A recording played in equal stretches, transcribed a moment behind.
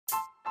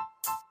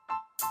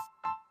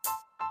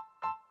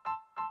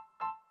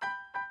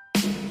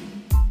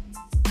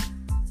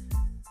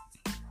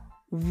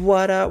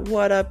What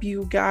up,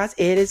 you guys?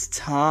 It is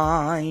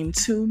time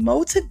to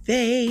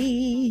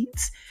motivate.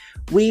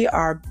 We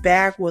are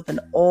back with an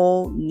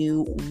all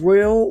new,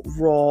 real,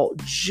 raw,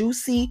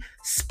 juicy,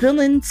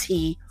 spilling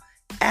tea,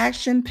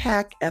 action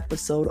packed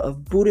episode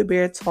of Buddha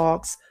Bear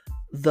Talks,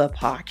 the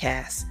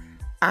podcast.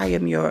 I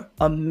am your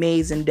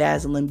amazing,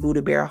 dazzling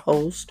Buddha Bear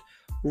host,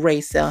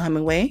 Raysel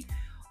Hemingway,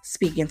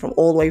 speaking from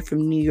all the way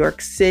from New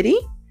York City,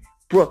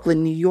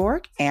 Brooklyn, New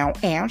York.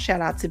 Shout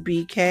out to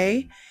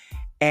BK.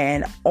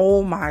 And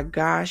oh my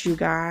gosh, you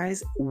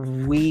guys,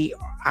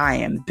 I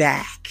am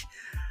back.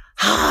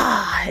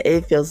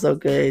 It feels so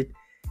good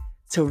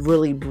to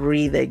really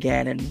breathe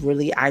again. And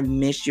really, I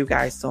miss you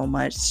guys so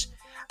much.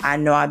 I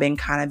know I've been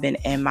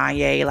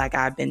MIA, like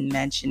I've been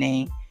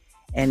mentioning,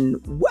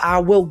 and I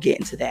will get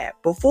into that.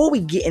 Before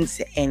we get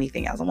into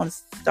anything else, I want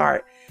to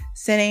start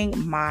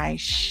sending my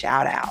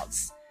shout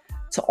outs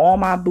to all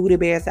my Buddha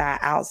Bears that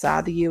are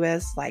outside the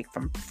U.S., like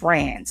from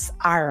France,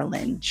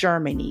 Ireland,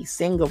 Germany,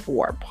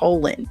 Singapore,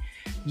 Poland,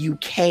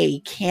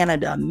 UK,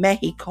 Canada,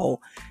 Mexico,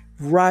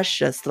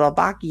 Russia,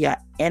 Slovakia,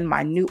 and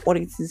my new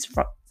audiences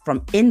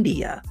from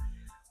India.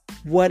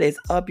 What is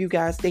up, you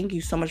guys? Thank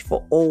you so much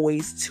for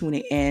always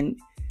tuning in.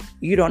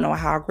 You don't know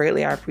how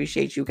greatly I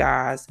appreciate you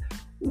guys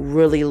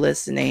really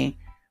listening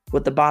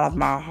with the bottom of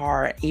my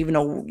heart, even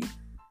though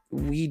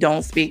we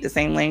don't speak the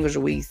same language,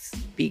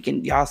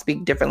 y'all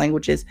speak different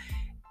languages.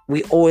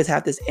 We always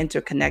have this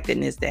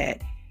interconnectedness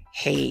that,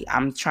 hey,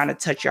 I'm trying to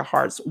touch your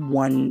hearts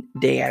one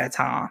day at a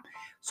time.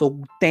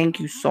 So thank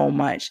you so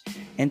much.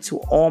 And to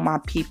all my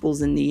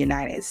peoples in the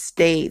United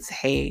States,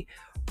 hey,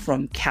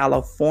 from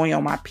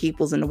California, my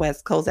peoples in the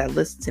West Coast that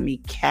listen to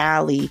me,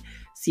 Cali,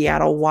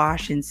 Seattle,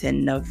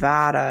 Washington,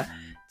 Nevada,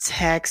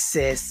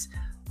 Texas,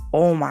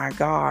 oh my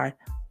God,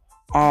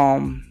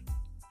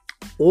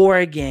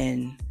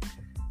 Oregon,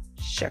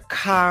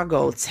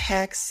 Chicago,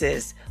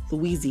 Texas,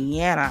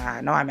 Louisiana,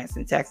 I know I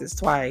mentioned Texas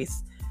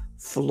twice,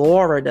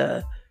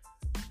 Florida,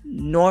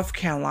 North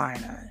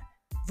Carolina,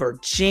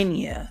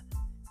 Virginia,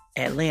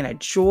 Atlanta,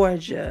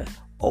 Georgia,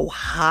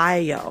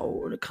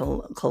 Ohio,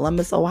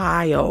 Columbus,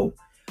 Ohio,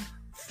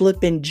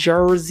 flipping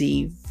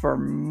Jersey,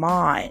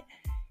 Vermont,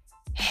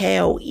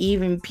 hell,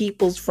 even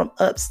peoples from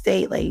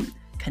upstate like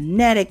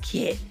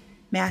Connecticut,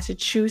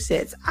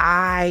 Massachusetts.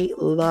 I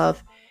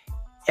love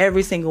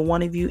every single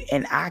one of you,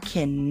 and I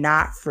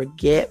cannot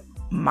forget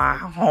my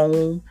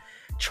home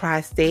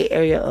tri-state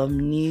area of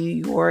New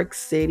York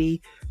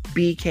City,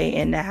 BK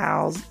in the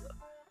house,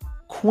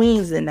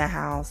 Queens in the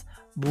house,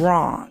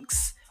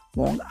 Bronx,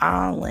 Long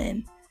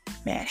Island,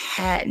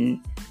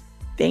 Manhattan.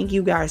 Thank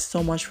you guys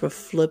so much for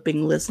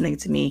listening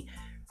to me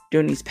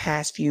during these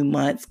past few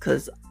months,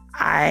 because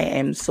I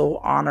am so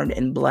honored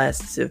and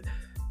blessed to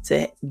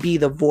be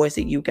the voice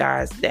that you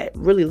guys that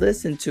really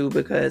listen to,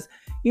 because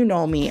you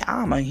know me,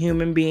 I'm a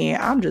human being.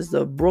 I'm just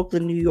a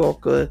Brooklyn, New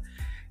Yorker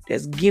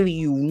that's giving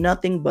you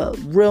nothing but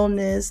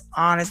realness,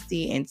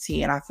 honesty, and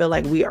tea. And I feel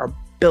like we are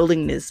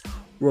building this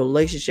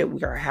relationship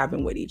we are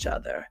having with each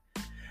other.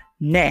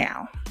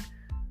 Now,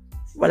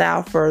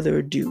 without further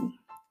ado,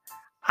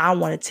 I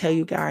want to tell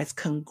you guys,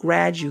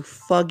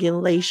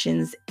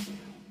 congratulations,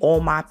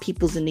 all my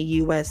peoples in the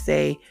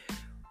USA,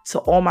 to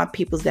all my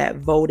peoples that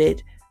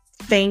voted.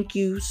 Thank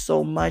you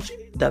so much.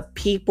 The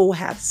people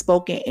have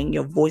spoken and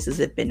your voices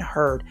have been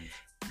heard.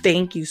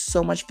 Thank you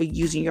so much for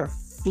using your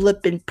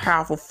flipping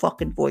powerful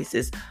fucking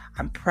voices.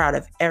 I'm proud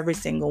of every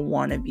single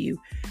one of you.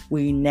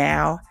 We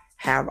now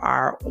have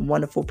our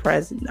wonderful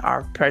president,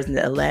 our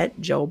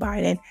president-elect, Joe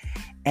Biden,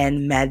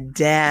 and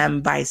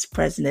Madame Vice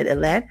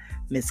President-elect,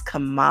 Miss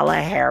Kamala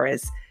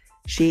Harris.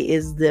 She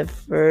is the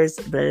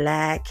first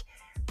Black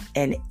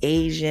and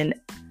Asian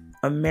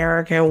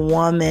American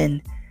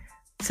woman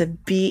to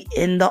be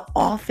in the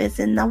office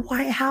in the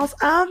White House.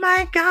 Oh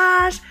my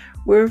gosh,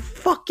 we're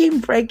fucking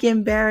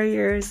breaking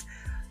barriers.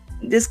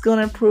 This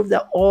gonna prove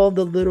that all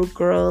the little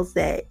girls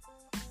that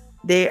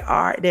there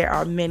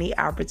are many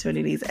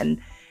opportunities.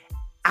 And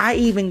I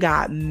even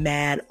got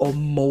mad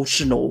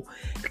emotional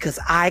because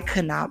I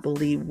could not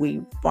believe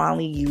we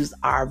finally used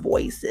our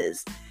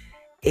voices.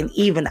 And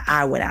even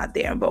I went out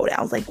there and voted.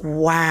 I was like,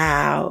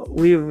 wow,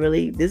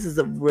 this is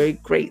a really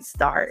great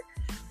start.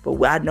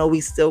 But I know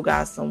we still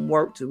got some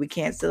work to do. We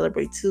can't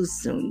celebrate too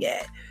soon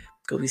yet,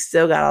 because we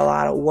still got a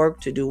lot of work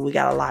to do. We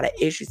got a lot of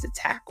issues to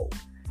tackle.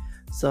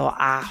 So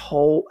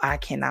I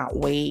cannot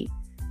wait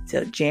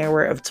till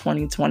January of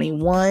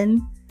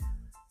 2021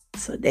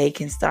 so they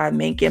can start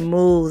making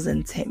moves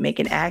and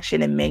making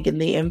action and making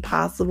the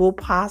impossible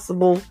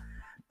possible.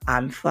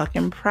 I'm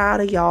fucking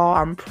proud of y'all.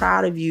 I'm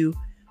proud of you.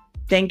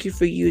 Thank you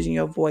for using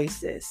your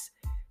voices,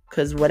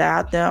 because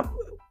without them,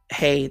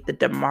 hey, the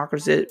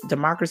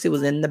democracy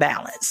was in the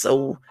balance.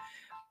 So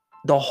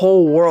the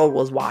whole world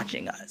was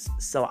watching us.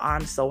 So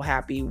I'm so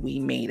happy we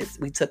made it.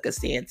 We took a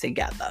stand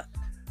together.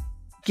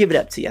 Give it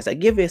up to yourself.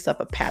 Give yourself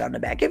a pat on the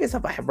back. Give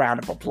yourself a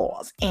round of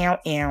applause. Ow,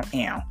 ow,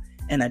 ow.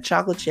 And a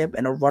chocolate chip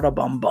and a rudder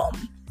bum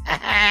bum.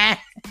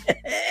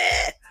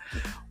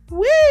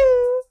 Woo!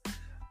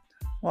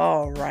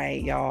 All right.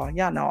 right, y'all.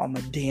 Y'all know I'm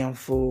a damn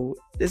fool.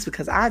 This is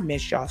because I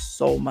miss y'all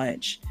so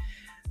much.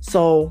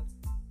 So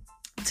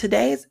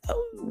today's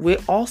we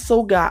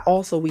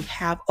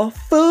have a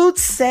food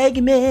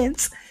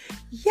segment.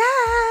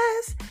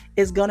 Yes,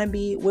 I'm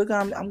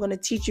gonna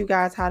teach you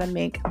guys how to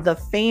make the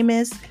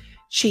famous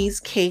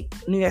cheesecake,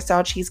 New York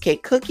style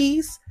cheesecake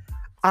cookies.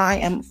 I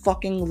am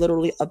fucking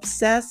literally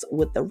obsessed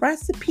with the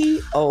recipe.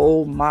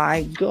 Oh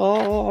my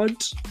god.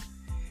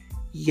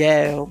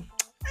 Yeah.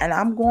 And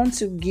I'm going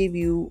to get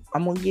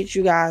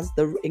you guys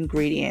the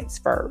ingredients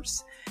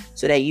first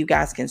so that you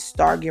guys can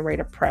start getting ready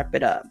to prep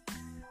it up.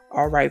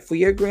 All right, for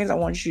your ingredients, I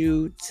want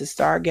you to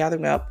start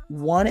gathering up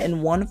 1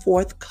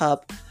 1/4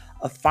 cup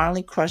of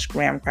finely crushed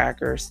graham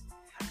crackers.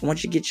 I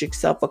want you to get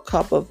yourself a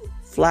cup of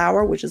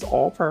flour, which is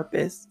all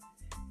purpose.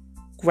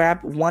 Grab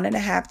 1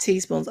 1/2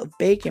 teaspoons of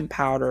baking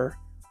powder,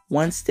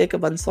 1 stick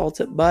of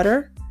unsalted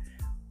butter,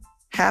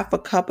 1/2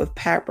 cup of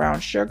packed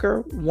brown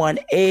sugar, 1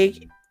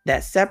 egg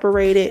that's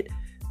separated,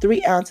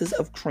 3 ounces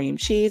of cream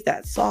cheese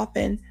that's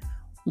softened,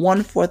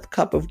 1/4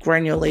 cup of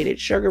granulated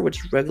sugar,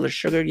 which is regular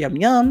sugar, yum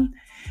yum,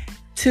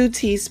 2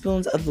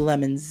 teaspoons of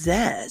lemon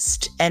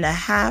zest, and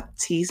 1/2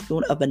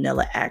 teaspoon of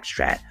vanilla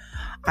extract.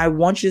 I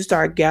want you to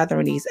start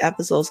gathering these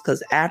episodes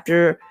because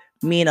after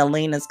me and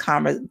Elena's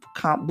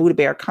Buddha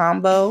Bear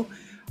combo,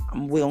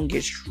 we're going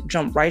to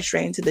jump right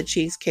straight into the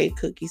cheesecake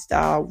cookie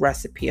style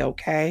recipe,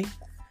 okay?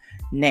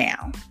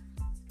 Now,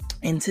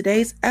 in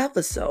today's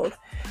episode,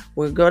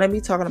 we're going to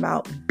be talking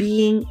about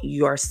being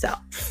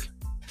yourself.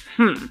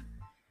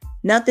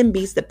 Nothing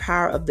beats the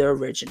power of the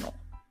original.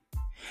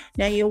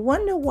 Now, you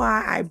wonder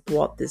why I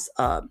brought this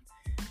up.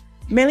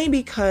 Mainly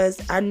because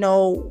I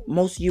know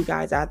most of you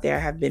guys out there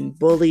have been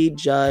bullied,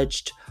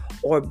 judged,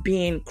 or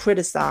being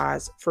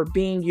criticized for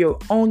being your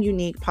own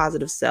unique,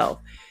 positive self.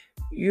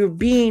 You've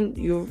been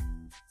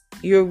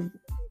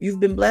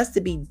blessed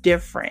to be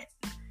different,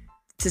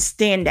 to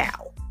stand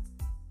out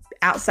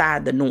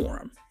outside the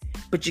norm.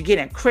 But you're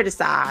getting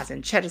criticized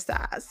and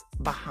chastised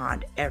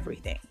behind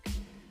everything,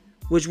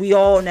 which we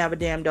all never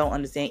damn don't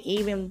understand,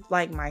 even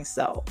like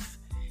myself,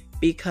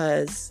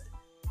 because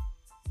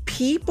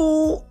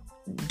people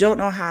don't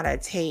know how to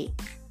take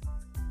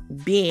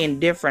being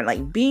different,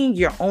 like being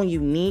your own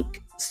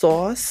unique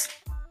sauce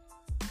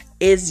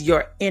is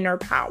your inner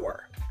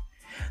power.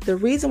 The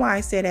reason why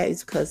I say that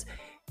is because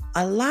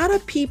a lot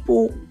of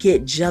people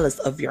get jealous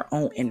of your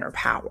own inner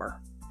power.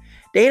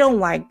 They don't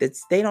like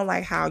this. They don't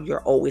like how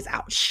you're always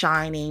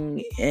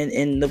outshining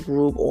in the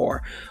group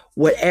or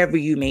whatever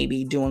you may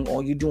be doing,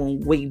 or you're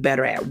doing way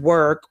better at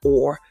work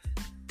or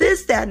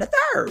this, that, and the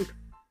third.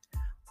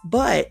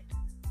 But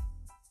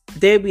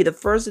they'll be the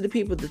first of the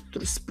people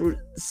to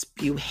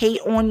spew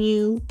hate on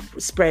you,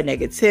 spread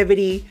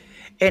negativity,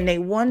 and they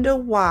wonder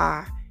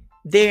why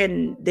they're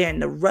in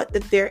the rut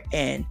that they're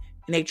in,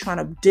 and they trying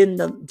to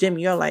dim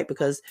your light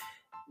because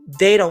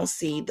they don't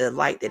see the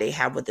light that they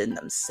have within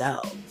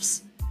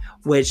themselves,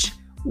 which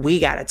we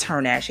got to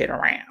turn that shit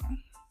around.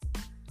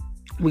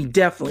 We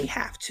definitely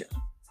have to.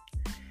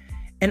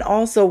 And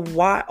also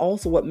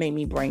what made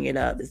me bring it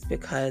up is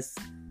because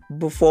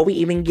before we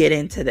even get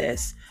into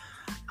this,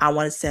 I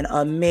want to send an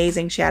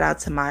amazing shout out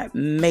to my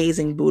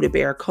amazing Buddha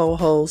Bear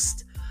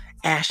co-host,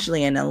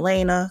 Ashley and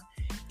Elena.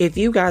 If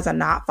you guys are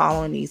not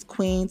following these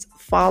queens,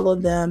 follow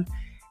them.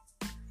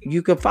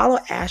 You can follow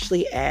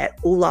Ashley at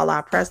Ooh La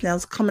La Press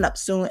Nails, coming up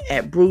soon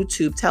at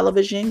BrewTube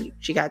Television.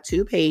 She got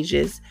 2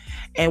 pages.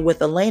 And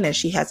with Elena,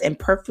 she has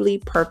Imperfectly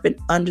Perfect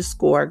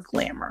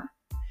 _glamour.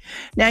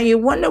 Now you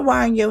wonder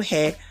why in your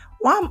head,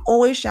 why I'm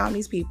always shouting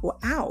these people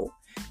out.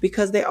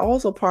 Because they're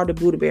also part of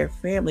the Buddha Bear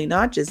family.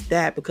 Not just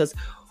that, because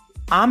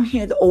I'm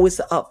here to always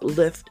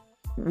uplift.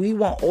 We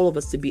want all of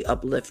us to be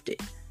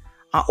uplifted.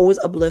 I always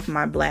uplift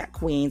my black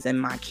queens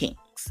and my kings.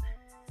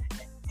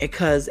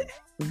 Because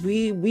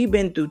we've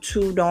been through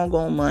too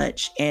doggone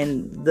much,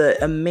 and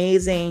the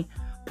amazing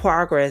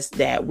progress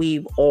that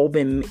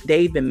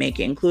they've been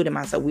making, including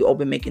myself, we all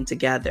been making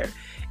together.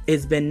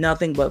 It's been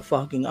nothing but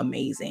fucking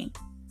amazing.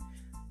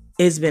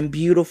 It's been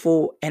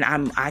beautiful, and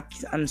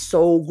I'm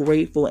so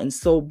grateful and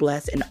so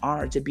blessed and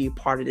honored to be a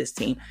part of this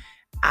team.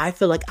 I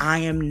feel like I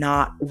am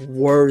not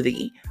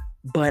worthy,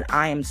 but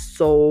I am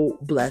so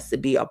blessed to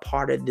be a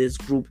part of this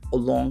group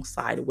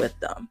alongside with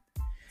them,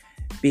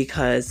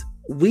 because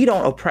we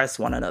don't oppress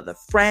one another.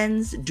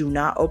 Friends do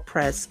not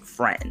oppress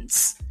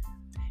friends.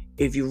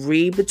 If you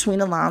read between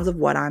the lines of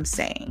what I'm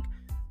saying,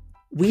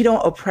 we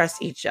don't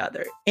oppress each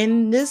other.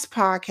 In this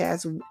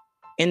podcast,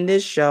 in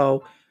this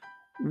show,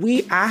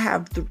 I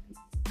have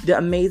the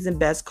amazing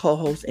best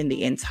co-hosts in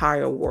the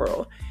entire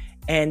world.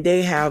 And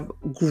they have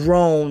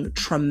grown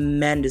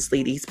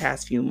tremendously these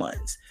past few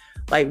months.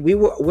 Like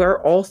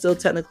we're all still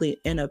technically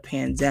in a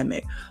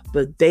pandemic,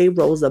 but they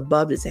rose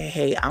above to say,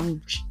 hey,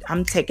 I'm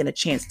taking a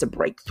chance to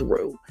break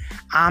through.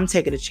 I'm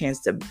taking a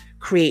chance to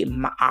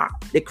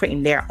they're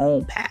creating their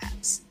own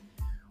paths.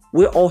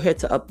 We're all here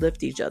to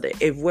uplift each other.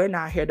 If we're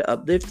not here to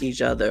uplift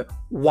each other,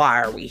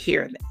 why are we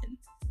here then?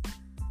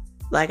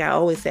 Like I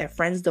always said,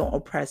 friends don't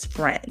oppress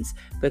friends,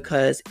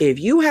 because if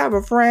you have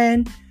a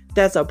friend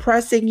that's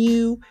oppressing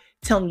you,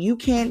 telling you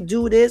can't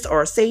do this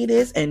or say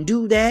this and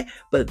do that,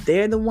 but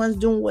they're the ones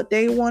doing what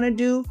they want to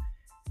do,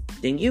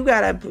 then you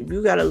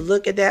gotta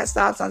look at that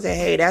stop sign and say,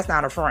 hey, that's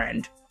not a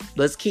friend.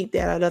 Let's keep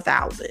that at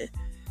 1,000.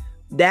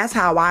 That's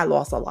how I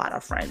lost a lot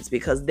of friends,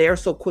 because they're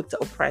so quick to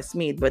oppress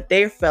me, but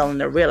they're failing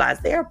to realize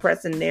they're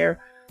oppressing their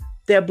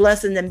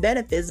blessings and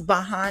benefits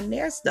behind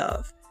their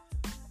stuff.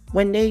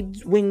 When they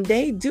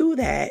do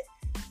that,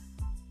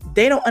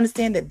 they don't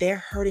understand that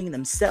they're hurting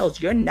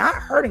themselves. You're not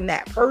hurting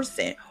that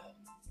person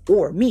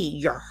or me.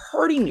 You're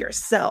hurting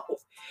yourself.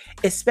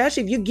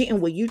 Especially if you're getting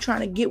what you're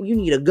trying to get, where you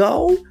need to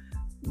go.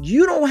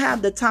 You don't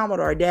have the time or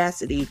the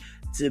audacity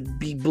to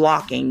be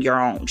blocking your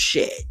own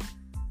shit.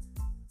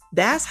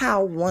 That's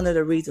how one of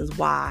the reasons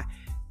why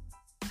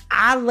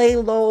I lay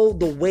low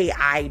the way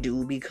I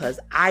do, because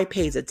I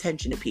pays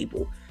attention to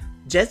people.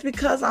 Just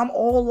because I'm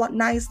all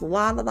nice,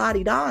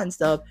 la-la-la-di-da and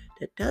stuff,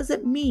 that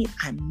doesn't mean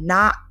I'm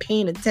not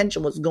paying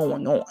attention to what's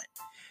going on.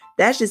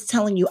 That's just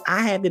telling you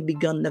I haven't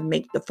begun to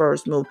make the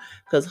first move.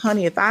 Because,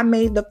 honey, if I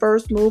made the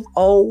first move,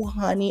 oh,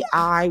 honey,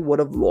 I would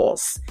have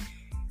lost.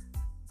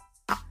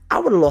 I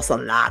would have lost a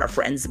lot of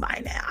friends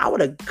by now. I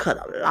would have cut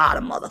a lot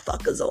of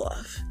motherfuckers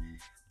off.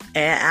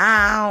 And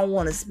I don't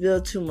want to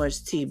spill too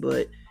much tea,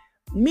 but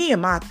me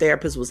and my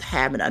therapist was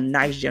having a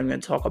nice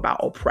genuine talk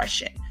about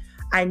oppression.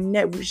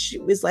 She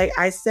was like,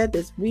 I said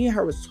this, me and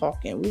her was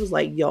talking. We was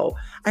like, yo,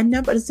 I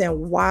never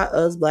understand why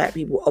us black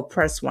people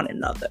oppress one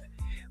another.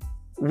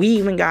 We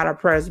even got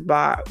oppressed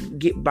by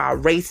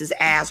racist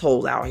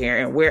assholes out here,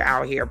 and we're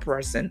out here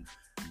oppressing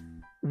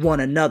one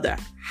another.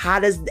 How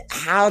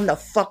in the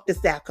fuck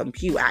does that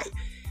compute?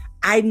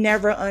 I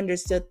never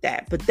understood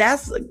that. But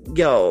that's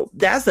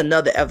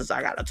another episode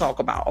I gotta talk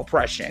about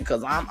oppression,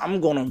 because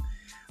I'm gonna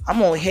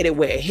hit it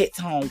where it hits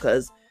home,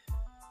 because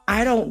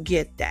I don't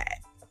get that.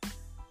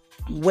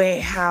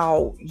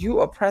 How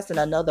you oppressing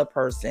another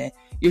person,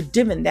 you're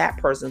dimming that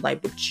person's life,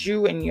 but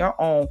you and your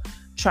own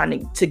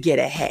trying to get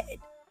ahead.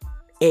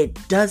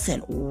 It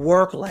doesn't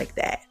work like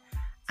that.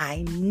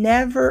 I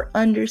never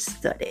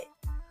understood it.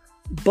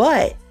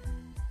 But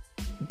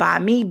by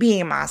me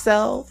being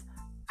myself,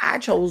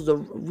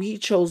 we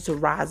chose to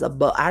rise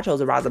above. I chose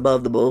to rise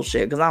above the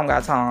bullshit, because I don't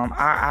got time.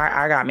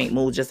 I got to make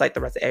moves just like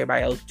the rest of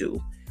everybody else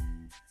do.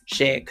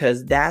 Shit,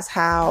 because that's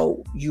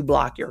how you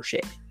block your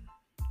shit.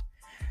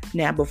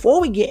 Now, before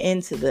we get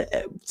into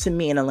to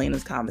me and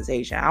Elena's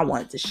conversation, I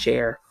wanted to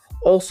share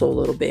also a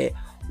little bit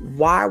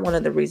why one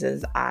of the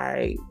reasons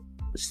I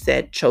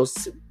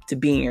chose to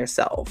being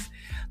yourself.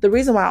 The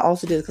reason why I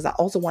also did is because I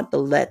also want to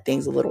let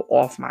things a little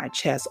off my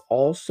chest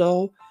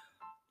also,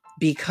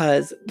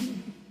 because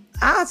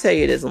I'll tell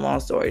you this, a long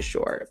story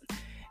short.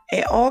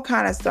 It all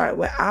kind of started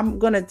with, I'm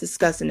going to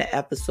discuss in the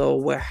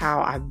episode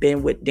how I've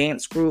been with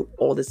dance group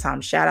all this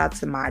time. Shout out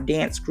to my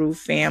dance group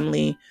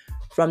family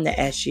from the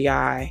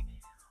SGI.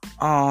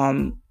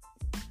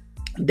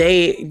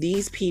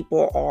 These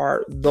people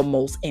are the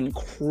most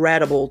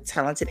incredible,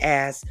 talented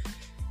ass,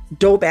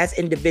 dope ass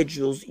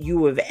individuals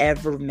you have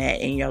ever met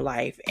in your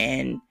life.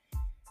 And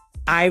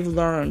I've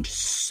learned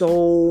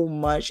so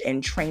much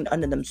and trained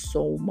under them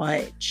so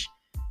much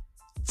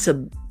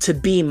to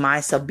be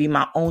myself, be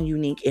my own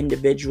unique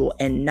individual,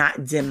 and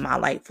not dim my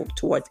light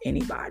towards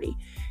anybody.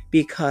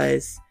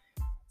 Because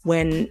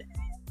when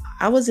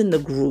I was in the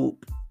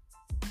group,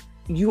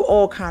 you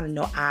all kind of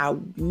know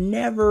I'm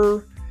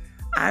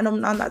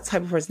not that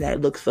type of person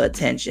that looks for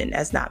attention.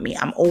 That's not me.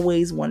 I'm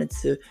always wanted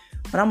to,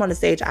 when I'm on the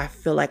stage, I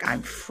feel like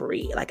I'm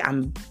free. Like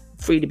I'm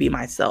free to be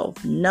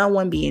myself. No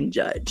one being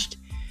judged.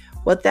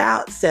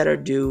 Without said or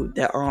do,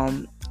 that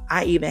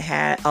I even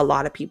had a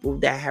lot of people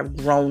that have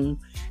grown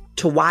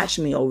to watch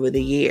me over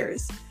the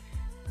years.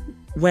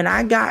 When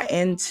I got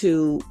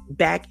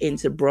back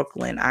into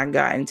Brooklyn, I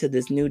got into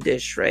this new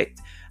district.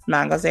 I'm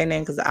not gonna say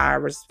name because I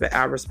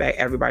respect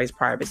everybody's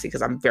privacy,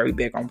 because I'm very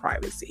big on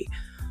privacy.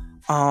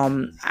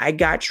 I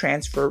got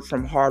transferred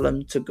from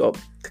Harlem to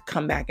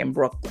come back in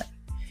Brooklyn,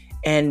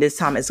 and this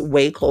time it's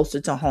way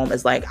closer to home.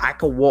 It's like I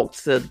could walk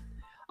to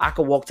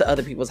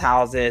other people's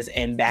houses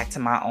and back to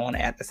my own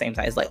at the same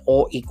time. It's like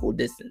all equal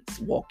distance,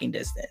 walking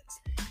distance.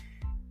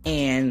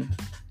 And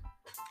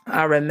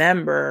I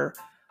remember,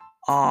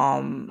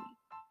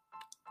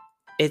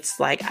 it's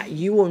like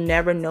you will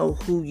never know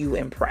who you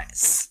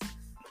impress.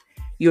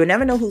 You will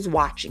never know who's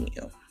watching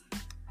you.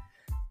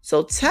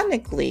 So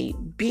technically,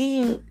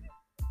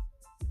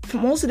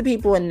 most of the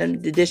people in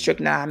the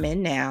district that I'm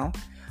in now,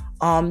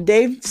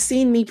 they've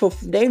seen me,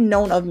 they've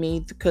known of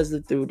me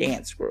through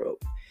dance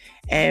group.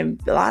 And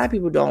a lot of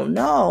people don't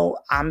know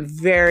I'm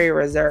very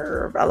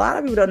reserved. A lot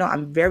of people don't know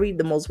I'm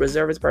the most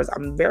reserved person.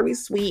 I'm very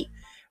sweet,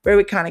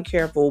 very kind of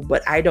careful,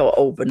 but I don't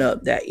open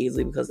up that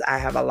easily because I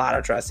have a lot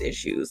of trust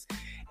issues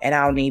and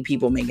I don't need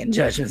people making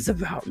judgments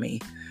about me.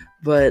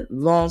 But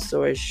long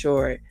story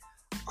short,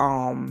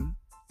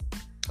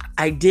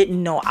 I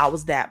didn't know I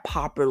was that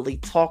popularly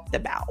talked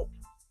about,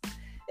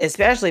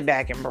 especially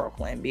back in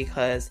Brooklyn,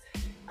 because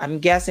I'm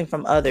guessing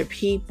from other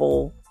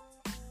people,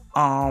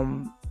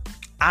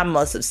 I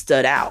must have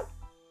stood out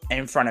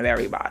in front of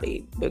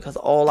everybody, because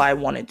all I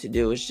wanted to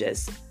do is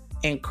just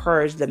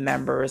encourage the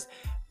members,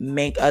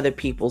 make other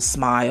people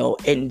smile,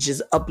 and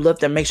just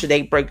uplift them, make sure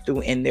they break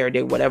through in their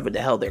day, whatever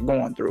the hell they're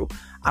going through.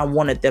 I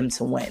wanted them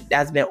to win.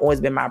 That's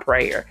always been my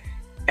prayer.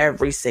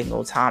 Every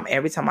single time.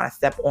 Every time I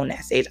step on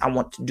that stage, I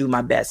want to do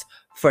my best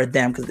for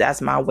them, because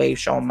that's my way of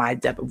showing my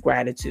depth of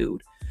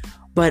gratitude.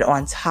 But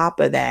on top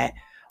of that,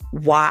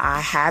 why I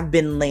have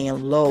been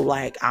laying low,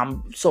 like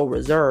I'm so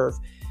reserved,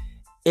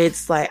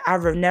 it's like I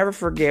will never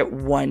forget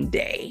one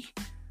day.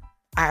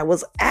 I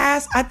was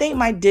asked, I think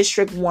my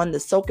district won the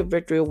Soca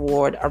Victory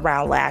Award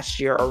around last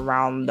year,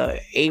 around the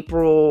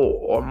April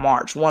or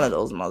March, one of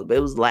those months, but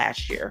it was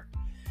last year.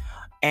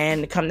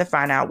 And come to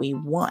find out, we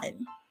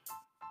won.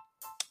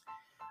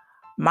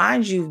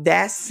 Mind you,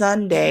 that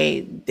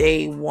Sunday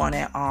they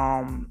wanted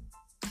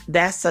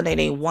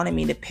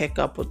me to pick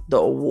up the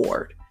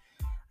award.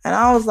 And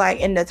I was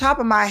like, in the top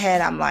of my head,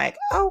 I'm like,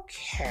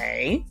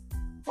 okay,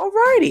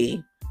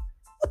 alrighty.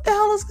 What the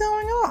hell is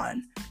going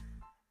on?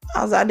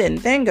 I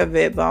didn't think of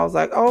it, but I was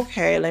like,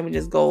 okay, let me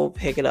just go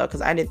pick it up,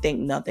 because I didn't think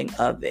nothing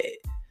of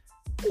it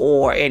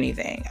or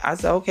anything. I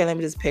said, okay, let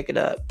me just pick it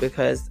up,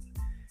 because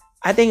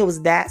I think it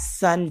was that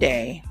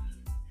Sunday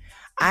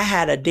I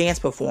had a dance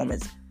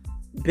performance.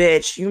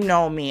 Bitch, you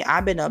know me.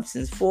 I've been up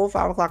since 4 or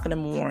 5 o'clock in the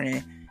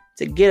morning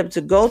to get up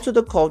to go to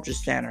the culture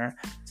center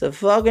to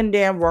fucking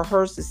damn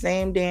rehearse the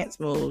same dance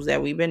moves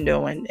that we've been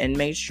doing and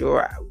make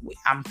sure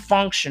I'm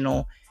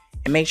functional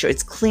and make sure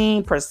it's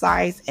clean,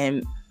 precise,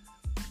 and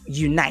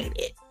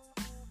united.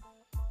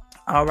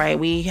 All right,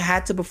 we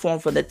had to perform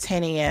for the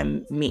 10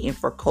 a.m. meeting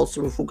for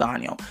Coastal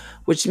Refugio,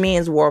 which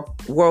means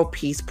World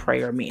Peace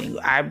Prayer meeting.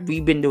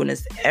 We've been doing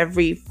this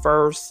every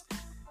first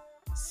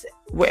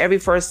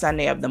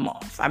Sunday of the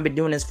month. I've been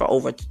doing this for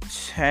over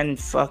 10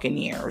 fucking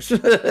years.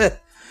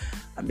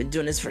 I've been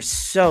doing this for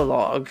so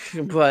long,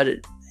 but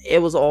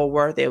it was all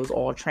worth it. It was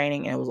all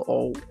training, and it was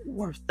all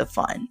worth the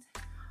fun.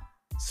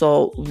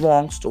 So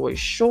long story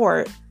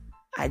short,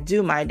 I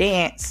do my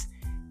dance,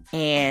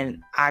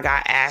 and I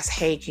got asked,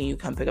 hey, can you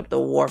come pick up the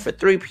award for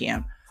 3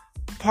 p.m.?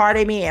 Part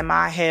of me in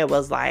my head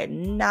was like,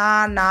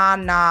 nah,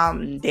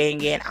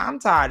 dang it, I'm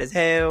tired as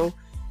hell.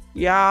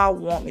 Y'all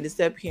want me to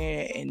step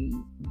here and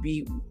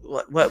be,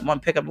 want to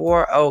pick up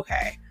award?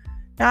 Okay,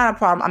 not a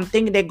problem. I'm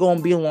thinking they're going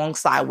to be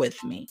alongside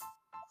with me.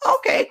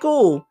 Okay,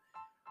 cool.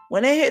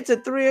 When it hit to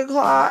 3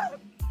 o'clock,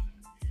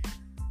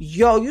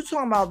 yo, you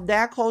talking about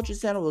that culture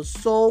center was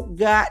so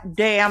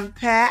goddamn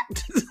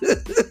packed.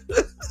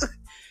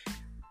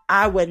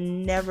 I would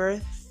never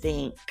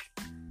think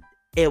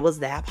it was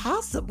that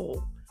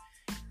possible.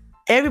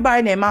 Everybody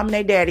and their mom and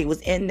their daddy was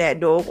in that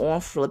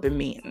doggone flipping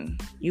meeting.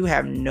 You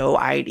have no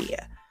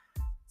idea.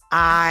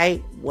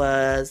 I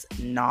was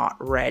not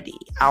ready.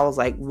 I was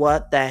like,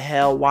 what the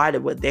hell? Why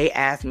would they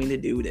ask me to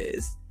do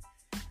this?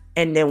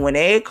 And then when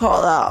they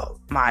call out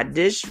my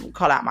district,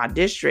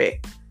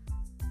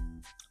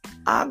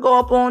 I go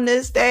up on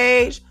this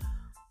stage.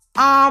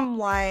 I'm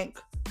like,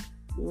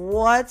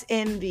 what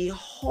in the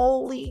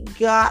holy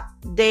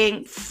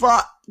goddamn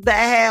fuck the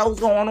hell's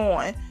going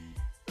on?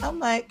 I'm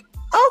like,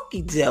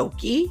 okie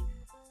dokie.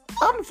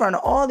 I'm in front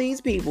of all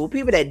these people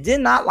that did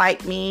not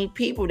like me,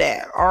 people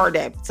that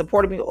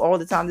supported me all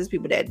the time. There's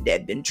people that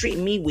been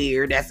treating me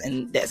weird. That's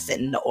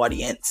sitting in the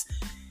audience,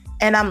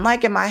 and I'm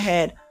like in my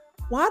head,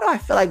 why do I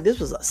feel like this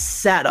was a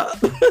setup?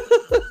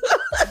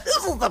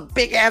 This was a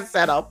big ass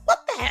setup.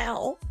 What the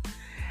hell?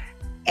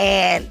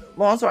 And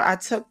long story, I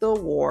took the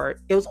award.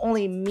 It was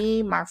only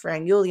me, my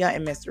friend Yulia,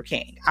 and Mr.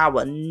 King. I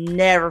will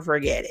never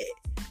forget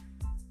it.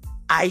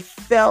 I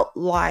felt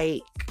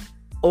like,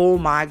 oh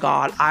my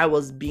God, I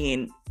was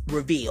being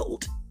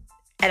revealed.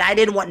 And I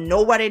didn't want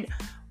nobody,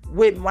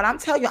 when I'm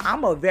telling you,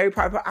 I'm a very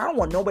private person. I don't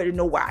want nobody to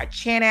know where I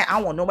chant at. I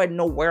don't want nobody to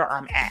know where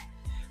I'm at.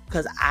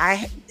 Because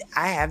I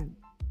have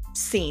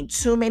seen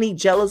too many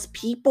jealous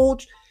people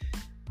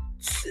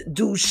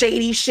do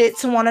shady shit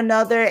to one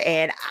another,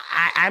 and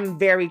I'm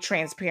very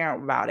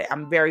transparent about it.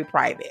 I'm very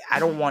private. I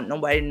don't want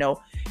nobody to know.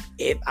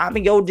 If I'm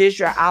in your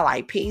district, I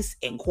like peace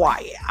and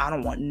quiet. I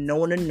don't want no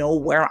one to know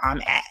where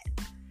I'm at.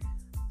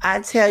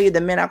 I tell you,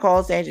 the minute I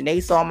called stage and they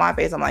saw my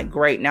face, I'm like,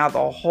 great, now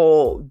the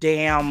whole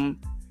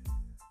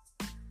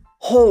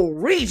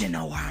region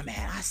know where I'm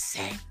at. I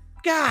said,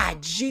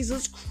 God,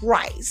 Jesus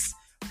Christ.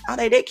 I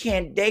like, they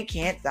can't.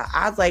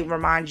 I was like,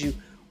 remind you,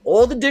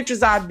 all the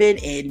districts I've been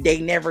in, they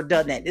never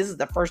done that. This is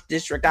the first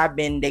district I've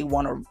been. They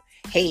want to,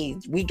 hey,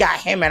 we got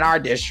him in our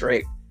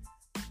district.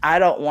 I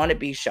don't want to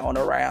be shown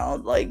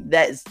around. Like,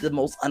 that is the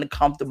most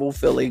uncomfortable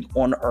feeling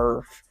on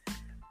earth.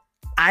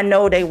 I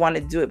know they want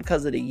to do it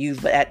because of the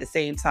youth, but at the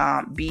same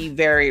time, be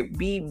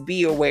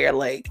aware.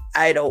 Like,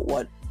 I don't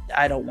want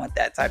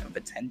that type of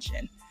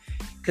attention.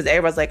 Because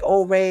everybody's like,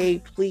 oh,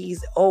 Ray,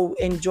 please,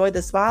 enjoy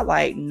the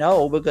spotlight.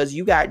 No, because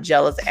you got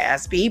jealous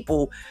ass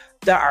people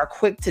that are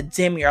quick to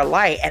dim your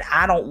light, and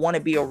I don't want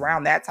to be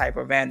around that type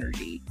of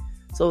energy.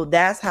 So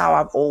that's how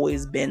I've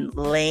always been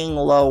laying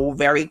low,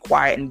 very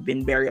quiet, and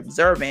been very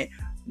observant,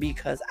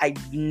 because I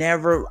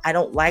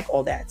don't like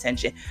all that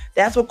attention.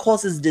 That's what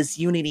causes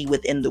disunity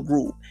within the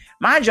group.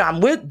 Mind you,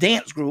 I'm with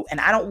dance group, and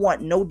I don't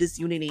want no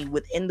disunity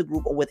within the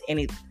group or with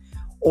any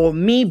or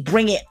me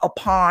bring it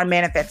upon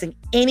manifesting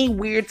any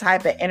weird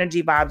type of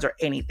energy vibes or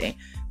anything.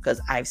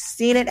 Because I've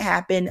seen it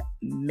happen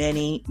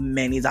many,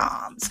 many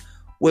times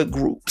with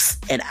groups.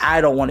 And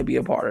I don't want to be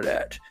a part of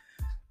that.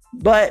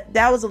 But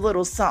that was a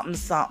little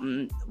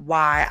something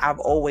why I've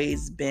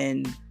always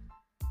been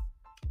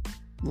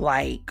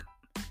like,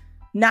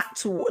 not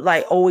to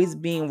like always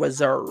being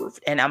reserved.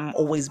 And I'm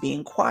always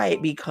being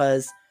quiet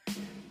because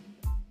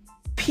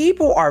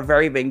people are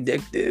very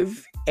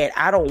vindictive. And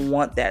I don't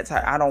want that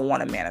type. I don't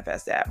want to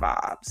manifest that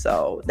vibe.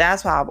 So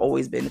that's why I've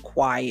always been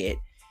quiet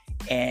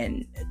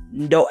and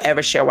don't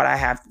ever share what I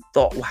have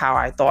thought, how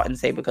I thought and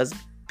say, because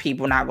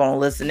people not going to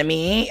listen to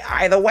me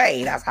either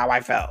way. That's how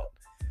I felt.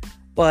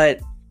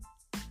 But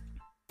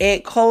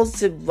it goes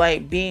to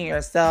like being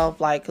yourself.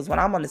 Like, because when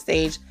I'm on the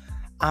stage,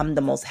 I'm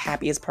the most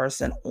happiest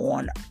person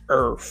on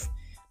earth.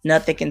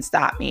 Nothing can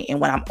stop me. And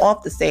when I'm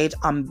off the stage,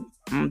 I'm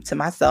to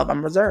myself.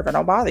 I'm reserved. I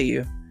don't bother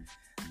you.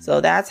 So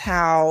that's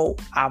how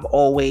I've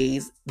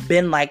always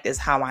been like this,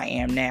 how I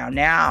am now.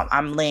 Now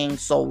I'm laying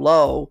so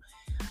low.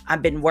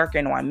 I've been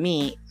working on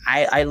me.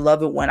 I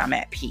love it when I'm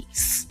at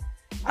peace.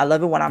 I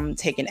love it when I'm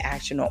taking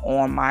action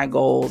on my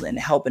goals and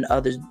helping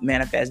others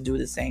manifest, do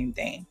the same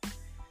thing.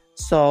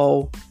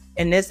 So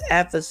in this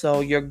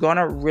episode, you're going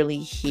to really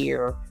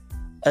hear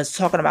us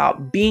talking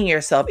about being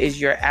yourself is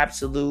your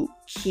absolute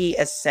key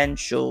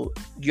essential,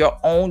 your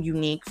own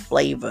unique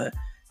flavor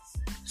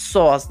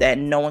sauce that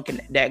no one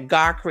can, that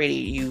God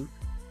created you,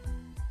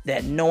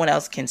 that no one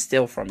else can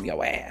steal from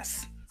your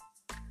ass.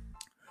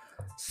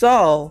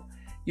 So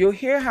you'll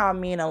hear how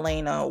me and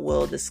Elena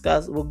will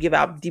give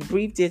out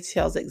brief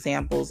details,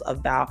 examples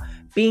about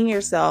being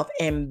yourself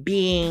and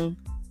being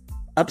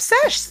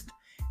obsessed,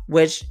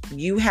 which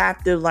you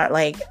have to learn.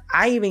 Like,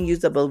 I even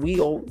used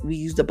we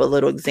used up a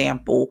little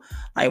example,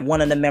 like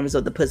one of the members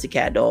of the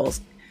Pussycat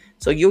Dolls.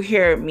 So you'll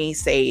hear me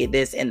say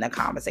this in the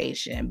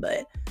conversation,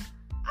 but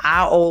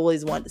I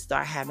always want to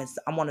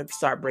I want to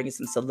start bringing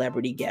some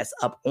celebrity guests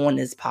up on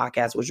this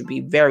podcast, which would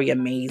be very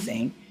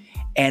amazing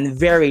and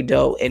very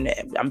dope. And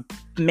I'm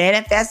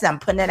manifesting, I'm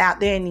putting it out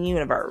there in the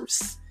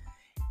universe.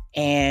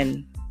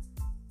 And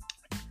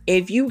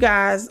if you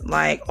guys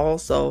like,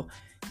 also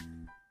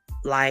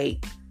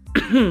like,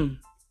 when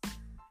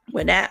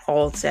that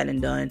all said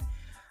and done,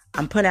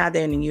 I'm putting out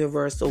there in the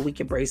universe so we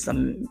can bring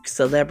some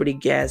celebrity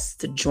guests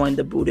to join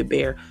the Buddha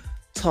Bear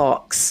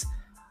Talks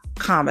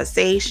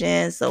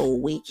conversation, so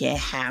we can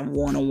have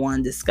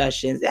one-on-one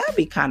discussions. That'd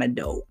be kind of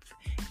dope.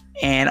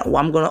 And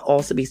I'm going to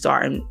also be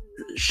starting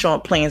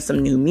playing some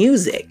new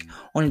music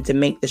on it to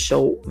make the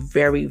show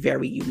very,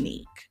 very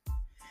unique.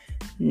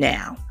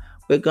 Now,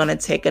 we're going to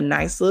take a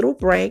nice little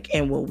break,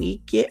 and when we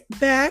get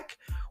back,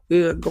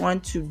 we are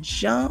going to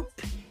jump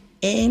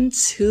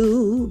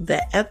into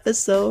the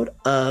episode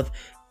of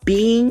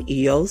Being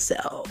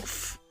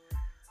Yourself.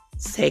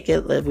 We take a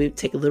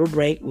little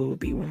break. We will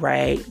be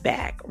right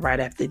back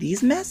right after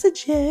these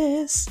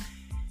messages.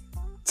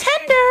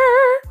 Tender.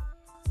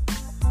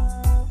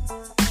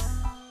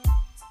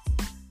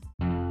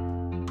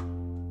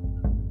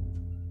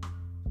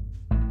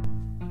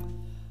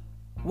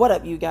 What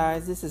up, you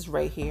guys? This is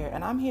Ray here,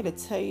 and I'm here to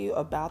tell you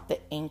about the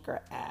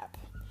Anchor app.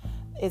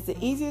 It's the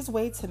easiest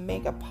way to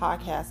make a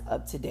podcast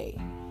up to date.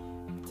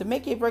 To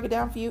break it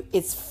down for you,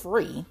 it's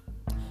free.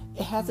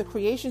 It has a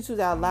creation tool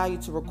that allows you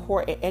to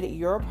record and edit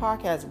your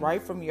podcast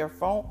right from your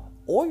phone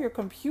or your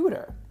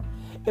computer.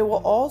 It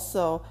will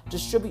also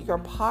distribute your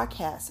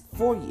podcast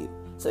for you,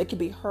 so it can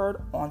be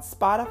heard on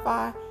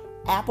Spotify,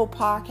 Apple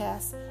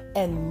Podcasts,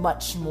 and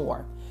much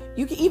more.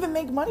 You can even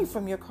make money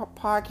from your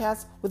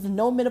podcast with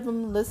no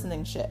minimum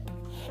listenership.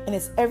 And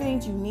it's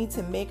everything you need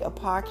to make a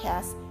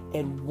podcast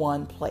in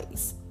one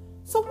place.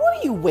 So what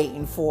are you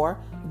waiting for?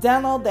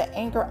 Download the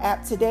Anchor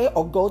app today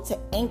or go to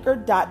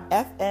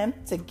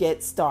anchor.fm to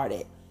get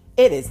started.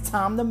 It is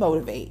time to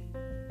motivate.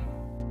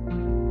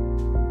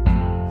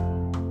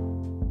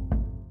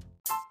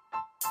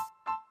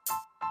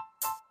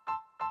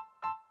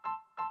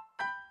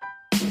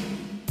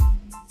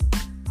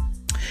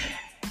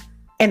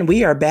 And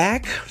we are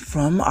back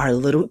from our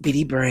little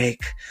bitty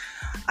break.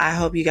 I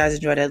hope you guys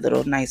enjoyed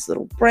that nice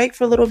little break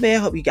for a little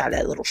bit. Hope you got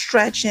that little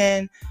stretch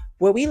in.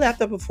 Where we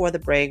left up before the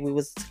break,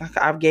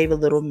 I gave a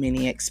little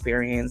mini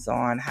experience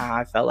on how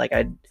I felt like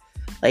I'm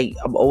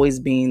always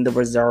being the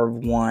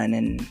reserved one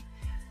and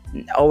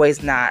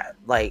always not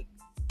like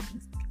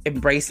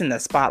embracing the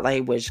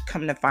spotlight, which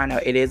come to find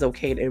out it is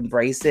okay to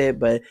embrace it.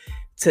 But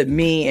to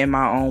me, in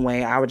my own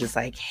way, I was just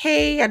like,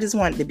 hey, I just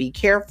wanted to be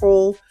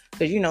careful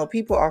because,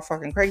 people are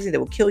fucking crazy. They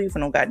will kill you for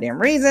no goddamn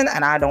reason.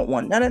 And I don't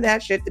want none of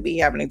that shit to be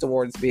happening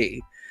towards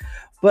me.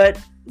 But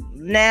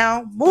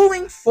now,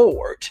 moving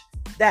forward,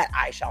 that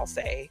I shall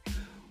say,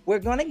 we're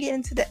going to get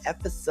into the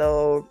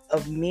episode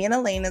of me and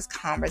Elena's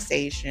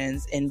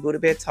conversations in Buddha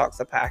Bear Talks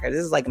a podcast.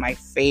 This is like my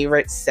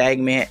favorite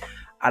segment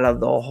out of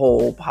the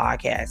whole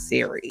podcast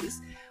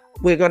series.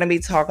 We're going to be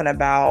talking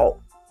about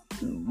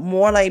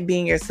more like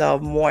being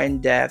yourself, more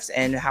in depth,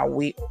 and how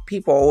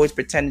people always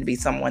pretend to be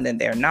someone that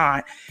they're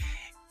not,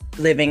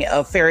 living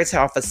a fairy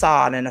tale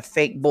facade and a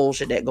fake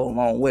bullshit that go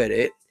along with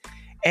it.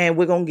 And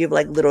we're gonna give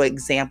like little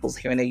examples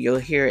here and there. You'll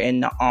hear in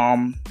the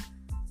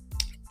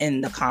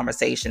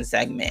conversation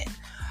segment.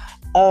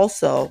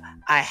 Also,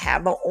 I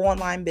have an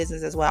online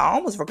business as well. I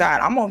almost forgot.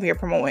 I'm over here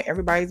promoting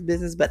everybody's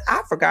business, but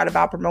I forgot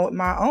about promoting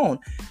my own.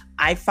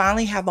 I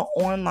finally have an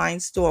online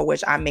store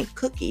which I make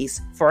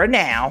cookies for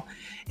now.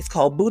 It's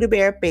called Buddha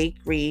Bear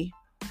Bakery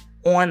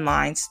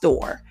Online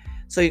Store.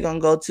 So you're gonna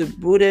go to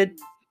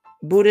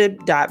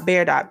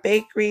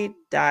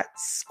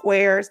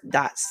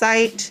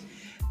buddha.bear.bakery.squares.site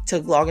to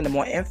log into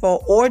more info,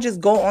 or just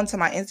go onto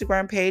my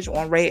Instagram page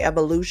on Ray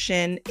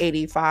Evolution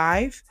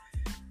 85.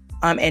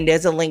 And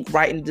there's a link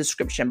right in the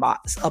description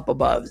box up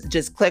above.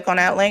 Just click on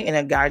that link and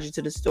it'll guide you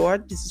to the store.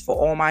 This is for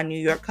all my New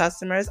York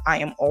customers. I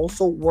am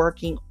also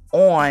working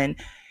on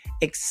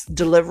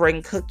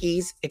delivering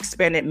cookies,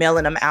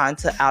 mailing them out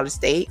to other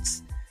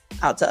states.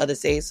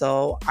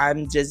 So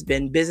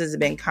business has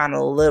been kind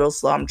of a little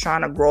slow. I'm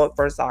trying to grow it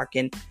first so I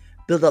can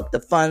build up the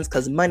funds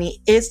because money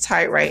is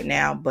tight right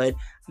now, but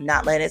I'm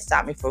not letting it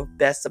stop me for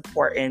best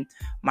supporting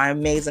my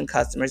amazing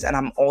customers. And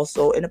I'm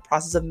also in the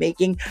process of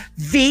making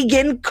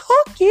vegan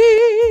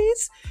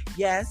cookies.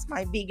 Yes,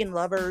 my vegan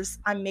lovers,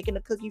 I'm making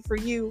a cookie for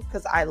you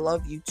because I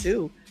love you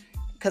too.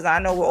 Because I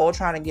know we're all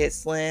trying to get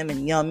slim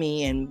and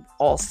yummy and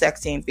all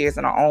sexy and fierce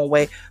in our own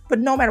way. But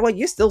no matter what,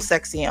 you're still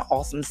sexy and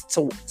awesome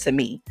to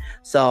me.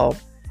 So,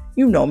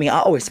 you know me. I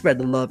always spread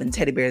the love and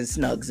teddy bears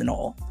and snugs and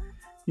all.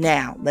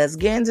 Now, let's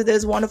get into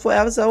this wonderful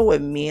episode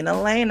with me and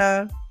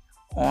Elena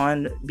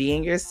on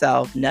being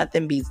yourself.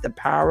 Nothing beats the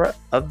power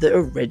of the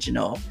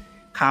original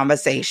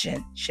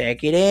conversation.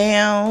 Check it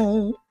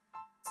out.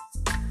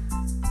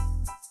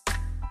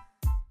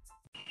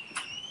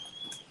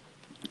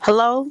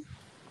 Hello?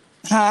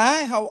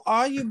 Hi, how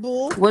are you,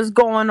 boo? What's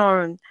going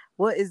on?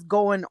 What is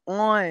going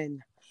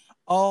on?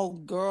 Oh,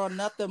 girl,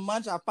 nothing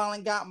much. I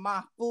finally got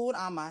my food.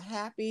 I'm a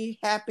happy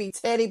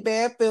teddy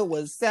bear filled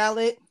with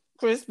salad,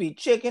 crispy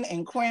chicken,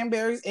 and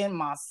cranberries in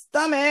my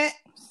stomach.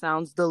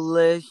 Sounds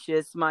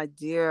delicious, my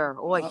dear.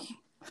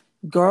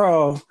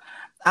 Girl,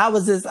 I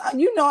was just, I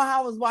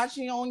was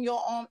watching on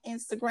your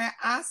Instagram.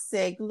 I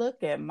said,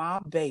 look at my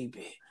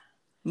baby.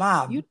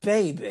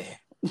 Baby.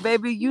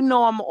 Baby, you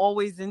know I'm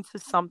always into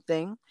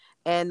something.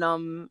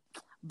 And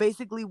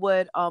basically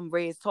what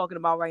Ray is talking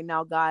about right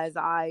now, guys,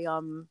 I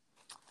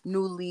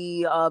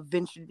newly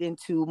ventured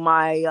into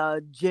my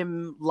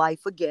gym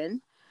life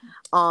again.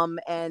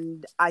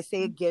 And I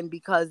say again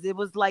because it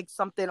was like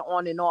something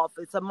on and off.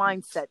 It's a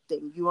mindset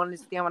thing. You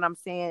understand what I'm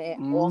saying?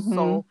 And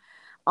also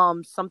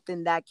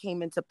something that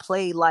came into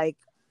play, like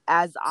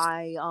as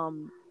I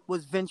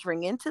was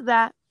venturing into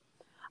that,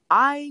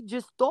 I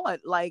just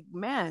thought, like,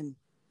 man,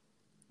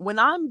 when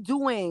I'm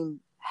doing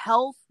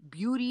health,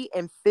 beauty,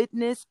 and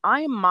fitness,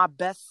 I am my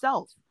best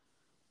self.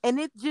 And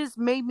it just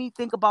made me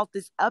think about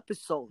this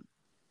episode.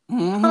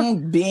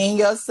 Being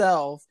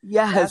yourself.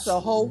 Yes. That's the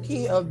whole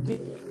key of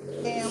being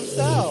damn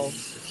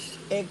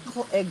self. It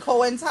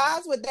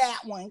coincides with that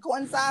one.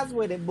 Coincides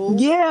with it, boo.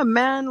 Yeah,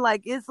 man.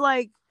 Like, it's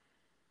like,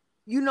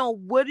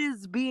 what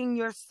is being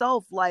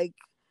yourself? Like,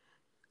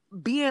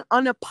 being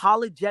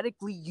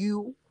unapologetically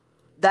you.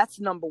 That's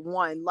number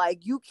one.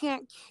 Like, you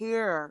can't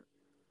care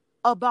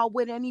about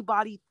what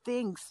anybody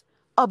thinks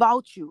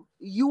about you.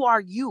 You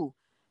are you.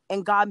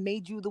 And God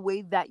made you the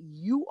way that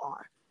you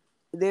are.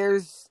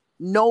 There's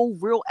no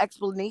real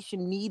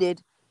explanation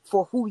needed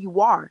for who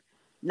you are.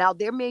 Now,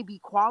 there may be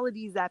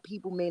qualities that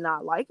people may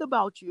not like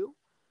about you.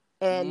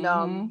 And,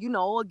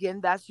 again,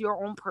 that's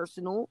your own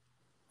personal,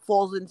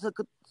 falls into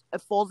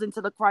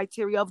the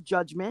criteria of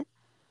judgment.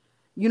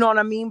 You know what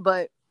I mean?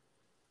 But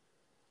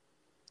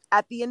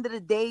at the end of the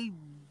day,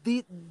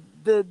 the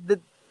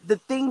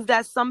things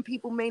that some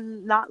people may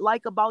not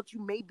like about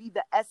you may be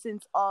the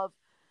essence of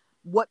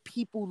what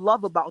people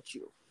love about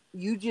you.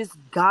 You just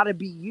gotta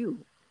be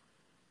you.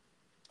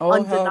 Oh,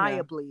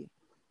 undeniably.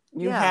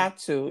 You have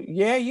to.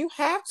 Yeah, you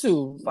have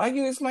to. Like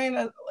you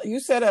explained,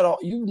 you said it all.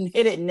 You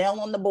hit it nail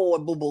on the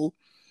board, boo-boo.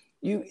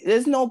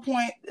 There's no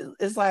point.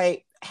 It's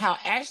like how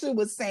Ashley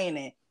was saying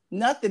it.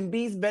 Nothing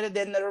beats better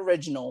than the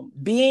original.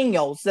 Being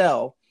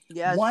yourself.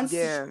 Yes,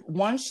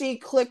 once she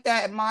clicked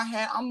that in my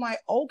head, I'm like,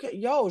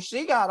 okay,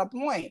 she got a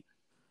point.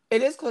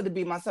 It is good to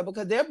be myself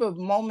because there were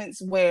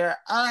moments where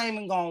I ain't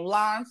even gonna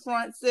lie in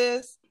front,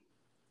 sis,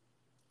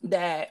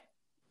 that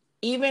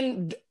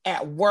even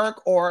at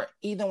work or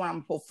even when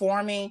I'm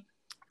performing,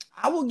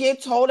 I will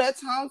get told at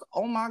times,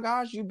 oh my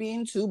gosh, you're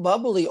being too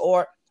bubbly.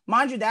 Or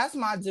mind you, that's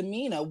my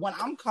demeanor. When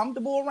I'm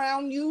comfortable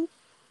around you,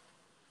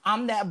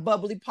 I'm that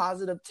bubbly,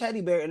 positive teddy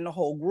bear in the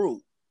whole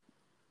group.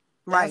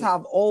 Right. That's how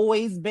I've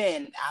always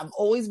been. I've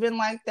always been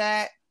like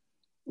that.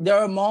 There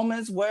are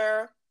moments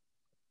where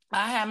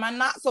I had my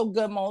not so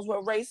good moments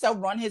where Ray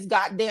said run his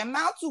goddamn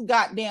mouth too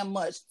goddamn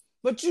much.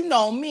 But you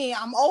know me,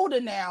 I'm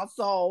older now,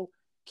 so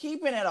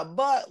keeping it a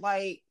butt,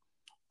 like,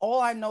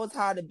 all I know is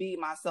how to be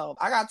myself.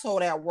 I got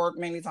told at work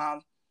many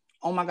times,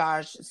 oh my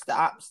gosh,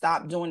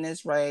 stop doing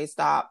this, Ray.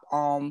 Stop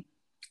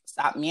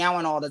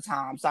meowing all the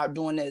time. Stop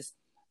doing this.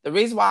 The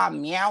reason why I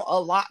meow a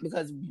lot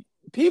because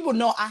people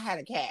know I had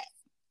a cat.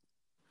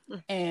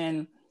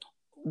 And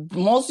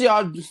most of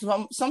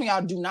y'all, some of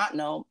y'all do not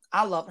know,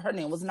 I love her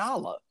name was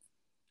Nala.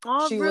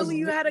 Oh, She really? was,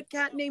 You had a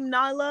cat named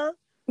Nyla?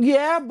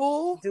 yeah,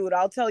 boo. Dude,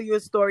 I'll tell you a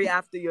story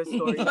after your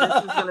story. This is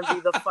going to be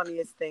the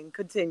funniest thing.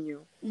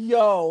 Continue.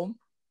 Yo,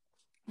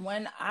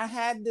 when I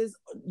had this,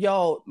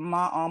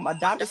 my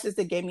adopted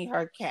sister gave me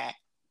her cat.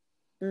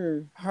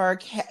 Her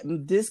cat,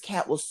 this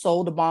cat was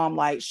so the bomb.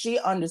 Like, she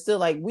understood.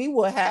 Like, we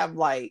would have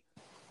like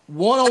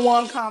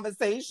one-on-one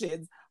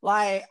conversations.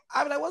 Like,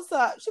 I'd be like, "What's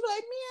up?" She'd be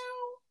like,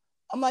 "Meow."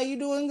 I'm like, "You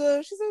doing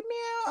good?" She said,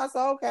 "Meow." I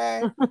said,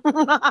 "Okay."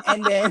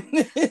 And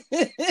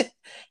then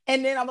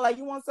and then I'm like,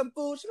 "You want some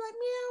food?" She's like,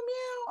 "Meow,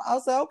 meow." I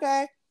said,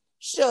 "Okay."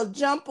 She'll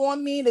jump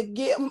on me to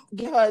get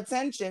her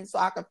attention so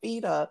I can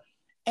feed her.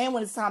 And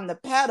when it's time to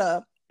pet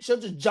her, she'll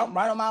just jump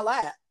right on my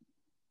lap.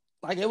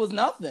 Like it was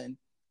nothing.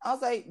 I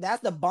was like,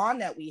 that's the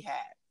bond that we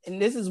had. And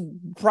this is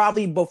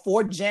probably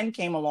before Jen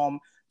came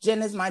along.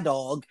 Jen is my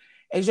dog.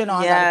 As you know,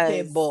 I got a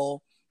pit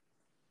bull.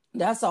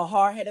 That's a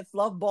hard-headed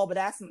fluff ball, but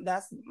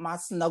that's my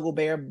snuggle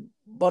bear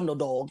bundle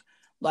dog.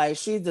 Like,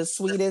 she's the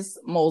sweetest,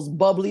 most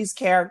bubbliest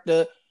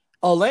character.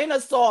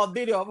 Elena saw a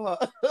video of her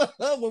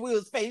when we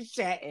was face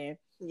chatting.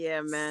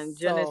 Yeah, man.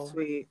 Jen is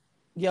sweet.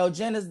 Yo,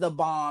 Jen is the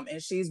bomb,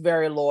 and she's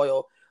very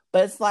loyal.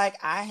 But it's like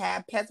I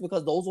had pets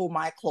because those were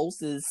my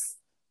closest,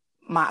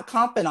 my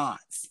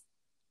confidants.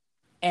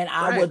 And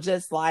I would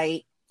just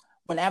like,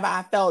 whenever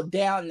I felt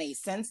down and they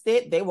sensed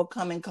it, they would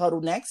come and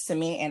cuddle next to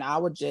me, and I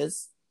would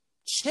just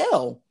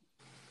chill.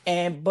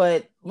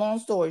 But long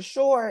story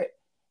short,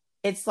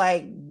 it's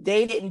like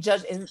they didn't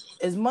judge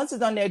as much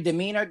as on their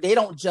demeanor. They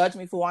don't judge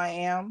me for who I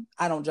am.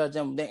 I don't judge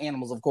them. They're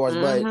animals, of course,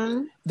 but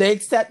they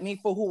accept me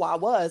for who I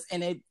was,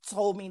 and it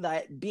told me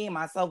that being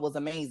myself was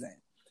amazing.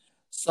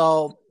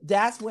 So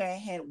that's where I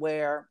hint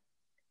where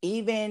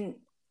even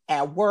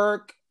at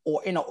work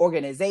or in an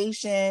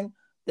organization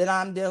that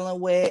I'm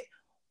dealing with,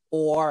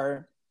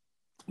 or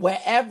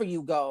wherever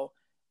you go,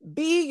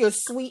 be your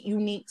sweet,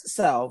 unique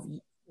self.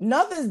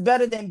 Nothing's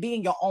better than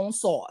being your own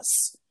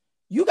sauce.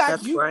 You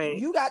got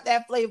you got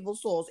that flavorful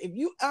sauce.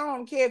 I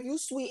don't care if you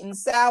sweet and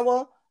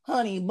sour,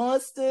 honey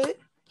mustard,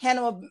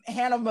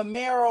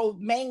 Habanero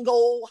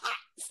mango, hot,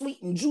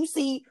 sweet and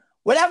juicy,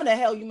 whatever the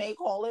hell you may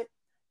call it.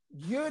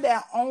 You're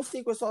that own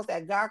secret sauce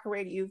that God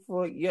created you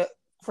for your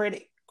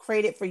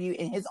created for you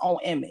in His own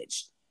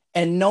image,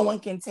 and no one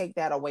can take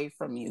that away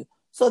from you.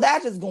 So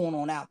that's just going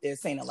on out there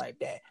saying it like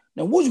that.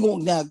 Now, what you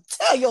going to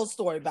tell your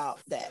story about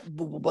that?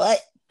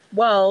 But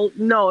well,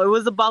 no, it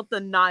was about the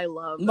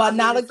Nyla. But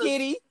not a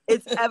kitty.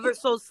 It's ever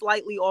so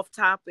slightly off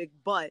topic,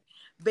 but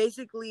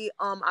basically,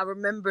 I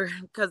remember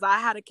because I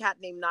had a cat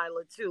named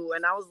Nyla too,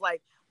 and I was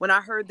like, when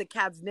I heard the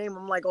cat's name,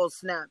 I'm like, oh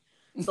snap!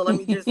 So let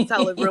me just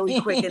tell it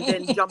really quick and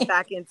then jump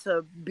back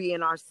into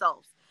being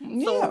ourselves.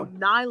 Yeah. So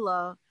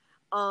Nyla,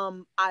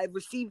 I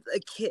received a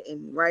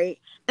kitten, right?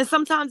 And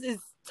sometimes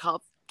it's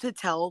tough to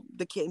tell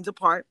the kittens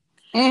apart.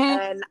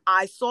 And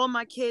I saw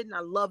my kid and I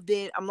loved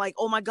it. I'm like,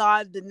 oh my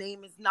God, the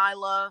name is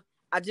Nyla.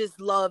 I just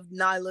loved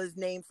Nyla's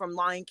name from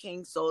Lion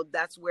King. So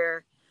that's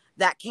where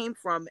that came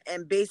from.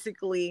 And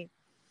basically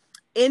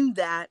in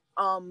that,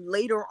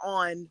 later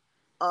on,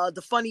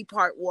 the funny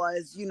part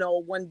was,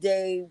 one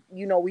day,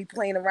 we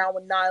playing around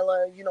with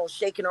Nyla,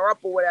 shaking her up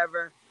or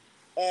whatever.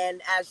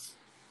 And as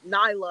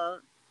Nyla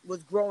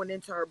was growing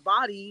into her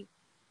body,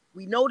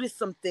 we noticed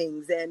some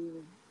things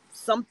and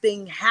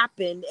something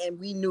happened and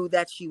we knew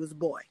that she was a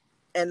boy.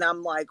 And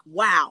I'm like,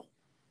 wow.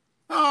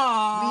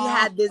 Aww. We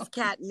had this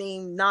cat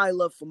named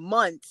Nyla for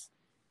months,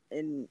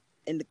 and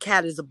the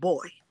cat is a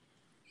boy.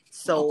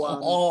 So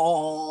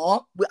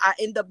I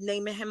end up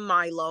naming him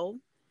Milo,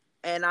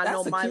 and I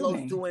know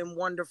Milo's doing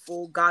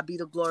wonderful. God be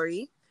the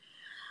glory.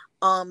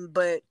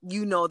 But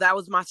that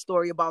was my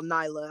story about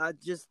Nyla.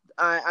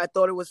 I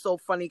thought it was so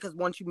funny because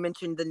once you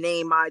mentioned the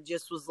name, I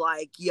just was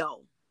like,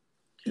 yo.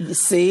 You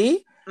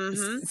see?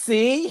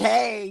 See?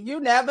 Hey, you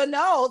never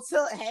know.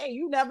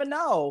 You never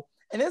know.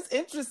 And it's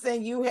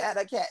interesting you had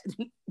a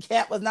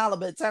cat was Nala,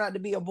 but it turned out to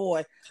be a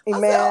boy. I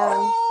said,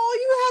 oh,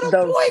 you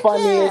had a boy cat. The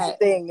funniest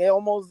thing. It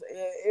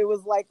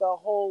was like a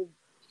whole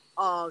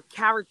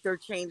character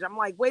change. I'm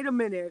like, wait a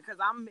minute, because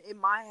I'm in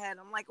my head.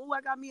 I'm like, oh,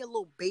 I got me a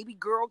little baby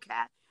girl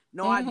cat.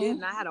 No, I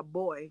didn't. I had a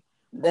boy.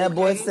 That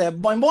boy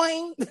said, boing,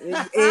 boing.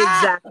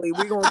 Exactly.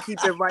 We're going to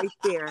keep it right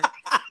there.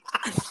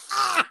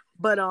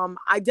 But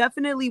I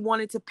definitely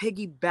wanted to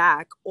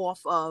piggyback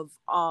off of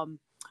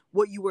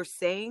what you were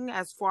saying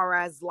as far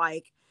as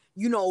like,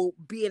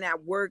 being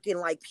at work and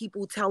like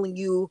people telling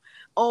you,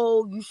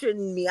 oh, you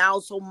shouldn't meow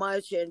so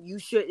much and you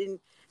shouldn't.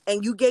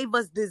 And you gave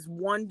us this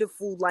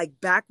wonderful like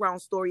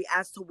background story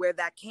as to where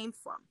that came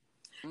from.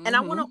 And I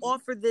want to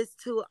offer this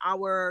to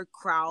our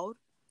crowd.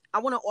 I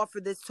want to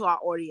offer this to our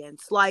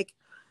audience. Like,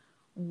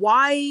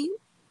 why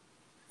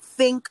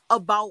think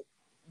about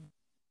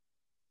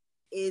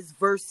is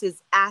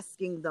versus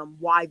asking them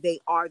why they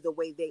are the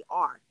way they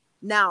are.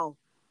 Now,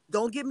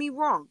 don't get me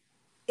wrong.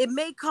 It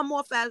may come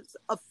off as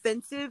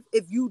offensive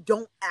if you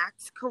don't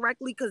ask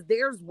correctly, because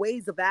there's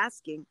ways of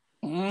asking.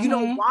 You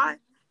know why?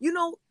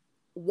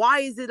 Why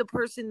is it a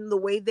person the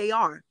way they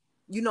are?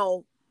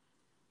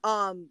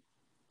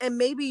 And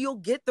maybe you'll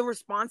get the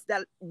response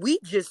that we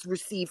just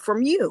received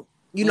from you,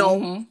 you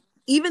know,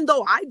 even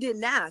though I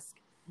didn't ask.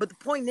 But the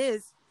point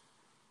is,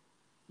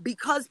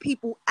 because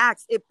people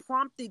asked, it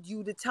prompted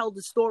you to tell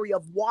the story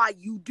of why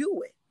you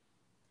do it.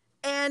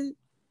 And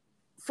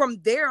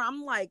from there,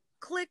 I'm like,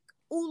 click,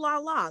 ooh la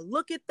la,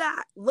 look at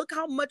that. Look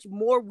how much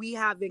more we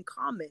have in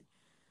common,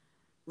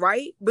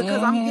 right?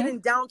 Because I'm getting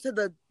down to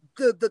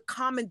the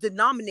common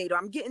denominator.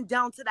 I'm getting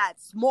down to that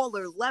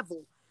smaller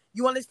level.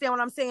 You understand what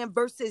I'm saying?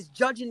 Versus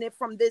judging it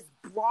from this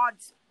broad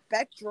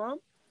spectrum.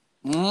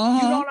 You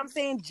know what I'm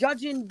saying?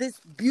 Judging this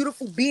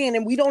beautiful being,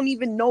 and we don't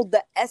even know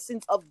the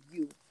essence of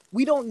you.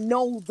 We don't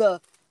know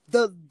the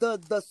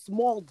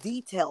small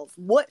details.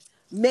 What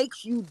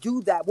makes you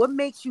do that? What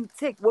makes you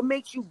tick? What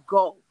makes you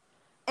go?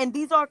 And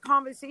these are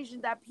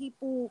conversations that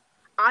people,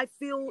 I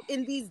feel,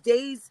 in these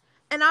days,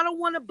 and I don't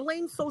want to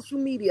blame social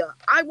media.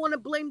 I want to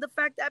blame the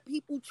fact that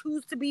people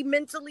choose to be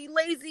mentally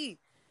lazy.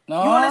 You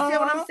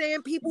understand what I'm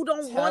saying? People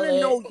don't want to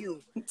know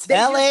you.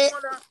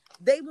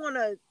 They want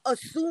to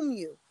assume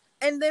you.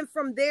 And then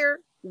from there,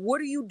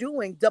 what are you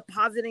doing?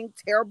 Depositing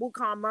terrible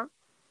karma?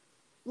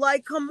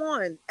 Like, come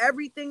on.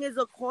 Everything is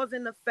a cause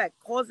and effect.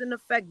 Cause and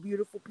effect,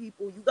 beautiful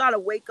people. You got to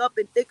wake up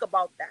and think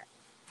about that.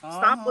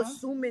 Stop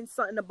assuming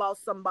something about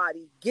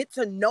somebody. Get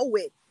to know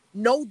it.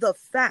 Know the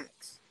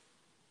facts.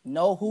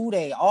 Know who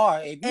they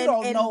are. If you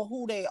don't know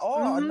who they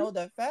are or know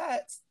the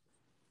facts,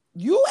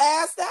 you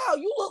asked out.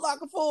 You look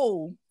like a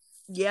fool.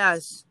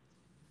 Yes.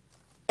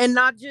 And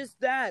not just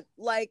that.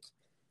 Like,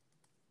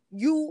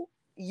 you're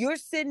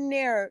sitting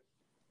there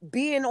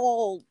being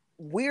all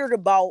weird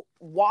about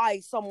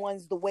why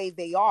someone's the way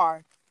they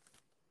are.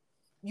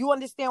 You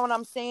understand what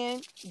I'm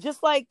saying?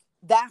 Just like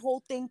that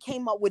whole thing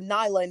came up with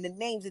Nyla and the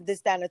names and this,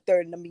 that, and the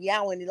third, and the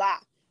meow and the la,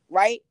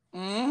 right?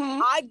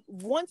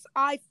 Once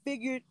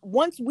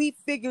we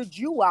figured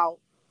you out,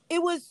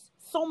 it was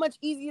so much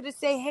easier to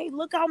say, hey,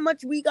 look how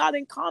much we got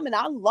in common.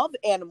 I love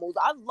animals.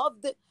 I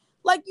love that.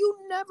 Like, you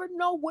never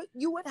know what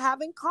you would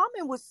have in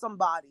common with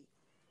somebody.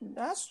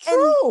 That's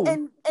true.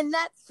 And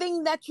that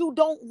thing that you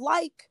don't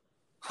like,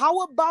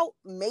 how about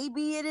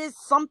maybe it is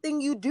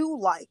something you do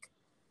like?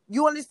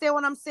 You understand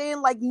what I'm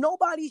saying? Like,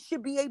 nobody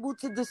should be able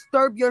to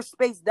disturb your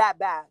space that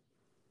bad.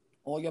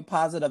 Or your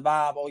positive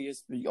vibe, or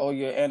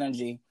your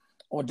energy,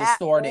 or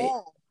distort it.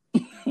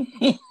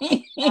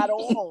 At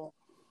all.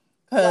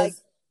 Like,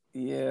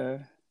 yeah.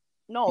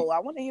 No, I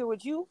want to hear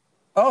what you.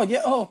 Oh,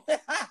 yeah. Oh,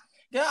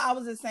 yeah. I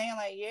was just saying,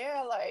 like,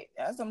 yeah, like,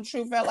 that's some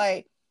truth.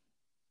 Like,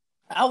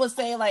 I was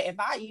saying, like, if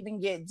I even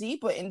get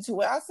deeper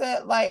into it, I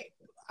said, like,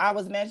 I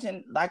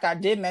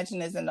did mention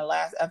this in the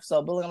last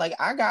episode, bullying, like,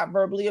 I got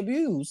verbally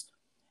abused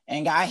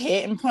and got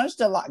hit and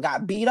punched a lot,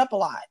 got beat up a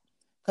lot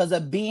because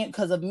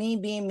of me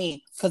being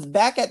me. Because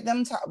back at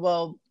them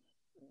time,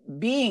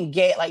 being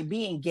gay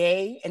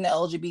in the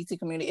LGBT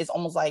community is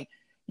almost like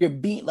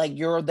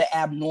you're the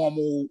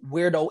abnormal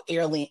weirdo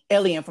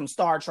alien from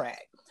Star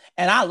Trek.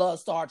 And I love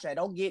Star Trek.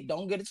 Don't get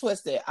it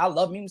twisted. I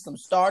love me some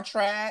Star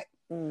Trek.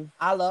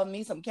 I love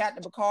me some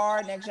Captain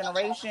Picard, Next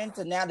Generation,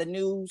 to now the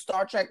new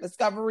Star Trek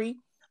Discovery.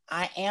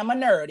 I am a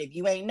nerd. If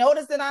you ain't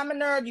noticed that I'm a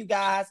nerd, you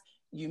guys,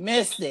 you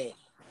missed it.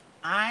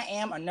 I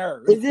am a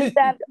nerd. Isn't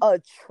that a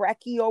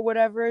Trekkie or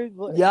whatever?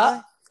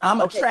 Yeah,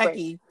 I'm a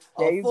Trekkie.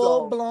 A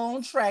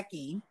full-blown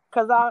Trekkie.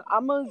 Because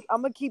I'm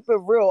gonna keep it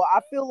real. I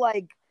feel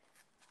like,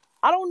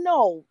 I don't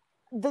know,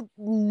 the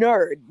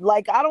nerd.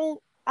 Like, I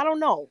don't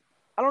know.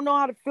 I don't know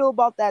how to feel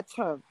about that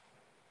term.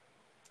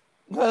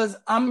 Because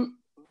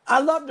I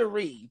love to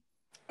read.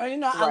 You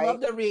know, right? I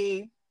love to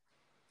read.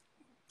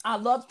 I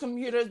love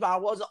computers, but I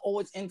wasn't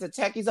always into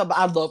techies. But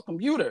I love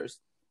computers.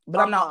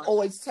 But I'm not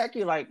always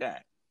techie like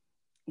that.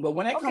 But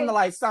when it comes to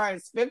like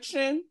science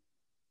fiction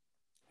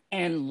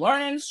and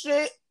learning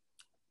shit,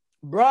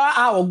 bruh,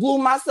 I will glue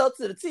myself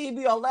to the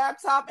TV or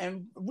laptop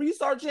and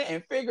research it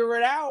and figure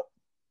it out.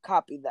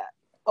 Copy that.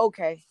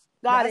 Okay.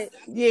 Got it.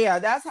 Yeah,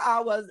 that's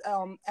how I was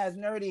as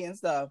nerdy and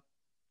stuff.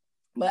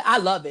 But I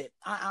love it.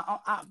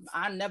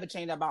 I never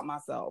changed about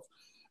myself.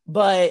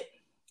 But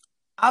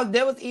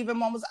there was even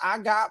moments I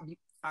got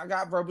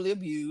verbally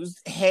abused.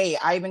 Hey,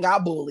 I even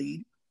got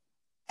bullied.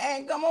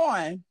 And come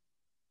on.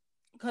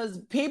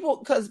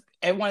 Because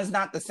everyone's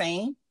not the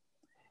same.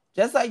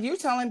 Just like you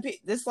telling people,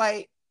 this,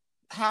 like,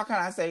 how can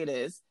I say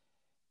this?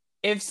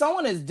 If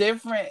someone is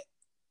different,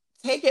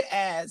 take it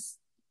as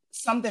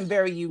something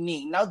very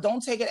unique. Now,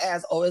 don't take it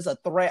as, oh, it's a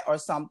threat or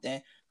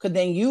something. Because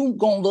then you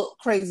gonna look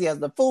crazy as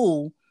the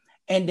fool.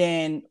 And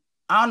then,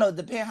 I don't know,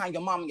 depending how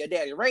your mom and your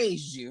daddy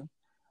raised you.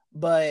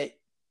 But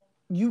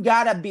you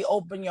gotta be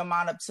open your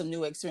mind up to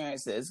new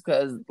experiences.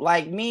 Because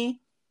like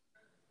me,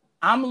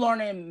 I'm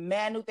learning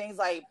mad new things,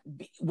 like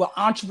with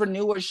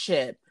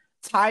entrepreneurship,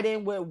 tied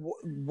in with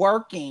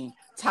working,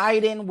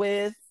 tied in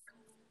with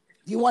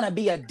you want to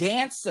be a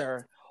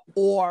dancer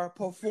or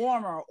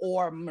performer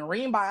or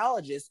marine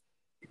biologist.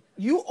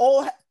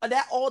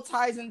 That all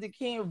ties into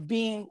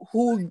being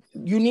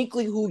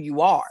uniquely who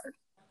you are.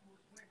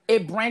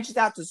 It branches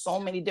out to so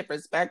many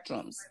different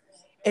spectrums.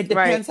 It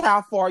depends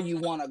how far you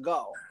want to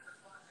go.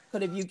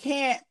 Because if you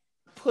can't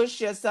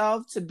push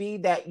yourself to be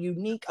that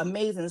unique,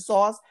 amazing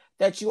sauce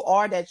that you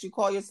are, that you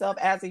call yourself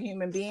as a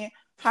human being,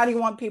 how do you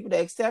want people to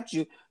accept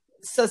you?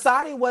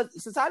 Society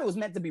was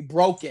meant to be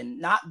broken,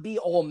 not be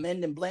all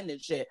mend and blend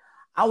and shit.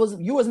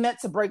 You was made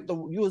to break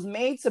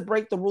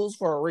the rules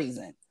for a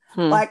reason.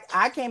 Like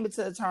I came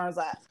into the terms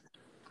like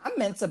I'm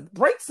meant to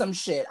break some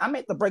shit. I'm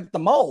meant to break the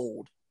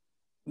mold.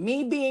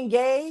 Me being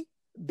gay,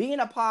 being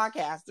a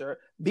podcaster,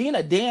 being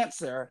a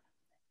dancer,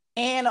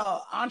 and an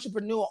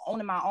entrepreneur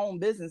owning my own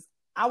business,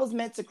 I was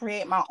meant to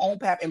create my own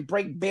path and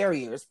break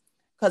barriers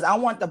because I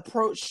want to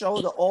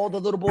show all the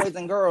little boys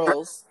and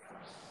girls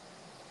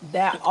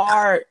that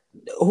are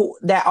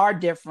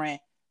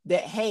different,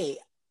 that hey,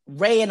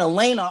 Ray and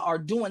Elena are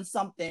doing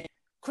something,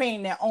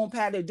 creating their own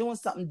path. They're doing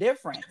something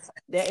different.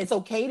 That it's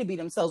okay to be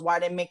themselves while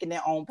they're making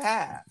their own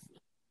path.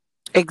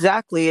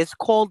 Exactly. It's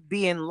called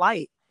being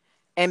light.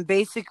 And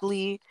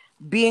basically,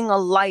 being a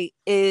light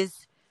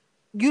is,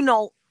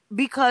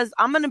 because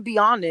I'm going to be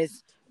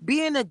honest,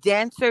 being a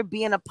dancer,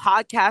 being a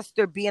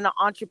podcaster, being an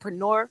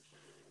entrepreneur,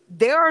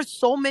 there are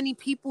so many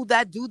people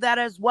that do that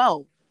as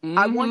well. Mm-hmm.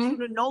 I want you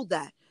to know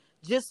that.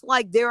 Just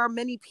like there are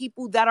many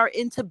people that are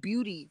into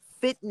beauty,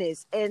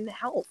 fitness, and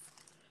health,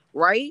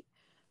 right?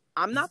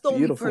 I'm not the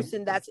only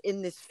person that's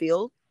in this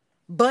field,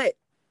 but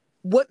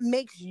what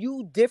makes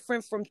you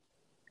different from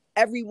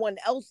everyone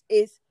else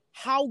is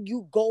how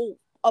you go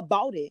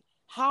about it,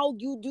 how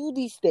you do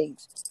these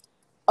things.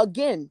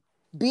 Again,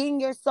 being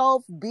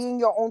yourself, being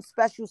your own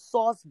special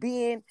sauce,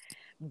 being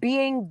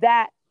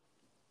that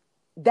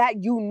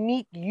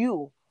unique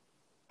you.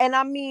 And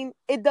I mean,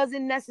 it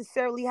doesn't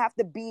necessarily have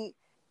to be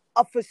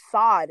a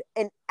facade,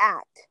 an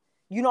act.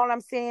 You know what I'm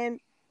saying?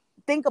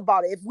 Think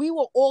about it. If we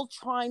were all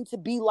trying to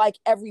be like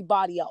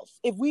everybody else,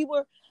 if we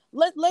were,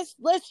 let's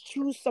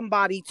choose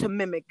somebody to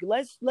mimic.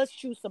 Let's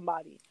choose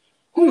somebody.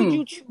 Who would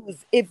you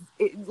choose? If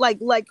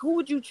who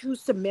would you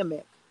choose to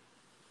mimic?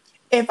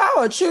 If I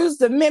would choose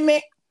to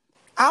mimic,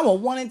 I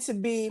would want it to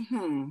be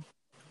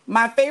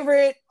my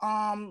favorite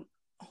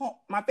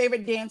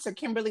dancer,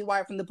 Kimberly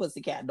Wyatt from the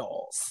Pussycat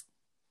Dolls.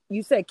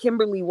 You said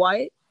Kimberly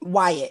Wyatt?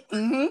 Wyatt.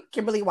 Mm-hmm.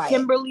 Kimberly Wyatt.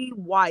 Kimberly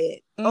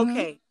Wyatt. Mm-hmm.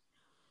 Okay.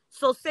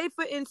 So say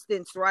for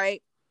instance,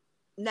 right?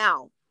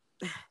 Now,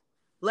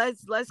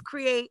 let's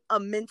create a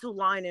mental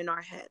line in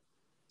our head.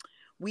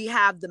 We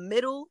have the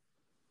middle,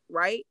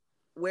 right?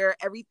 Where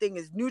everything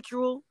is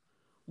neutral.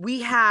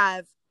 We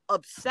have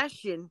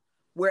obsession,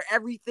 where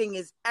everything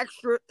is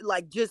extra,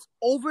 like just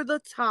over the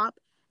top,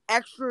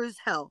 extra as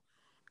hell.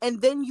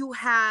 And then you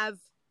have,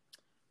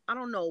 I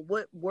don't know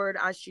what word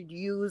I should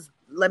use.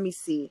 Let me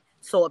see.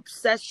 So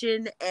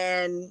obsession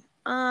and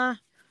let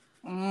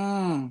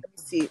me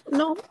see.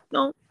 No,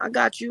 I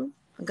got you.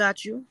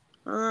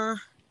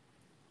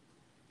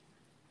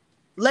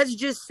 Let's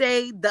just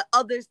say the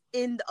other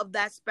end of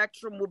that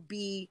spectrum would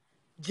be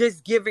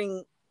just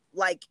giving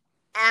like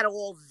at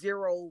all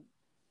zero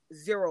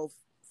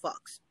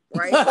fucks,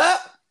 right?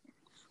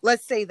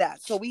 Let's say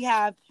that. So we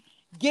have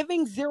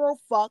giving zero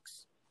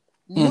fucks,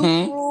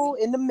 neutral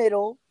in the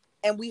middle,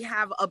 and we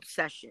have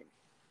obsession.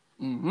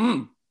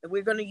 And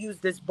we're going to use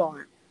this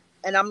bar.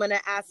 And I'm going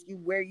to ask you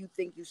where you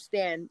think you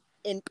stand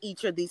in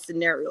each of these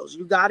scenarios.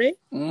 You got it?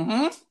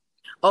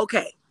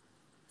 Okay.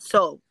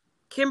 So,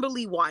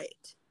 Kimberly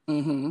Wyatt,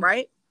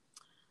 right?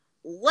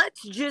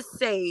 Let's just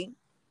say,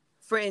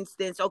 for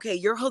instance, okay,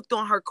 you're hooked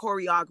on her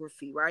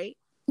choreography, right?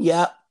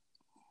 Yep.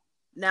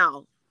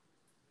 Now,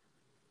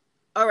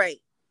 all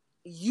right.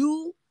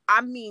 You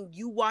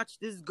watch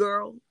this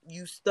girl,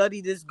 you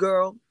study this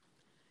girl,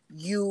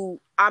 it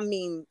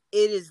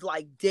is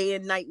like day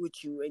and night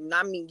with you. And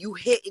you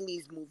hitting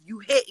these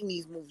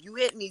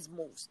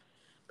moves.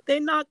 But they're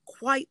not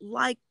quite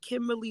like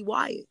Kimberly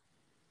Wyatt,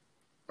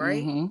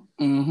 right?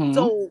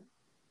 So,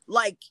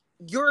 like,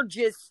 you're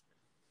just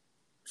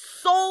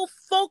so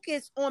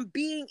focused on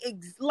being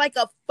like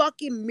a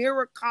fucking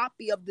mirror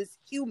copy of this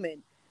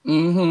human.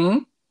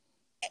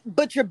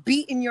 But you're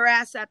beating your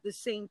ass at the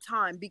same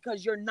time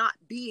because you're not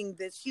being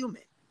this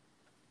human.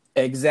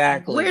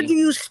 Exactly. Where do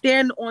you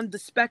stand on the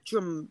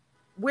spectrum?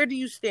 Where do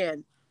you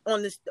stand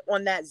on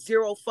that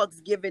zero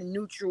fucks given,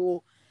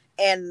 neutral,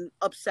 and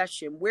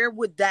obsession? Where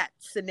would that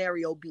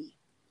scenario be?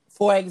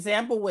 For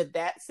example, with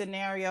that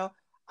scenario,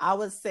 I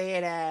would say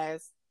it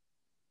as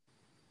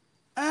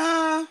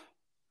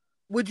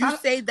would you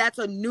say that's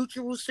a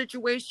neutral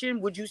situation?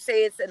 Would you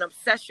say it's an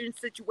obsession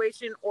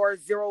situation or a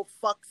zero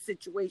fuck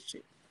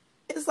situation?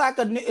 It's like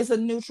it's a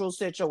neutral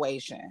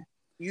situation.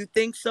 You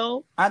think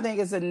so? I think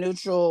it's a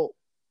neutral,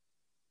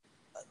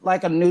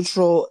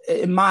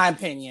 in my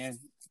opinion,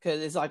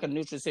 because it's like a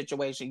neutral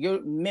situation.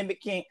 You're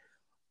mimicking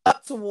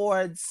up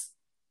towards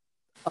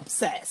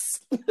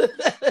obsessed.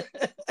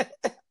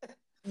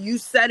 You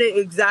said it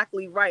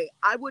exactly right.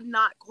 I would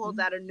not call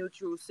that a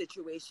neutral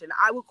situation.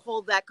 I would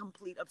call that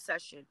complete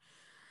obsession.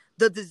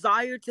 The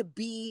desire to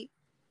be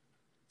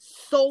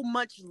so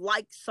much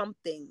like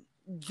something,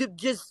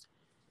 it's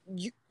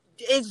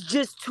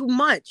just too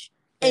much.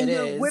 And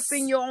you're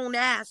whipping your own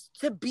ass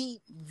to be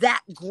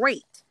that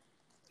great.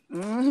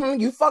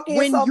 You fucking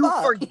yourself up. When you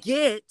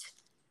forget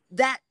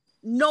that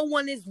No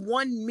one is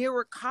one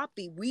mirror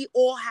copy. We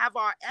all have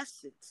our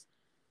essence.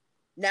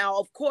 Now,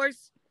 of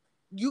course,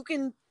 you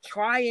can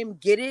try and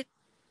get it.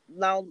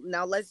 Now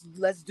let's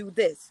do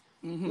this.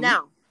 Mm-hmm.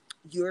 Now,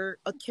 you're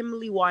a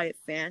Kimberly Wyatt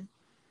fan,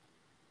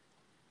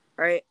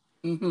 right?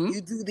 Mm-hmm.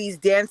 You do these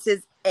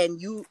dances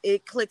and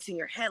it clicks in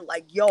your head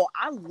like, yo,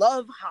 I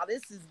love how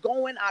this is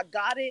going. I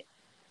got it.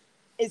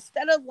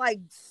 Instead of like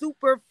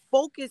super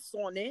focused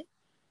on it,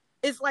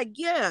 it's like,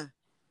 yeah,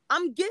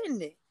 I'm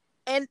getting it.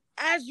 And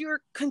as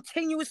you're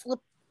continuously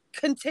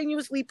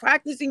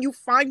practicing, you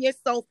find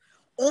yourself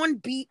on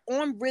beat,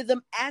 on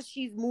rhythm, as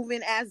she's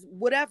moving, as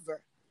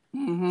whatever.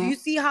 Mm-hmm. Do you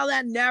see how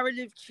that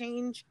narrative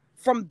changed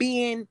from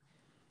being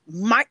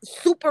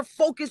super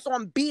focused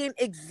on being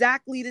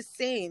exactly the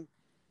same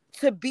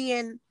to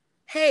being,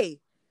 hey,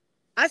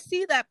 I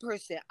see that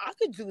person. I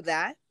could do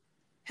that.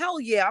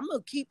 Hell yeah, I'm going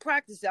to keep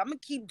practicing. I'm going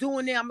to keep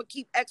doing it. I'm going to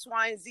keep X,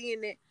 Y, and Z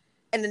in it.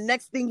 And the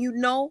next thing you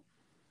know,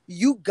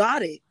 you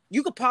got it.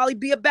 You could probably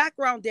be a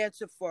background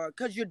dancer for her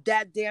because you're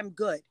that damn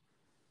good.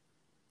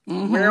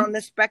 Mm-hmm. Where on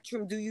the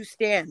spectrum do you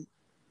stand?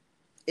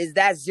 Is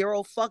that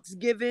zero fucks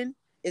given?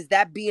 Is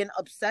that being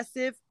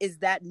obsessive? Is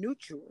that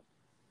neutral?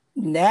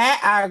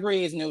 That I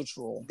agree is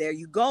neutral. There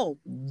you go.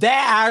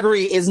 That I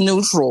agree is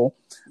neutral.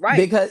 Right.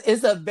 Because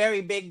it's a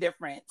very big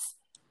difference.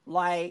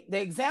 Like the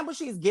example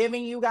she's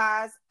giving you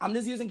guys, I'm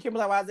just using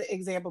Kimberly Wyatt as an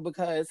example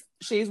because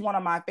she's one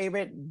of my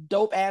favorite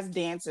dope ass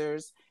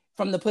dancers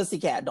from the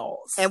Pussycat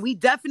Dolls. And we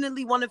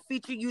definitely want to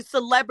feature you,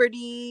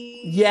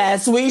 celebrity.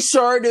 Yes, we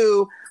sure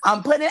do.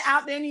 I'm putting it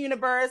out there in the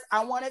universe.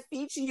 I want to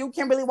feature you,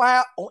 Kimberly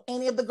Wyatt, or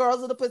any of the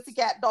girls of the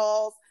Pussycat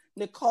Dolls.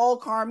 Nicole,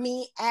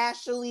 Carmi,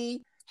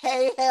 Ashley,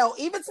 hey, hell,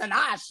 even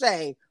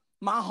Tinashe,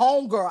 my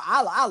homegirl.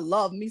 I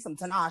love me some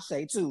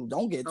Tinashe too.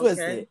 Don't get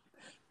twisted.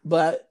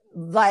 But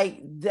like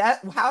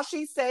that, how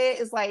she said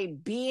is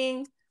like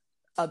being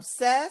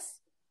obsessed,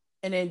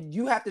 and then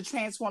you have to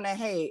transform that.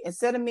 Hey,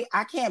 instead of me,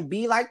 I can't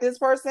be like this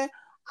person.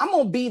 I'm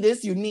gonna be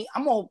this unique.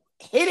 I'm gonna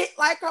hit it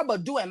like her,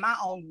 but do it my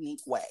own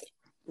unique way.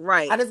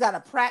 Right. I just gotta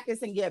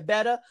practice and get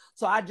better.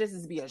 So I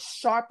just be as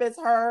sharp as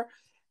her,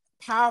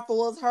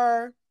 powerful as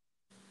her,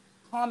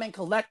 calm and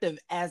collective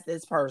as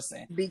this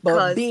person,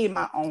 but be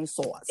my own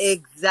source.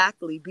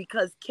 Exactly,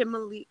 because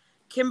Kimberly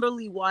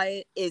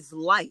Wyatt is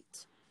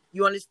light.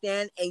 You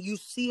understand? And you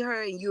see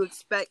her and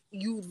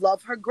you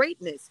love her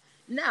greatness.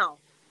 Now,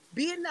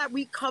 being that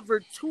we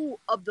covered 2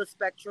 of the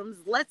spectrums,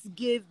 let's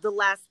give the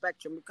last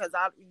spectrum because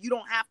you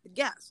don't have to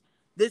guess.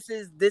 This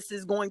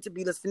is going to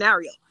be the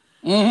scenario.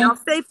 Mm-hmm. Now,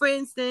 say for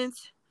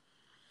instance,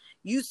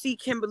 you see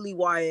Kimberly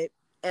Wyatt,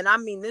 and I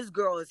mean, this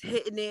girl is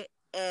hitting it,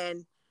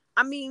 and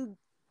I mean,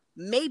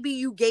 maybe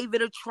you gave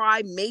it a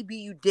try, maybe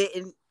you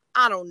didn't.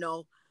 I don't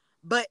know.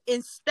 But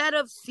instead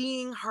of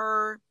seeing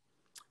her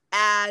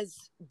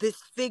as this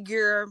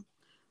figure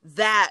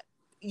that,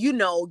 you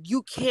know,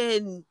 you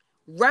can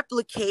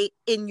replicate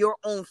in your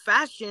own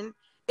fashion,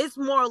 it's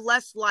more or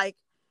less like,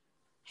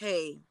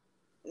 hey,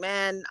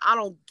 man, I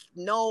don't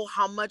know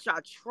how much I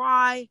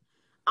try.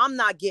 I'm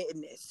not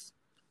getting this.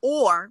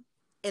 Or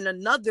in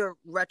another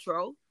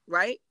retro,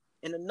 right?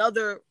 In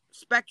another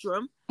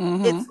spectrum,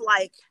 mm-hmm. It's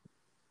like,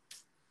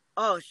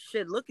 oh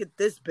shit, look at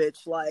this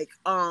bitch. Like,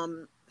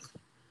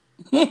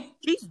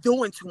 she's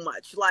doing too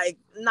much. Like,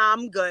 nah,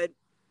 I'm good.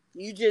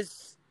 You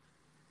just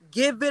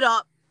give it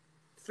up,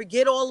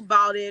 forget all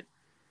about it.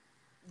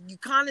 You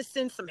kind of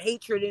send some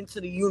hatred into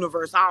the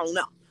universe. I don't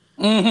know.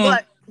 Mm-hmm.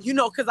 But, you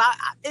know, because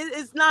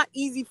it's not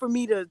easy for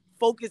me to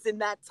focus in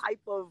that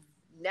type of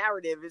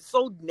narrative. It's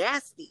so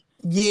nasty.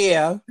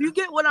 Yeah. You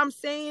get what I'm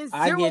saying?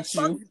 I get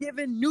you. Fucks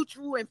given,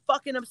 neutral, and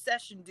fucking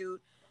obsession, dude.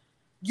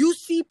 You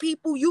see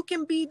people, you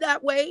can be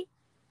that way.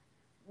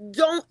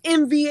 Don't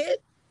envy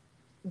it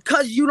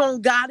because you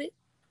don't got it.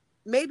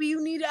 Maybe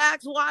you need to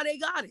ask why they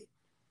got it.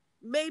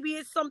 Maybe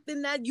it's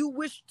something that you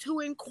wish to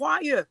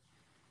inquire.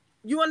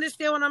 You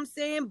understand what I'm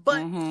saying? But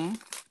mm-hmm.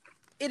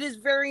 It is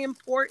very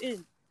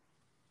important.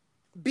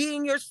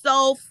 Being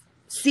yourself,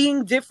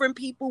 seeing different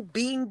people,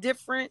 being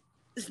different.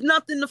 There's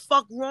nothing the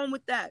fuck wrong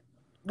with that.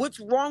 What's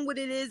wrong with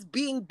it is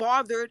being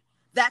bothered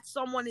that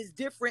someone is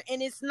different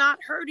and it's not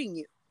hurting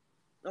you.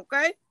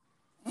 Okay?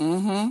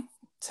 Mm-hmm.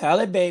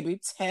 Tell it,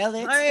 baby. Tell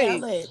it. Hey,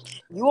 tell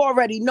it. You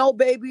already know,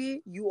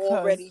 baby. You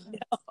already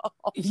know.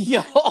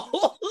 Yo.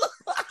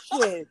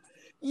 Shit.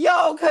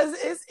 Yo, because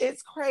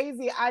it's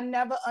crazy. I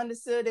never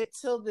understood it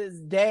till this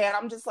day. And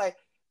I'm just like,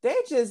 they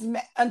just,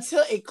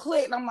 until it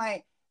clicked, I'm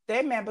like,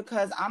 they mad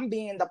because I'm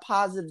being the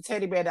positive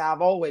teddy bear that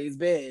I've always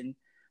been.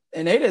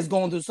 And they just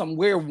going through some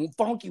weird,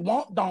 funky,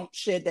 won't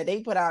shit that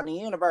they put out in the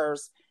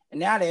universe. And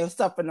now they're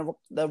suffering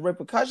the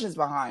repercussions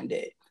behind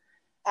it.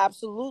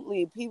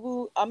 Absolutely.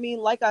 People, I mean,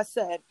 like I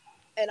said,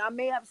 and I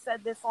may have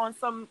said this on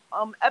some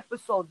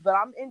episodes, but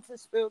I'm into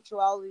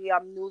spirituality.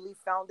 I'm newly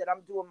founded.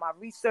 I'm doing my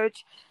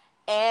research.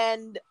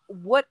 And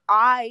what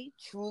I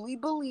truly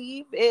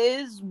believe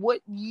is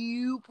what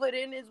you put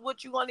in is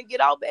what you're going to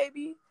get out,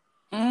 baby.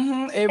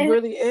 Mm-hmm. It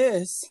really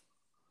is.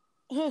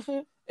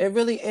 It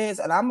really is.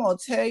 And I'm gonna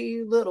tell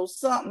you little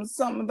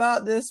something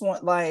about this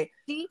one. Like,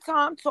 Tea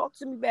time, talk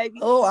to me, baby.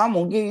 oh, I'm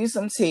gonna give you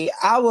some tea.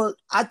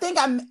 I think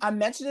I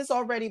mentioned this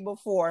already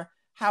before,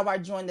 how I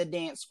joined the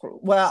dance crew.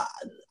 Well,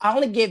 I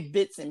only give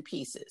bits and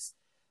pieces.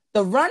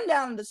 The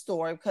rundown of the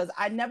story, because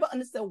I never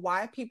understood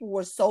why people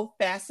were so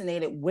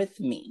fascinated with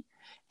me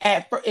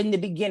in the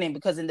beginning.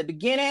 Because in the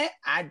beginning,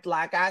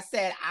 like I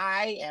said,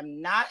 I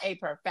am not a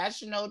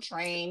professional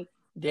trained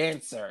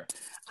dancer.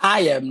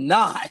 I am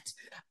not.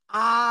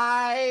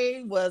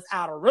 I was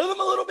out of rhythm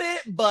a little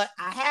bit, but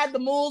I had the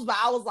moves, but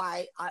I was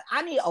like,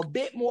 I need a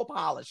bit more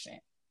polishing.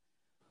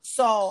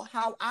 So,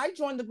 how I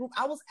joined the group,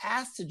 I was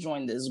asked to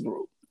join this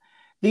group.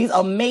 These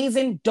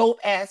amazing, dope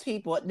ass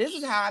people. This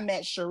is how I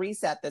met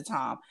Sharice at the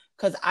time,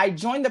 because I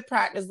joined the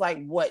practice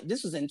like what?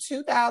 This was in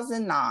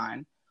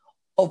 2009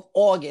 of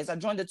August. I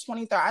joined the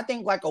 23rd. I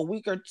think like a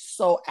week or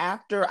so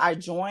after I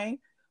joined,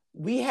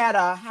 we had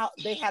a house.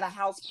 They had a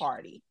house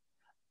party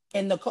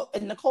in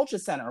the culture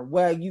center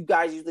where you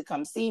guys usually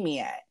come see me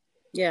at.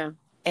 Yeah.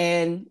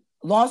 And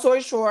long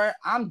story short,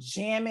 I'm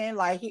jamming.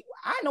 Like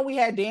I know we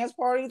had dance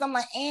parties. I'm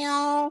like,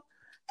 ew,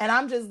 and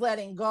I'm just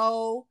letting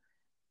go.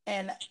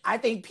 And I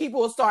think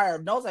people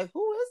started notice like,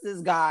 who is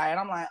this guy? And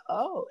I'm like,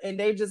 oh, and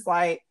they just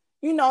like,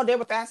 they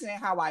were fascinated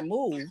how I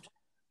moved.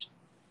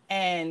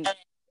 And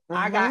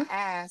I got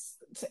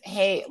asked,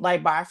 hey,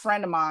 like by a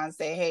friend of mine,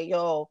 say, hey,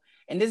 yo,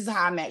 and this is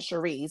how I met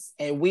Sharice.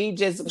 And we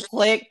just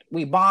clicked,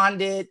 we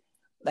bonded,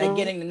 like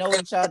getting to know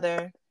each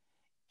other.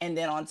 And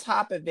then on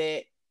top of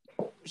it,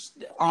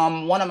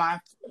 one of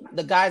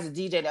the guys,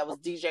 the DJ that was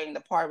DJing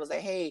the party was like,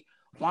 hey,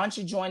 why don't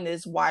you join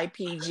this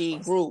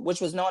YPG group,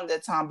 which was known at the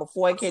time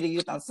before it came to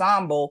Youth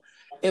Ensemble.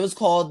 It was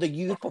called the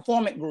Youth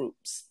Performance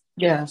Groups.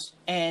 Yes.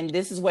 And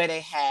this is where they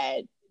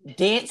had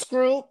dance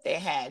group, they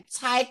had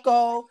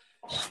taiko,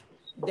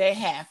 they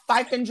had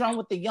fife and drum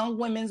with the young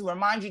women's.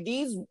 Remind you,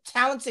 these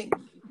talented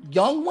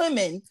young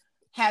women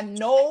had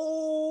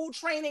no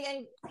training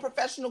in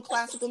professional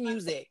classical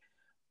music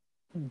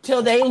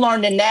till they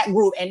learned in that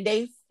group, and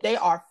they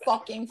are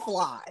fucking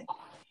fly.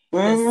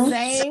 The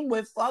same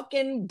with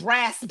fucking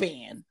brass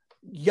band.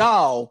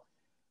 Yo,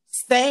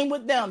 same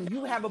with them.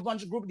 You have a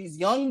bunch of group of these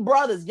young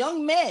brothers,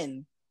 young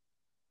men,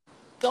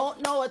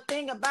 don't know a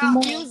thing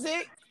about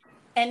music,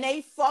 and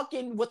they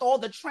fucking, with all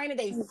the training,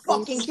 they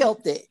fucking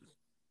killed it.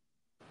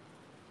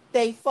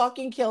 They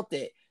fucking killed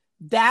it.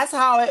 That's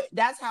how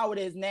it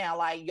is now.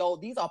 Like, yo,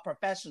 these are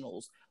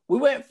professionals. We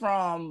went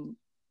from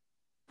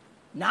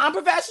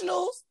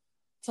non-professionals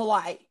to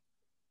like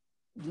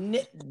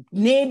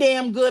near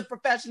damn good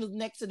professionals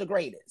next to the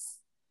greatest.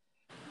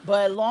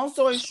 But long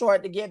story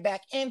short, to get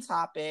back in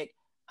topic,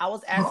 I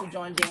was asked to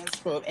join dance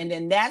group, and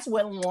then that's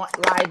when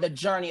lied the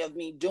journey of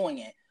me doing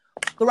it.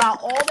 Throughout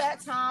all that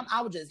time,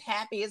 I was just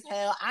happy as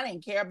hell. I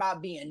didn't care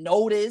about being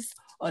noticed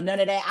or none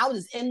of that. I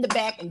was just in the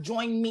back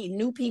enjoying meeting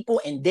new people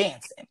and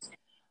dancing.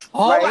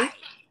 All right.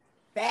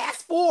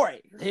 Fast forward.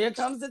 Here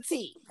comes the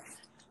tea.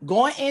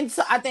 Going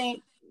into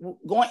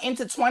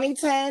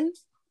 2010,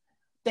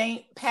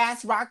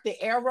 past rock the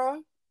era.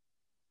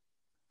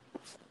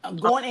 I'm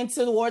going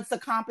into towards the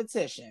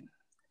competition.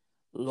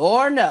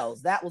 Lord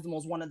knows that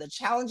was one of the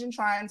challenging,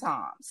 trying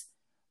times.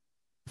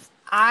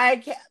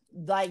 I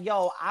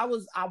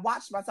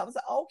watched myself. I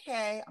said,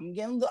 okay, I'm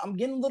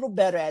getting a little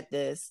better at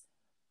this.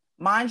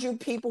 Mind you,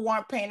 people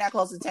weren't paying that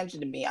close attention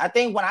to me. I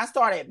think when I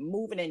started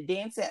moving and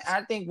dancing,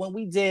 I think when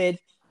we did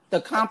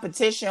the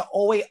competition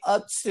all the way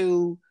up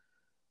to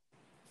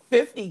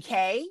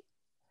 50K,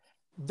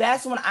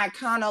 that's when I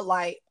kind of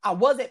I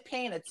wasn't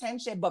paying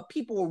attention, but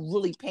people were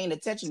really paying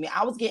attention to me.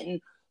 I was getting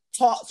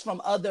talks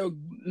from other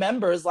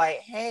members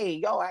like, hey,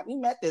 yo, have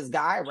you met this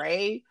guy,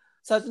 Ray?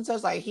 Such and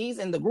such, like he's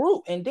in the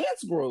group, in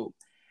dance group.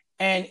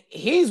 And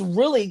he's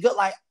really good.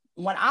 Like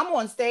when I'm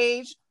on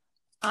stage,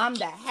 I'm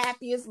the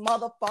happiest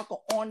motherfucker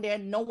on there.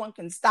 No one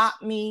can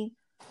stop me.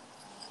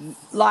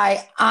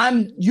 Like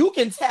you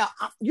can tell,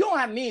 you don't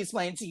have me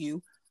explain to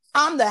you.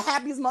 I'm the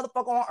happiest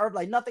motherfucker on earth.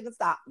 Like nothing can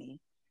stop me.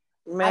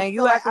 Man,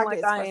 you acting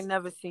like I ain't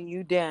never seen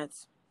you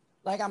dance.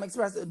 Like I'm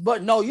expressive,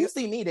 but no, you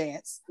see me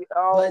dance.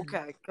 Oh,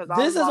 okay, because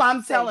this is what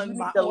I'm telling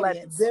my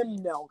audience. Let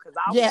them know, because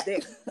I was there.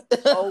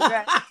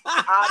 Okay,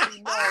 I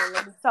be knowing.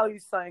 Let me tell you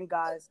something,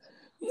 guys.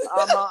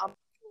 I'm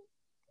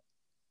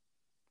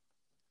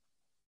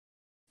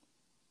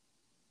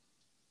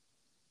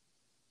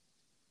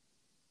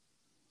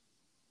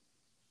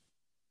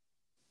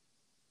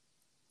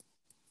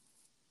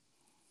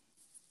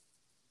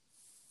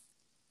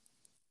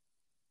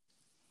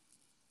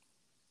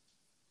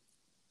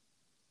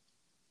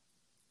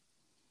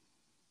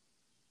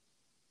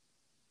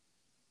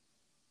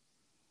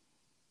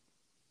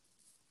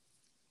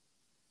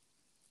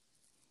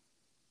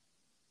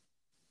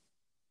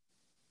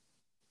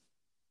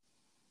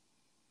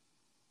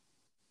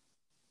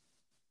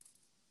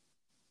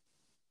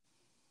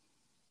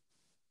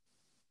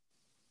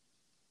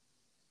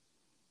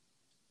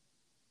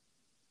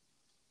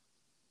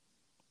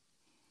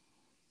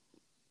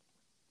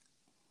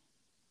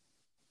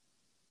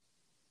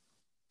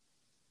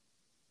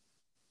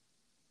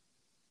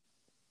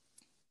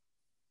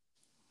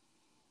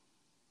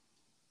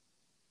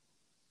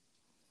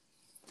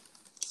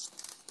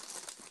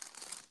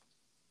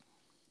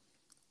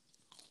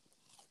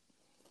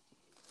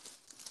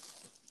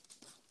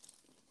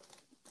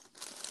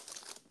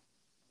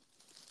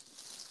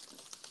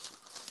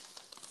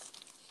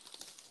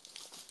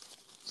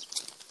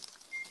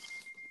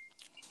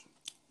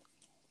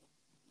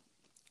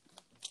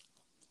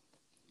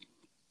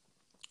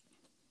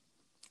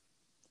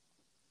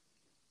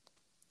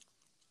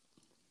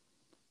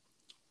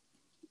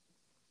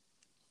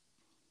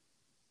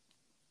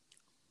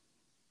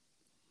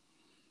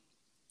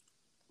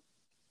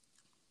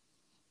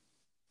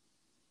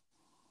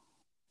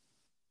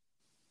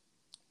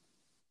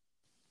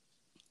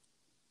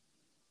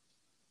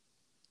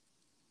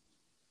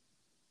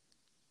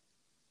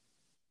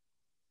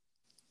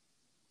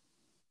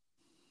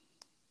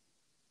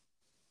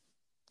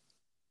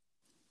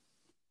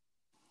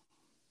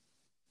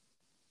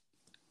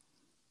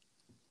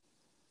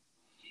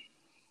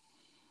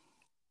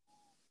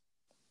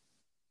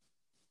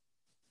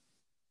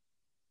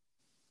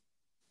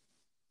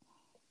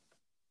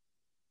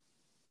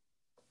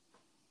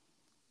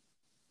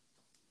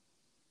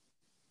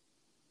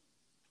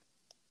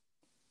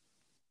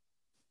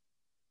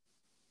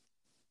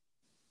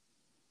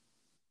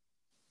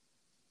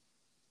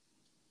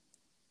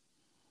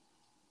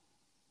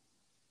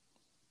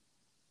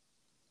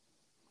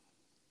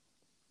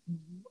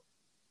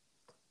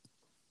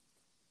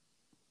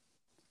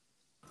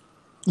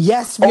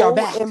Yes, we are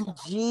back.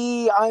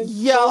 OMG, I'm so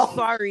Yo,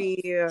 sorry.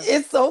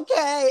 it's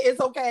okay.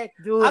 It's okay.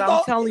 Dude, I I'm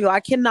thought, telling you,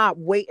 I cannot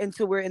wait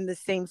until we're in the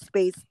same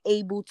space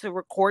able to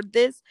record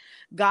this.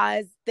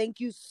 Guys, thank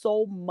you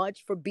so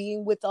much for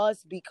being with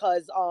us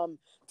because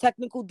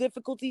technical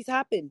difficulties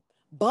happen,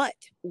 but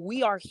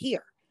we are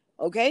here.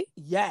 Okay?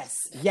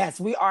 yes,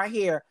 we are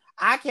here.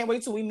 I can't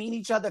wait till we meet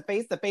each other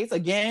face to face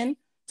again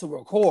to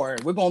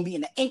record. We're going to be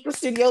in the Anchor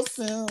studio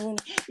soon.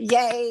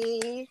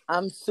 Yay.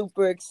 I'm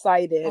super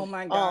excited. Oh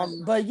my God.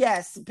 But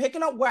yes,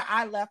 picking up where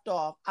I left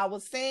off, I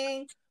was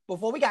saying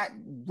before we got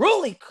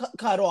really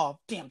cut off,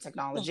 damn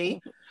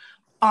technology.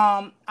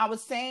 I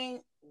was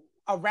saying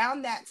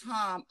around that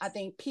time, I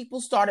think people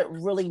started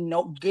really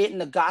getting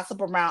the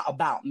gossip around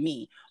about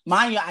me.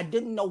 Mind you, I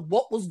didn't know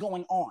what was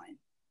going on.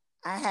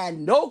 I had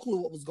no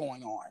clue what was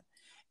going on.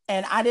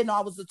 And I didn't know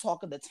I was the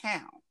talk of the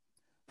town.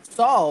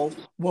 So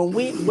this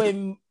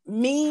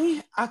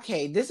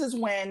is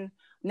when,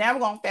 now we're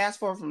going to fast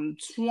forward from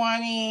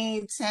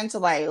 2010 to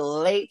like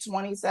late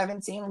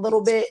 2017 a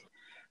little bit.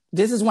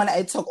 This is when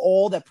it took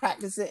all the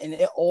practicing and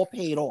it all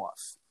paid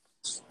off.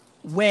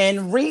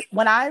 When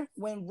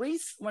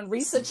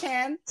Risa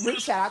Chan,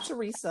 shout out to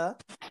Risa,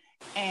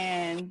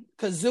 and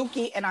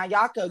Kazuki and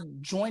Ayaka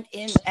joined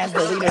in as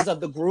the leaders of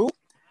the group,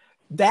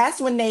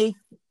 that's when they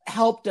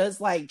helped us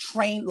like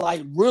train,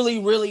 like really,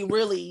 really,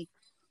 really,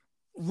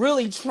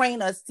 really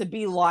train us to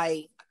be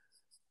like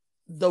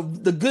the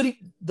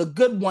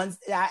good ones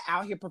that are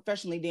out here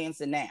professionally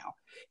dancing now.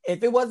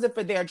 If it wasn't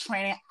for their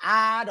training,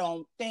 I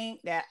don't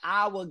think that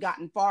I would have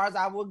gotten far as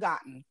I would have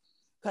gotten,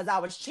 because I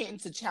was chanting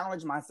to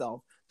challenge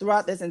myself.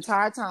 Throughout this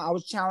entire time, I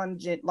was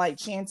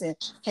chanting,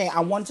 hey, I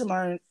want to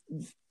learn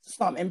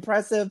some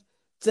impressive,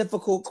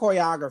 difficult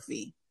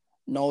choreography.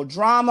 No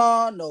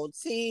drama, no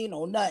tea,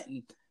 no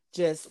nothing.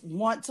 Just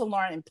want to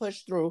learn and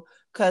push through.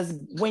 Because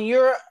when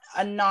you're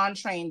a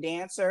non-trained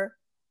dancer,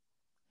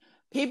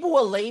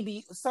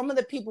 some of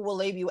the people will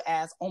label you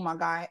as, oh my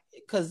God,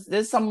 because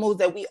there's some moves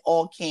that we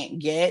all can't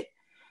get.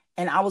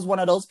 And I was one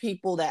of those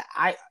people that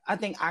I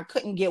think I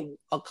couldn't get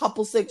a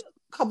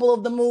couple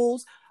of the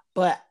moves,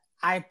 but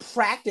I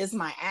practiced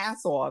my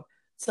ass off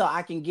so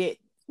I can get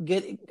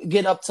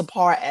up to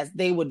par as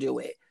they would do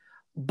it.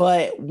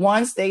 But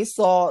once they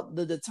saw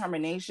the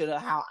determination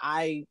of how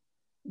I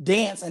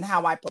danced and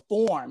how I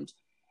performed,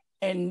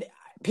 and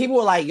people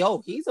were like,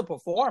 yo, he's a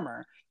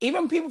performer.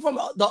 Even people from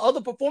the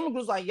other performer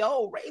groups like,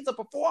 yo, Ray's a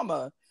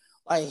performer.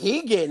 Like,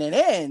 he getting it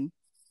in.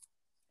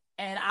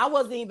 And I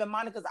wasn't even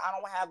minded because I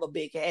don't have a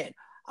big head.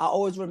 I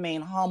always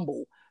remain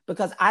humble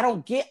because I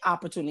don't get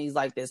opportunities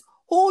like this.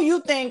 Who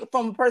you think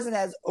from a person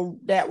that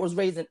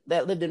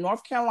lived in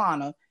North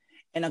Carolina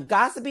in a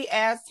gossipy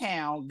ass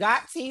town,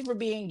 got tea for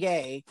being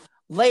gay,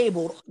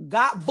 labeled,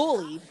 got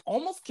bullied,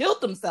 almost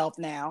killed himself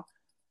now,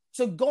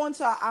 to go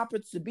into an opera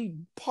to be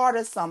part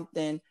of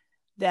something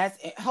that's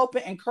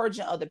helping,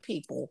 encouraging other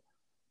people.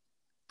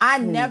 I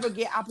never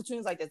get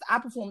opportunities like this. We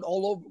performed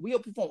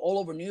all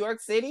over New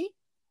York City.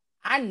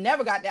 I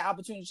never got that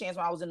opportunity chance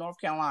when I was in North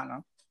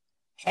Carolina.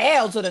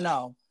 Hell to the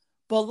no.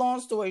 But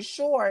long story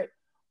short,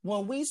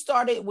 when we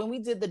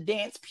did the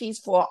dance piece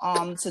for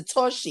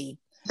Satoshi,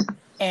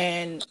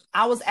 and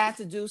I was asked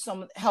to do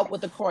some help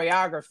with the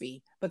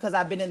choreography because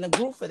I've been in the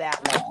group for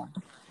that long.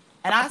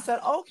 And I said,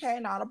 okay,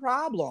 not a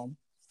problem.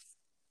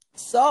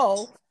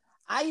 So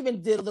I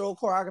even did a little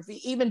choreography.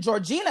 Even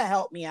Georgina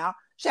helped me out.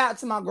 Shout out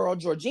to my girl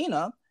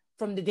Georgina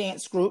from the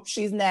dance group.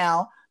 She's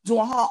now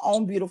doing her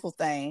own beautiful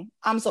thing.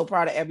 I'm so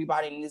proud of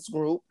everybody in this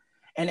group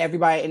and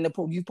everybody in the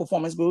youth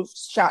performance group.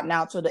 Shouting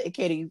out to the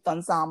Ikeda Youth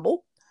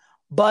Ensemble.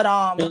 But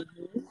I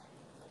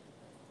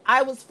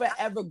was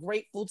forever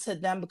grateful to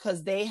them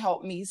because they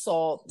helped me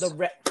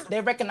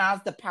they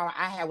recognized the power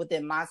I had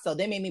within myself.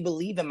 They made me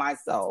believe in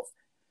myself.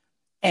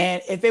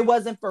 And if it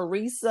wasn't for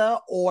Risa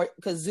or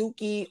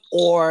Kazuki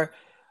or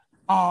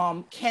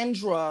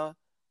Kendra,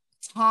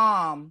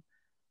 Tom,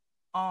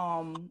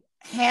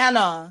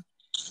 Hannah,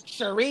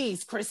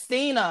 Charisse,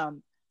 Christina,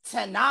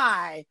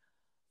 Tanai,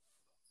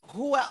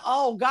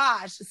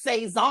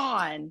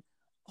 Cezanne,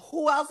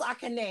 who else I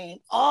can name?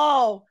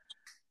 Oh,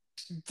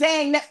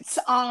 dang,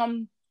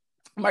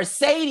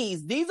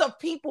 Mercedes. These are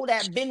people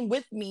that have been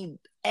with me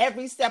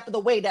every step of the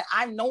way, that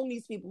I've known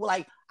these people.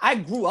 Like, I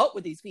grew up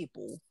with these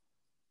people.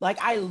 Like,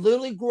 I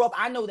literally grew up.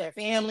 I know their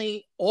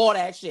family, all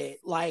that shit.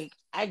 Like,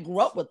 I grew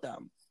up with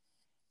them.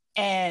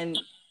 And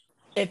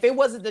if it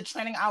wasn't the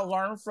training I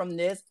learned from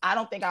this, I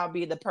don't think I would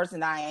be the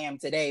person I am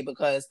today,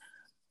 because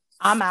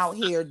I'm out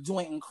here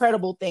doing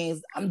incredible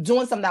things. I'm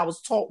doing something that I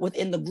was taught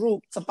within the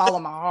group to follow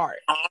my heart.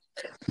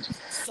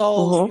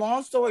 So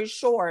long story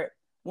short,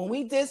 when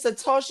we did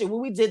Satoshi, when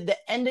we did the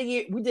end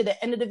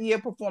of the year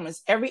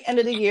performance, every end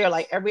of the year,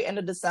 like every end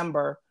of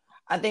December,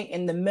 I think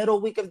in the middle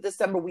week of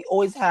December, we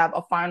always have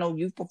a final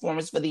youth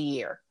performance for the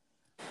year.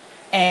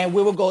 And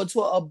we will go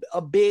to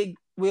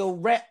we'll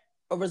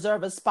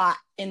reserve a spot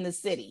in the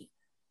city.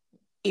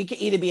 It could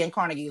either be in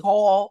Carnegie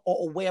Hall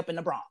or way up in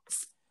the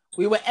Bronx.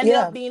 We would end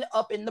up being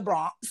up in the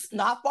Bronx,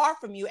 not far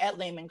from you at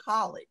Lehman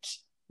College,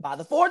 by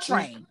the 4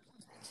 train.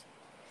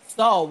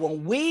 So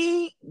when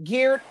we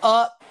geared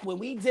up, when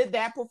we did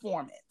that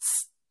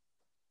performance,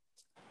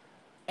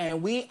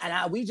 and we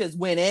just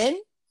went in,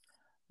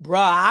 bruh,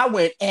 I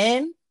went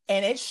in,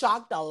 and it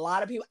shocked a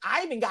lot of people.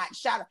 I even got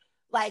shouted,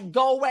 like,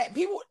 go away.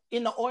 People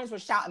in the audience were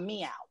shouting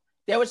me out.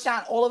 They were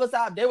shouting all of us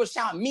out. They were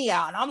shouting me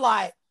out. And I'm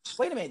like,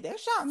 wait a minute, they're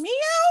shouting me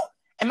out?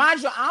 And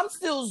mind you, I'm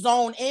still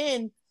zoned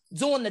in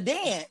doing the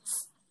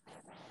dance.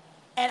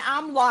 And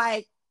I'm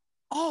like,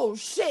 oh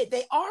shit,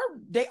 they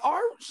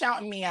are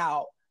shouting me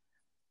out.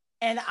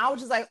 And I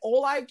was just like,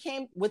 all I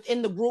came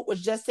within the group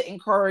was just to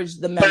encourage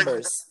the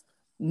members.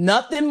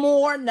 Nothing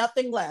more,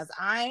 nothing less.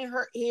 I ain't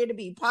here to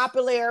be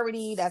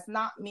popularity. That's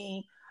not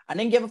me. I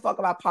didn't give a fuck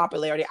about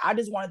popularity. I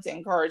just wanted to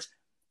encourage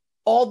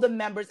all the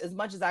members as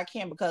much as I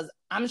can, because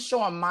I'm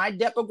showing my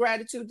depth of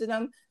gratitude to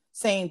them,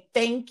 saying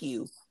thank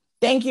you.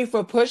 Thank you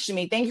for pushing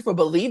me. Thank you for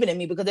believing in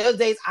me, because there was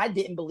days I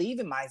didn't believe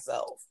in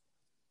myself.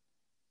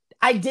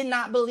 I did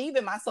not believe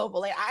in myself.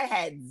 Like, I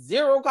had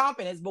zero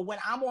confidence, but when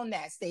I'm on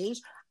that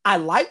stage, I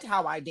liked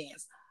how I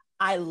danced.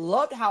 I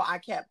loved how I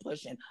kept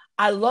pushing.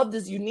 I love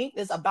this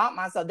uniqueness about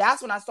myself.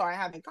 That's when I started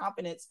having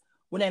confidence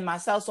within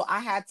myself. So I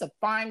had to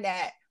find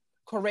that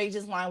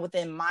courageous line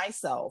within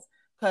myself,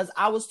 because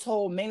I was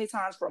told many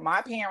times from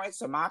my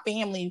parents or my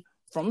family,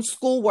 from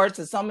schoolwork,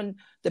 to some of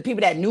the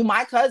people that knew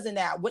my cousin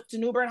that I went to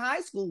New Bern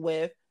High School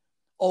with,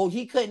 oh,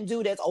 he couldn't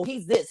do this. Oh,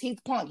 he's this. He's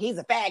punk. He's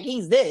a fag.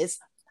 He's this.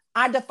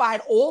 I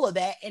defied all of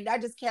that, and I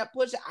just kept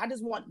pushing. I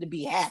just wanted to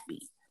be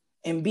happy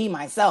and be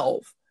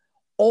myself.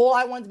 All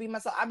I wanted to be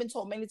myself. I've been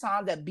told many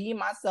times that being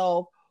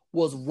myself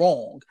was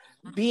wrong.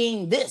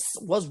 Being this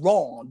was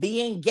wrong.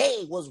 Being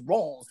gay was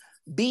wrong.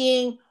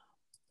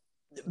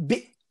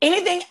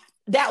 Anything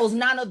that was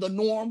none of the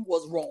norm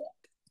was wrong.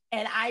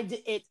 And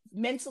it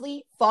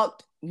mentally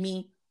fucked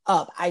me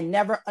up. I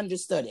never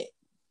understood it.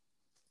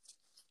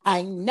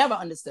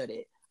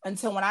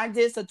 Until when I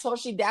did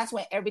Satoshi, that's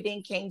when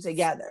everything came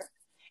together.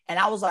 And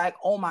I was like,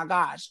 oh my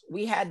gosh,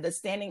 we had the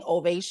standing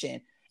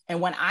ovation. And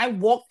when I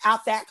walked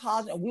out that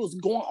college and we was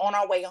going on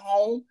our way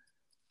home,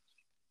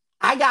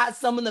 I got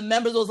some of the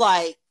members was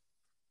like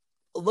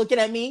looking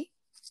at me,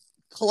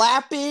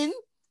 clapping.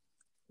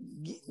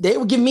 They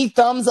would give me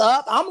thumbs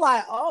up. I'm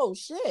like, oh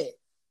shit.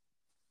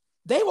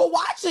 They were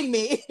watching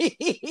me.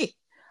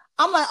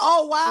 I'm like,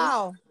 oh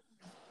wow.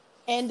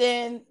 And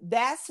then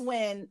that's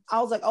when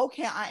I was like,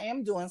 okay, I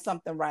am doing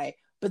something right.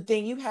 But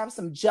then you have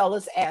some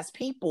jealous ass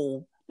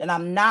people, and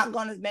I'm not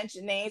going to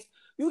mention names.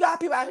 You got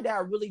people out here that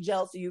are really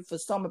jealous of you for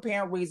some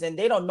apparent reason.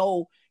 They don't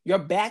know your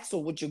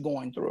backstory, what you're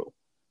going through.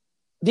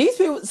 These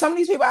people, some of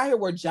these people out here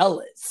were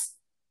jealous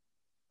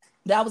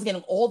that I was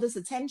getting all this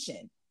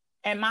attention.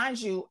 And mind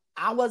you,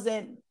 I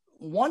wasn't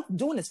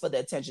doing this for the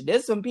attention.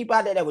 There's some people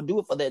out there that would do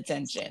it for the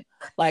attention.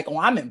 Like, oh,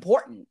 I'm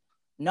important.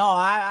 No,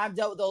 I've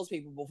dealt with those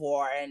people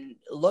before, and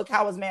look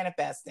how it's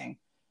manifesting.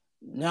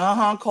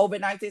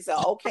 COVID-19 said,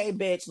 okay,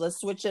 bitch, let's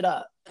switch it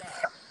up.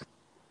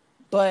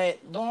 But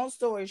long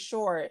story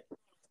short,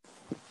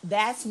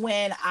 that's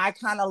when I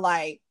kind of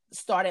like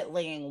started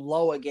laying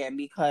low again,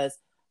 because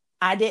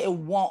I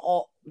didn't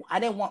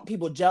want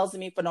people jealous of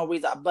me for no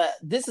reason. But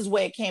this is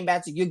where it came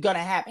back to, you're gonna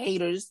have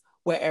haters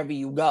wherever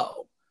you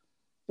go.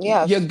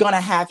 Yes. You're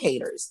gonna have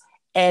haters.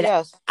 And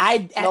yes,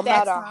 no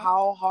matter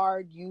how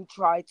hard you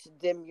try to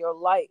dim your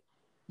light,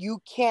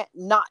 you can't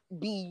not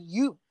be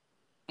you.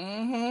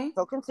 Mm-hmm.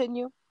 So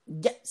continue.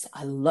 Yes,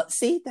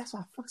 see, that's why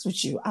I fucks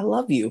with you. I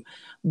love you.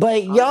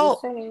 But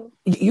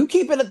you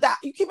keep it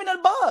a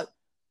bug.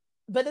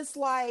 But it's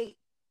like,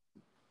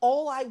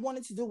 all I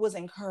wanted to do was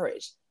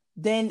encourage.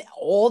 Then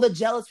all the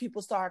jealous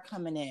people started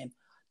coming in.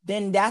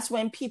 Then that's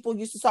when people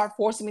used to start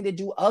forcing me to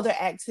do other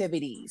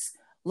activities.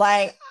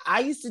 Like, I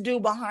used to do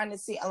behind the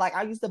scenes, like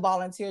I used to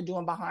volunteer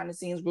doing behind the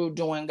scenes group,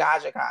 doing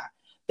Gajakai.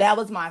 That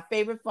was my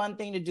favorite fun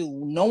thing to do.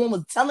 No one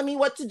was telling me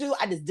what to do.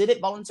 I just did it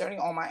voluntarily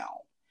on my own.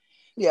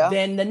 Yeah.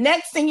 Then the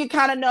next thing you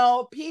kind of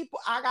know,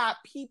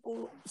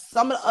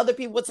 some of the other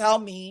people would tell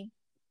me,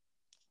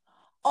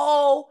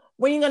 oh,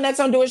 when you gonna next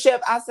time do a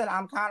shift? I said,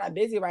 I'm kind of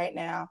busy right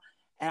now,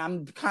 and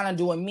I'm kind of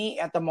doing me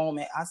at the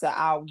moment. I said,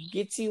 I'll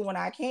get to you when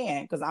I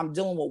can, because I'm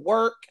dealing with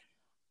work,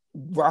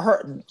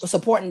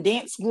 supporting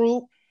dance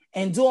group,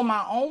 and doing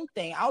my own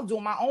thing. I was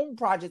doing my own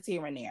projects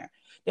here and there.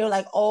 They were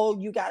like, oh,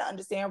 you got to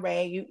understand,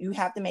 Ray, you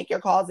have to make your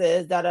calls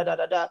this,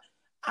 da-da-da-da-da.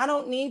 I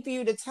don't need for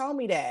you to tell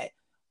me that.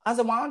 I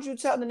said, why don't you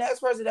tell the next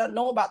person that don't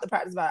know about the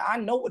practice about it? I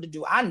know what to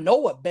do. I know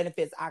what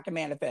benefits I can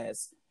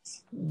manifest.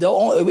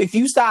 If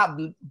you stop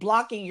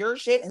blocking your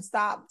shit and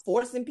stop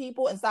forcing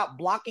people and stop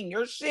blocking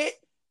your shit,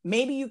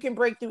 maybe you can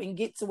break through and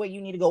get to where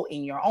you need to go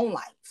in your own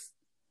life.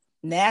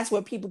 And that's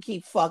where people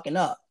keep fucking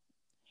up.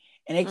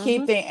 And they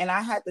keep thinking, and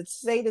I had to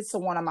say this to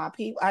one of my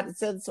people, I had to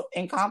say this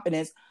in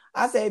confidence.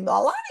 I said, a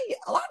lot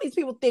of these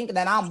people think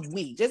that I'm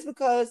weak. Just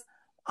because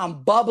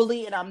I'm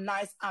bubbly and I'm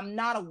nice, I'm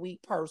not a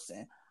weak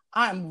person.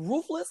 I'm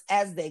ruthless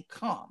as they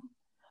come.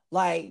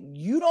 Like,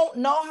 you don't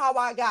know how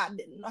I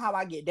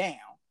get down.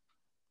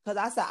 Because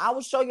I said, I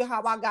will show you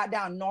how I got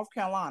down in North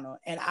Carolina.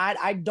 And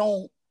I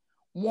don't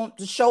want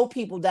to show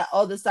people that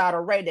other side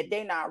are ready, that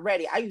they're not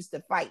ready. I used to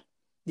fight.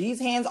 These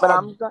hands But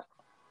are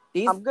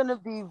these. I'm gonna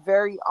be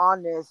very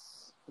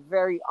honest,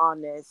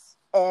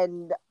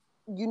 and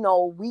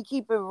we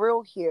keep it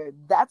real here.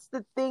 That's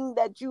the thing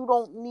that you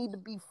don't need to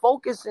be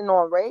focusing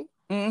on, right?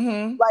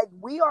 Mm-hmm. Like,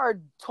 we are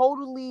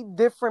totally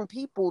different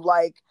people.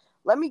 Like,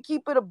 let me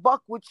keep it a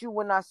buck with you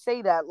when I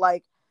say that.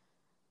 Like,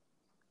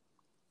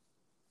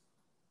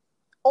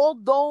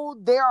 although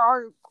there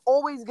are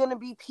always going to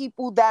be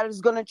people that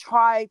is going to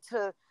try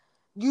to,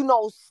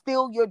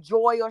 steal your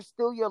joy or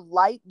steal your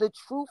light, the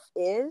truth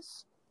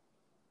is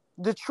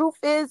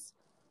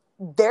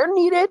they're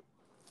needed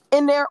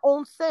in their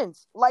own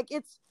sense. Like,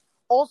 it's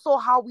also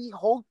how we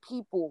hold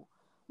people.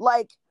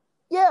 Like,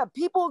 yeah,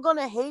 people are going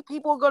to hate,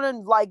 people are going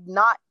to, like,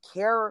 not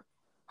care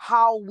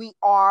how we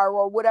are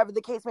or whatever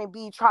the case may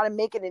be, try to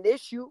make it an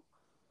issue.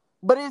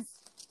 But it's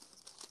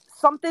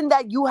something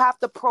that you have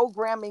to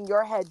program in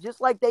your head, just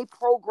like they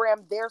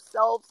program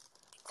themselves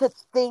to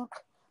think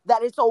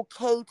that it's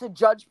okay to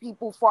judge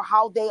people for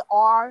how they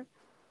are.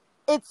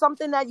 It's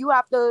something that you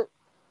have to,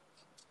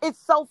 it's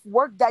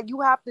self-work that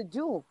you have to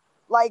do.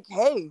 Like,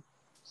 hey,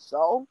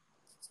 so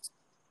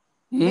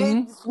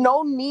there's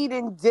no need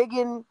in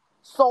digging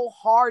so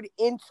hard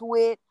into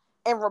it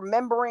and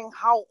remembering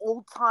how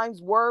old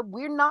times were.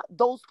 We're not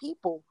those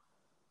people.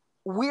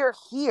 We're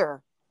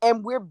here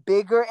and we're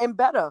bigger and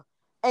better.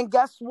 And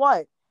guess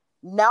what?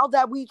 Now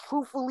that we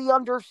truthfully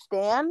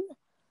understand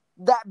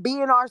that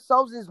being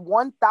ourselves is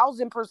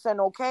 1000%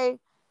 okay,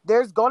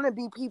 there's going to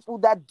be people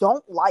that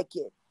don't like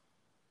it.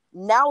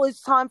 Now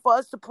it's time for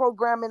us to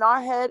program in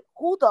our head,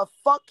 who the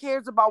fuck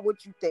cares about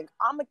what you think?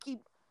 I'm going to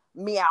keep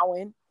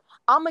meowing.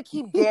 I'm going to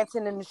keep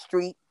dancing in the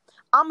street.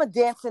 I'm going to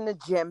dance in the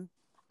gym.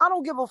 I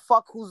don't give a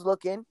fuck who's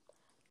looking.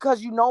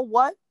 Because you know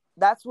what?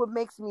 That's what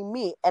makes me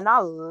me. And I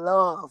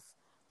love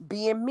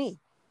being me.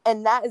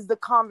 And that is the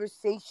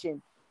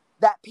conversation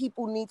that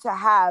people need to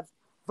have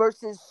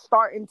versus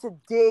starting to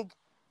dig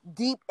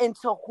deep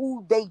into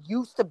who they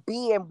used to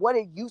be and what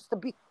it used to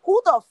be.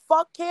 Who the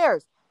fuck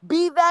cares?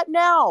 Be that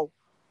now.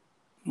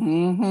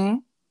 Mm-hmm.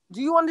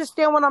 Do you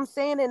understand what I'm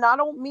saying? And I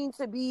don't mean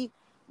to be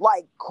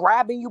like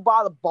grabbing you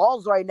by the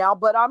balls right now,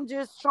 but I'm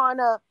just trying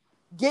to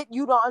get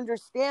you to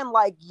understand,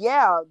 like,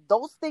 yeah,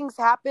 those things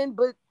happen,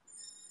 but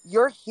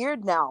you're here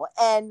now.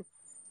 And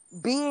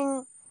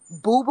being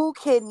Boo Boo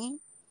Kitty,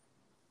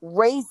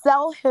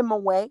 Rayzel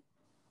Hemingway,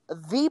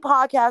 the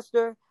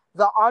podcaster,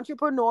 the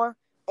entrepreneur,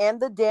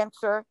 and the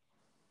dancer,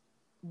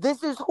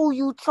 this is who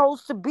you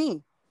chose to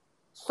be.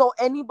 So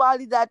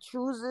anybody that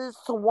chooses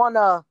to want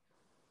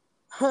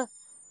to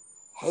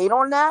hate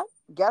on that,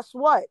 guess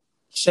what?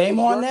 Shame It's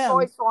on your them.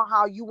 choice on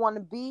how you want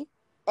to be,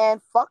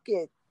 and fuck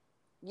it.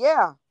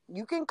 Yeah,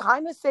 you can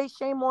kind of say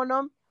shame on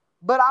them,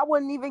 but I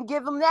wouldn't even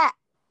give them that.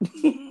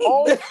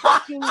 Oh,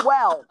 fucking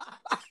well.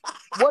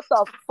 What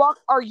the fuck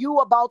are you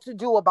about to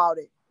do about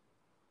it?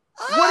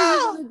 What are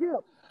you going to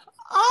do?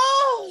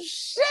 Oh,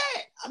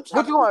 shit.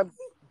 What, you want to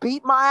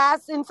beat my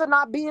ass into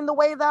not being the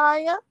way that I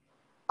am?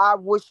 I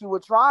wish you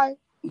would try.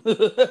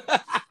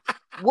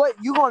 What,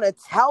 you going to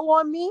tell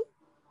on me?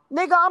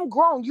 Nigga, I'm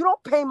grown. You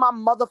don't pay my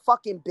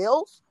motherfucking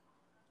bills.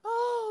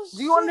 Oh,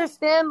 do you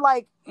understand?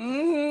 Like,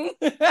 and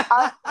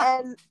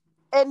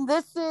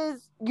this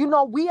is,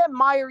 we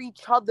admire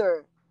each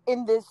other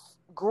in this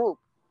group.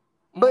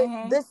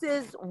 But this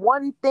is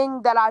one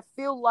thing that I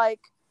feel like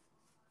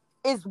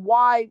is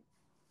why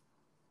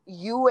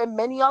you and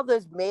many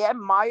others may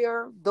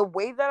admire the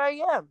way that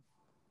I am.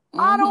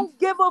 I don't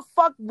give a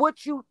fuck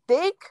what you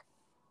think.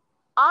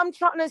 I'm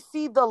trying to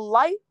see the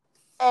light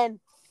and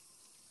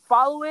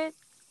follow it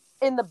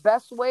in the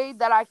best way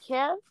that I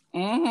can.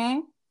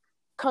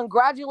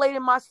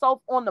 Congratulating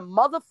myself on the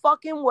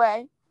motherfucking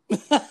way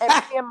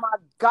and being my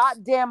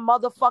goddamn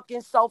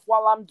motherfucking self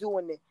while I'm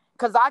doing it.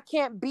 Because I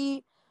can't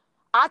be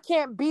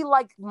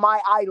like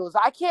my idols.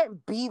 I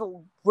can't be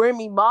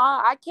Remy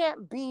Ma. I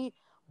can't be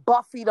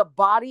Buffy the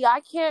Body. I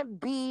can't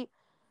be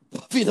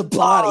Buffy the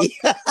Body.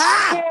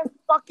 I can't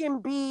fucking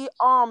be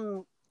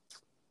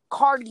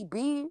Cardi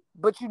B.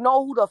 But you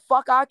know who the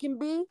fuck I can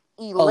be?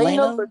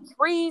 Elena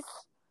Latrice.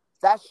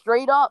 That's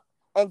straight up.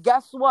 And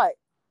guess what?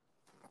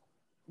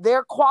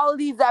 They're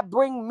qualities that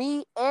bring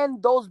me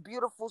and those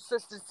beautiful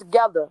sisters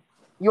together.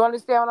 You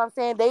understand what I'm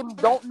saying? They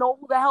don't know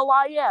who the hell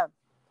I am,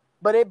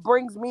 but it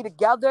brings me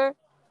together.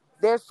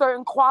 There's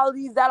certain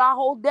qualities that I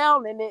hold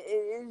down, and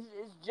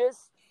it's just,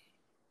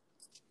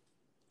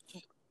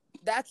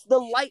 that's the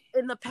light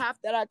in the path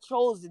that I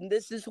chose, and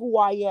this is who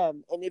I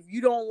am. And if you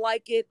don't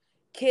like it,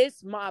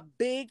 kiss my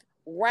big,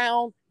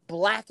 round,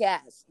 black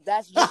ass.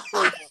 That's just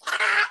straight up.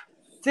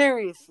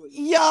 Seriously.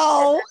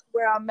 Yo. And that's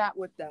where I'm at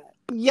with that.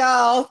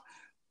 Yo.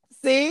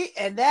 See?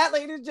 And that,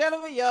 ladies and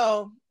gentlemen,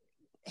 yo.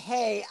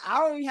 Hey, I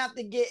don't even have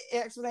to get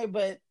explanation,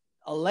 but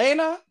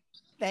Elena,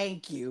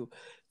 thank you.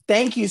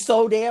 Thank you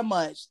so damn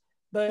much.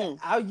 But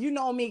you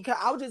know me,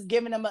 I was just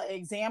giving them an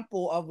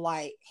example of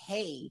like,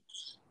 hey,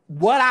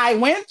 what I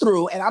went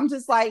through. And I'm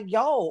just like,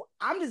 yo,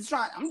 I'm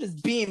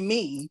just being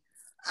me.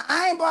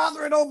 I ain't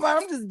bothering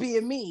nobody. I'm just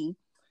being me.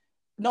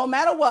 No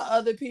matter what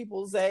other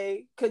people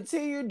say,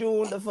 continue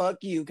doing the fuck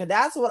you. Cause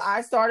that's what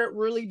I started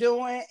really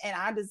doing. And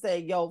I just say,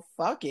 yo,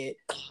 fuck it.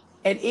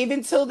 And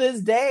even till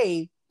this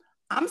day,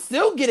 I'm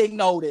still getting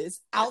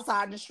noticed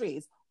outside in the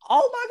streets.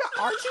 Oh my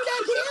God, aren't you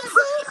that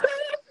dancer?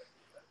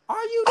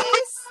 Are you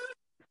this?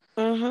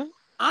 Mm-hmm.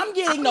 I'm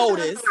getting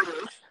noticed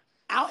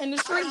out in the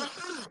street.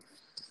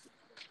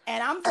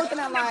 And I'm looking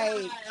at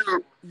like,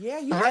 yeah,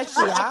 you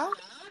SGI?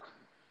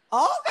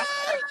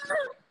 Okay.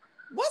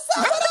 What's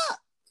up? What up?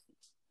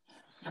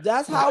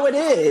 That's how it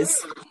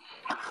is.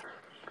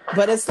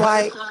 But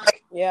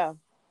Yeah.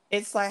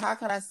 it's like, how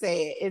can I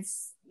say it?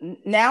 It's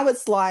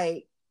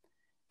like,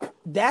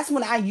 that's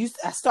when I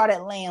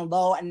started laying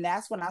low. And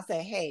that's when I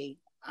said, hey,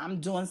 I'm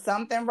doing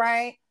something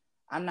right.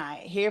 I'm not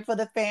here for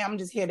the fam. I'm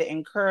just here to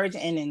encourage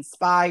and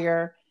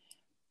inspire.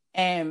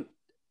 And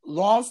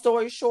long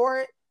story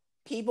short,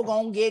 people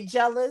gonna get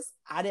jealous.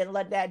 I didn't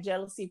let that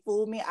jealousy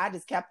fool me. I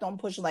just kept on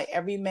pushing. Like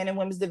every men and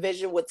women's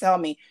division would tell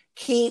me,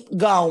 keep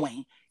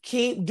going,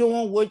 keep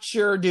doing what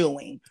you're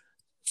doing.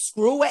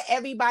 Screw what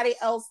everybody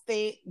else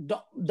think.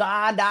 Don't.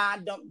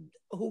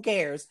 Who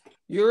cares?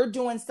 You're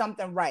doing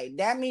something right.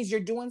 That means you're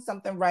doing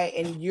something right,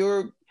 and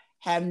you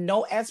have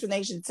no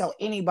explanation to tell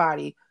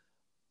anybody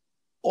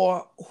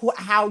or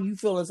how you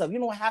feel yourself. You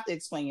don't have to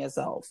explain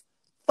yourself.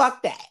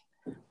 Fuck that.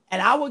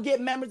 And I would get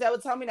members that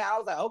would tell me that. I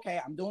was like,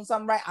 okay, I'm doing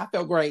something right. I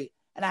feel great.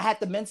 And I had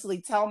to mentally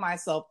tell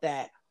myself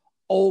that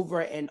over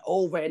and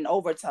over and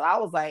over till I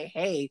was like,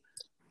 hey,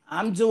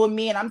 I'm doing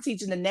me and I'm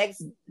teaching the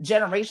next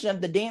generation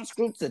of the dance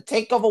group to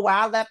take over where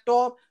I left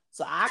off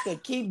so I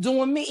could keep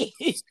doing me.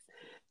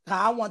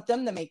 I want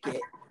them to make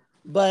it.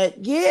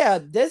 But yeah,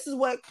 that's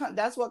what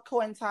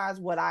coincides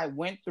what I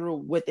went through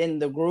within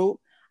the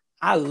group.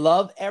 I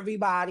love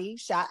everybody.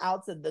 Shout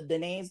out to the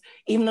names,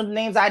 even the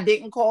names I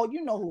didn't call.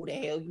 You know who the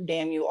hell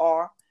you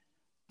are.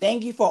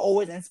 Thank you for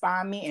always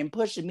inspiring me and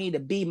pushing me to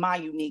be my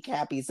unique,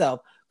 happy self.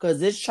 Because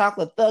this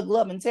chocolate thug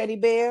loving teddy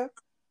bear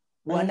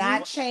will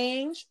not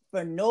change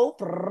for no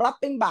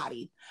fucking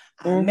body.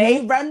 I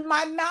may run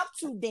my mouth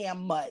too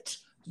damn much,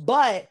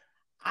 but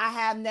I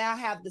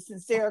have the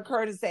sincere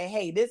courage to say,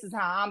 hey, this is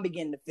how I'm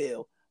beginning to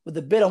feel. With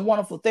a bit of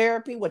wonderful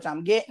therapy, which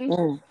I'm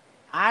getting,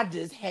 I've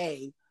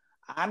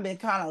been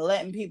kind of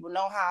letting people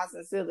know how I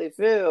sincerely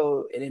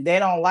feel. And if they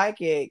don't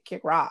like it,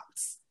 kick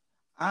rocks.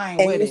 I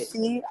ain't And with you it.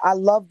 see, I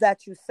love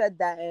that you said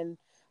that. And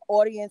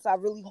audience, I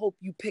really hope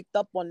you picked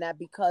up on that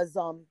because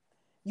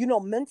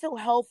mental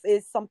health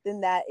is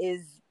something that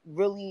is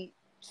really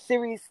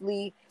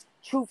seriously,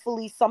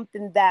 truthfully,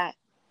 something that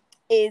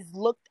is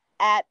looked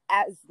at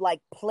as like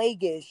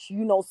plaguish,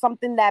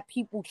 something that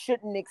people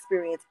shouldn't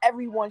experience.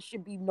 Everyone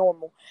should be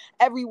normal.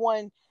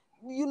 Everyone,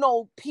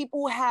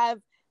 people have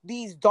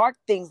these dark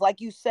things,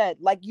 like you said,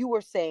 like you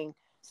were saying.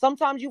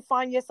 Sometimes you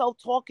find yourself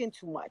talking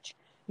too much.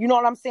 You know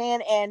what I'm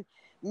saying? And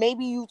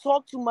maybe you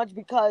talk too much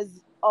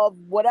because of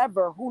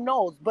whatever, who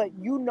knows? But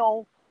you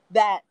know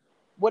that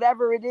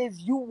whatever it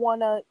is, you want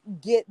to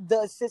get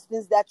the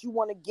assistance that you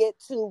want to get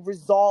to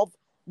resolve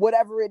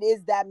whatever it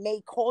is that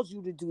may cause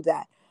you to do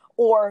that.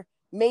 Or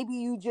maybe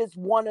you just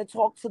want to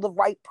talk to the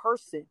right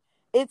person.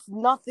 It's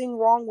nothing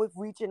wrong with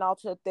reaching out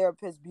to a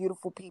therapist,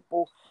 beautiful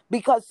people,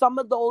 because some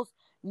of those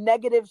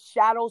negative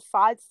shadow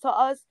sides to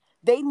us,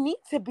 they need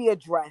to be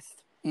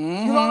addressed. You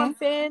know what I'm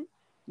saying?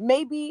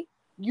 Maybe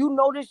you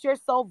notice your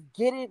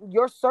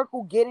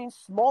circle getting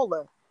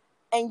smaller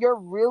and you're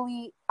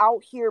really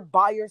out here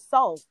by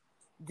yourself.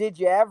 Did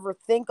you ever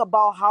think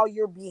about how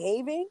you're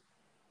behaving?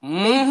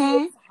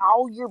 Maybe it's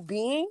how you're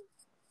being,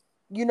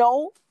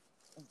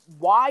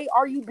 why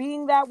are you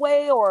being that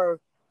way, or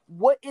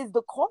what is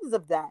the cause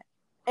of that?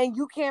 And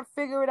you can't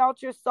figure it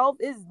out yourself.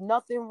 Is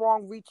nothing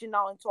wrong reaching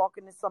out and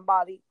talking to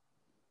somebody.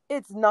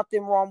 It's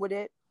nothing wrong with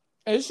it.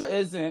 It sure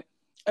isn't.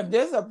 If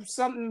there's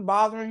something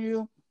bothering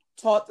you,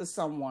 talk to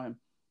someone.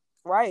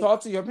 Right.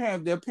 Talk to your parents.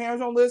 If their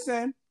parents don't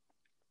listen,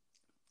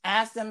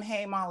 ask them,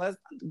 hey mom, let's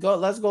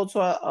go to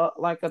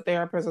a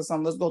therapist or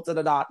something. Let's go to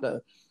the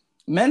doctor.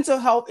 Mental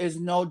health is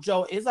no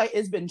joke. It's like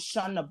it's been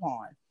shunned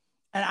upon.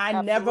 And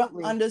I never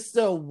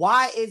understood,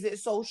 why is it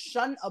so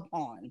shunned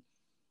upon?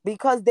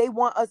 Because they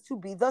want us to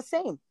be the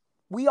same.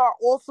 We are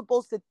all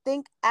supposed to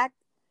think, act,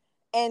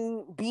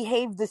 and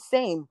behave the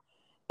same.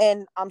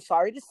 And I'm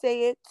sorry to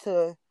say it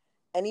to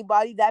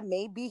anybody that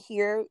may be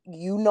here,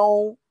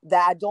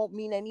 that I don't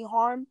mean any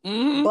harm,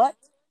 but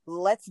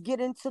let's get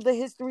into the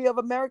history of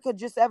America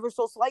just ever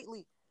so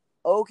slightly.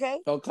 Okay?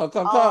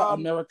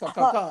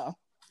 America.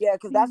 Yeah,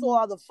 because that's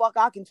all the fuck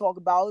I can talk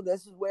about.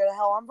 This is where the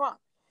hell I'm from.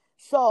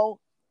 So,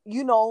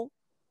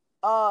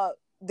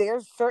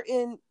 there's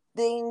certain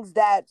things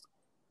that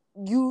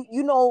you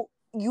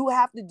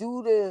have to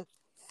do to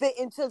fit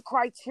into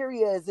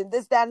criterias and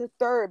this, that, and the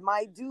third.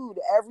 My dude,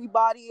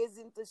 everybody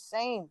isn't the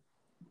same.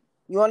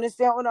 You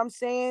understand what I'm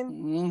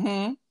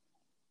saying?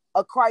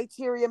 A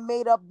criteria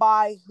made up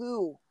by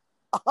who?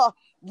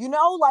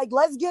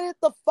 Let's get it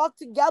the fuck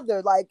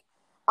together. Like,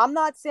 I'm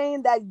not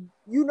saying that,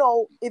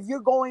 if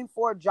you're going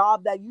for a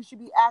job that you should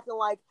be acting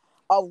like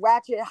a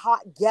ratchet, hot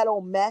ghetto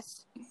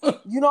mess.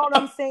 You know what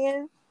I'm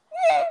saying?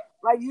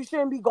 Like, you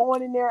shouldn't be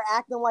going in there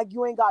acting like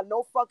you ain't got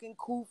no fucking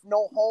coof,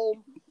 no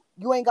home.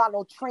 You ain't got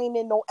no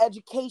training, no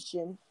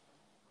education.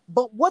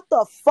 But what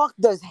the fuck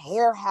does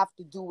hair have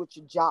to do with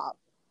your job?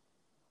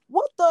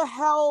 What the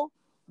hell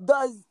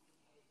does,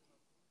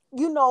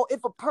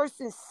 if a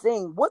person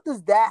sing, what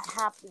does that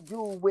have to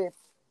do with,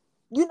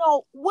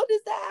 what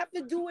does that have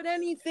to do with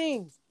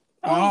anything?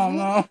 Those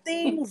little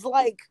things,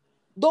 like,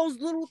 those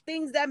little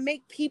things that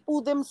make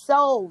people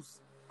themselves,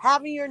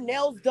 having your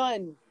nails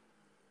done.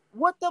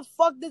 What the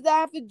fuck does that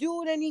have to do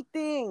with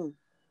anything?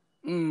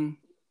 You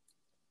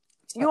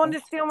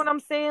understand what I'm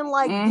saying?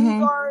 Like,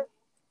 these are,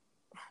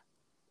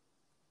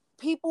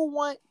 people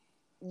want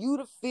you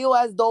to feel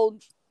as though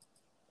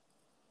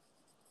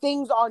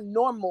things are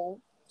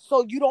normal,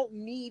 so you don't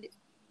need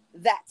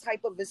that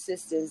type of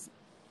assistance.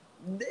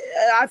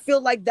 I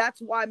feel like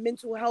that's why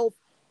mental health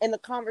and the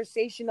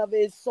conversation of it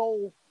is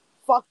so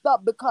fucked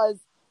up, because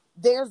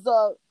there's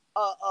a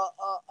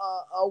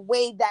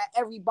way that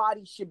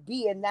everybody should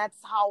be, and that's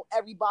how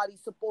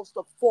everybody's supposed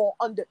to fall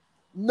under.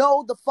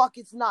 No, the fuck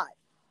it's not.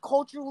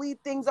 Culturally,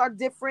 things are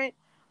different.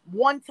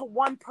 One to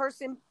one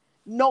person,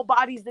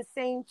 nobody's the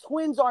same.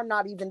 Twins are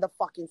not even the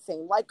fucking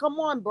same. Like, come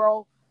on,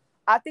 bro.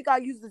 I think I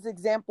used this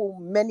example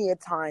many a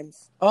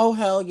times. Oh,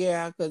 hell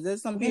yeah. Because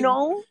there's some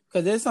people,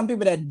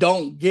 that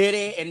don't get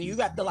it, and you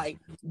got to, like,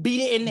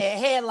 beat it in their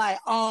head, like,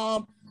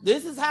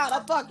 this is how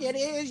the fuck it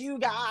is, you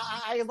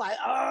guys. Like,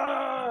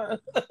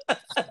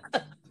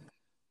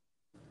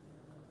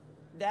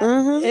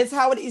 it's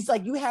how it is.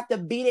 Like, you have to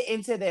beat it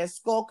into their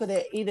skull,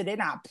 because they're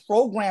not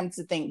programmed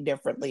to think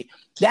differently.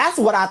 That's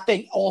what I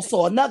think.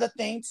 Also, another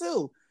thing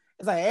too,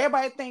 it's like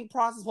everybody think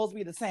process is supposed to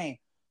be the same.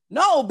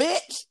 No,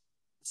 bitch.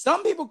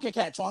 Some people can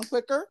catch on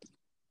quicker.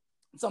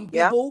 Some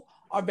people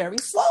are very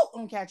slow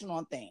on catching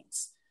on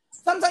things.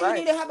 Sometimes you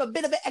need to have a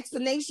bit of an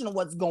explanation of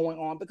what's going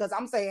on, because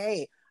I'm saying,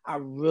 hey, I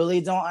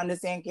really don't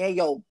understand. Hey,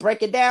 yo,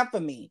 break it down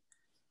for me.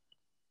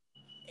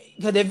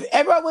 Because if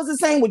everyone was the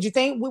same, would you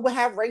think we would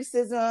have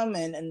racism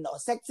and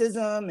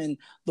sexism and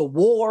the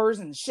wars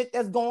and shit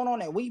that's going on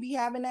that we be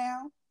having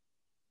now?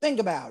 Think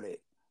about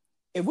it.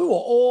 If we were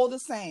all the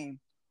same,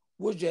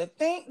 would you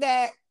think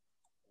that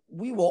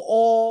we will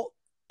all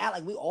act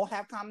like we all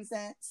have common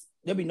sense?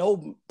 There'd be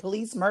no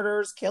police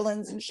murders,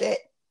 killings, and shit.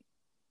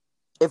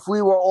 If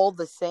we were all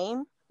the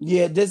same?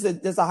 Yeah, this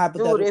is a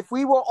hypothetical. Dude, if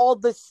we were all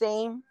the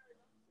same,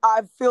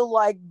 I feel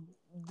like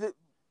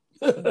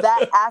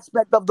that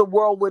aspect of the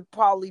world would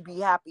probably be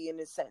happy in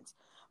a sense.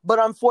 But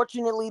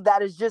unfortunately,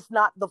 that is just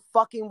not the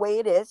fucking way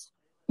it is.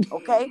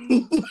 Okay?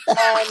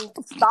 And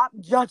stop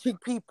judging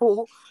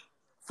people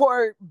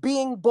for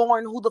being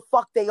born who the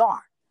fuck they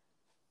are.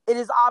 It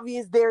is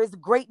obvious there is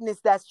greatness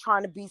that's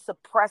trying to be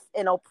suppressed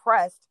and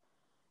oppressed.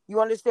 You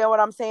understand what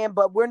I'm saying?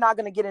 But we're not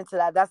going to get into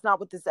that. That's not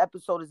what this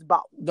episode is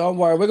about. Don't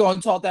worry. We're going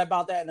to talk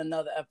about that in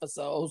another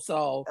episode.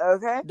 So,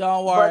 okay,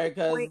 don't worry.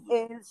 But the point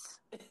is,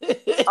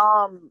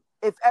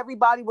 if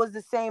everybody was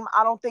the same,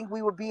 I don't think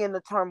we would be in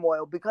the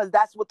turmoil, because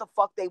that's what the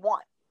fuck they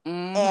want.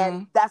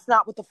 And that's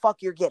not what the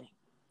fuck you're getting.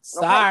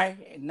 Sorry.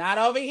 Okay? Not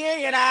over here,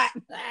 you're not.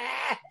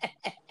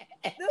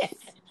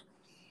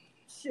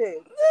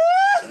 Shit.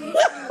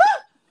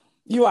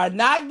 You are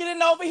not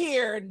getting over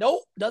here.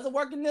 Nope. Doesn't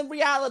work in the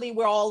reality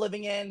we're all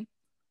living in.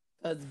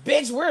 Because,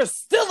 bitch, we're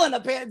still in a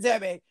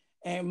pandemic.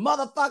 And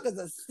motherfuckers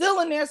are still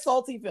in their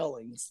salty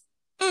feelings.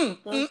 I'm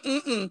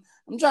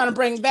trying to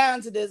bring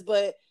balance to this,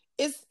 but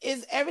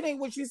it's everything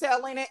what you said,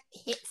 Elena,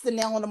 hits the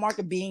nail on the mark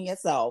of being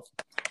yourself.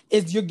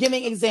 Is you're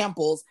giving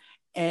examples.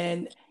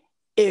 And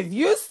if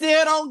you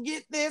still don't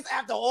get this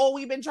after all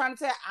we've been trying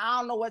to tell, I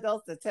don't know what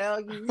else to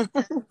tell you.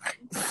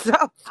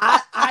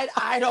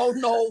 I don't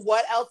know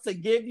what else to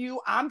give you.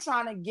 I'm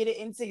trying to get it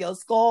into your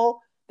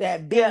skull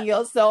that being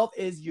yourself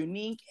is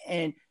unique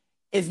and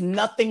is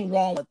nothing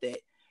wrong with it.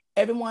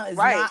 Everyone is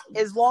right, not,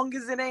 as long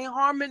as it ain't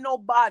harming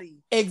nobody.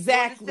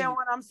 Exactly. You understand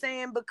what I'm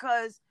saying?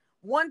 Because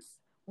once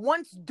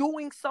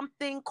doing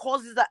something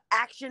causes an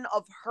action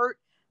of hurt,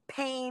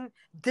 pain,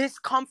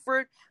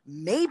 discomfort,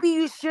 maybe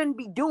you shouldn't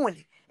be doing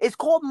it. It's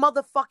called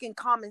motherfucking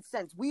common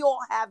sense. We all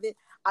have it.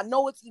 I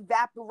know it's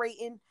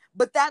evaporating,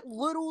 but that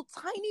little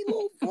tiny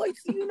little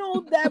voice,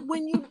 that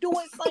when you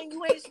doing something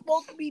you ain't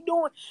supposed to be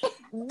doing,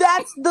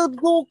 that's the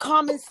little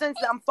common sense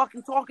that I'm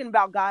fucking talking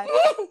about, guys.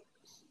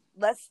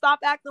 Let's stop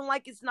acting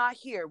like it's not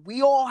here.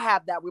 We all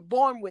have that. We're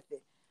born with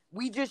it.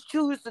 We just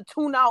choose to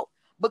tune out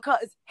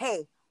because,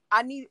 hey,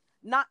 I need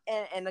not,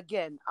 and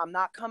again, I'm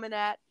not coming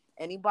at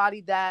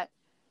anybody that,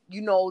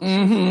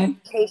 chooses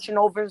education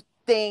over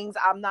things.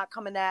 I'm not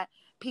coming at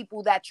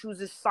people that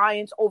chooses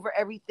science over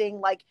everything.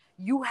 Like,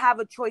 you have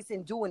a choice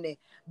in doing it.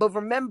 But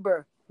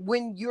remember,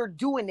 when you're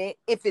doing it,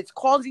 if it's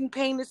causing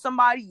pain to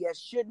somebody, you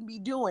shouldn't be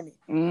doing it.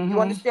 You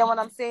understand what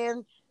I'm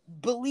saying?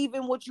 Believe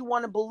in what you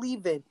want to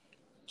believe in.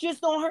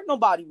 Just don't hurt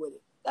nobody with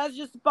it. That's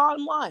just the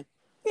bottom line.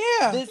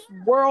 Yeah. This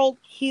world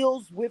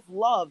heals with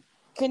love.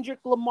 Kendrick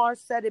Lamar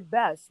said it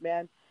best,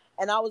 man.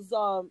 And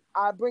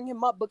I bring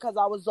him up because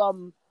I was,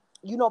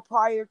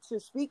 prior to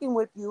speaking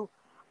with you,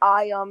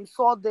 I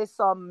saw this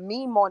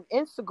meme on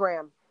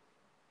Instagram,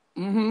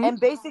 and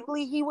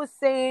basically he was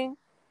saying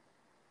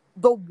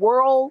the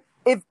world,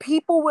 if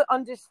people would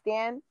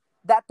understand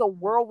that the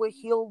world would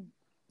heal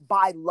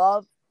by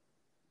love,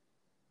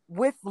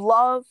 with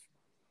love,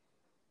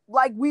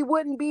 like we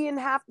wouldn't be in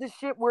half the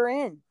shit we're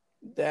in.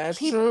 That's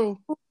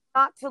People true.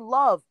 not to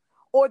love,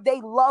 or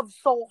they love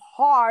so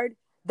hard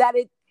that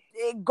it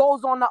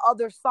goes on the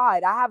other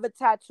side. I have a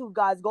tattoo,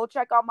 guys. Go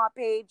check out my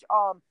page.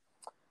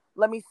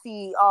 Let me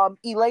see.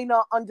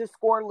 Elena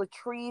underscore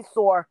Latrice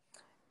or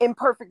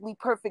Imperfectly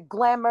Perfect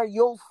Glamour.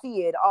 You'll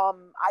see it. I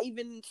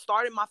even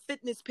started my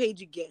fitness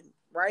page again.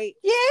 Right?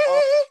 Yeah.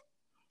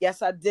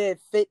 Yes, I did.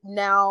 Fit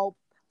now.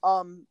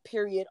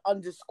 Period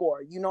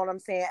underscore. You know what I'm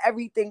saying?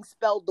 Everything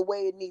spelled the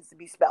way it needs to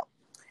be spelled.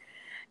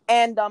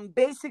 And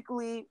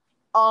basically,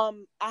 I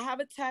have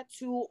a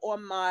tattoo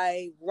on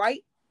my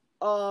right.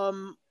 Let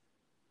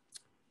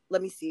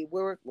me see,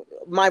 where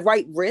my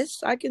right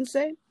wrist, I can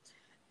say,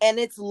 and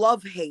it's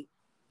love hate.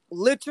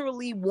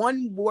 Literally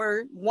one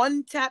word,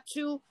 one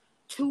tattoo,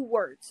 2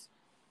 words.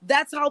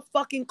 That's how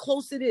fucking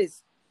close it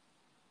is.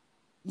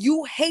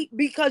 You hate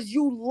because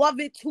you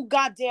love it too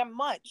goddamn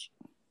much.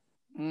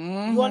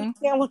 You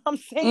understand what I'm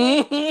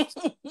saying?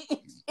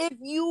 If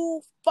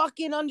you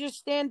fucking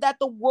understand that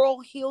the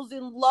world heals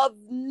in love,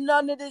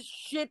 none of this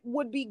shit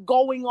would be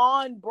going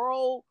on,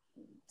 bro.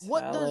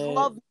 What does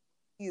love mean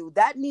to you?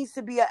 That needs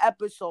to be an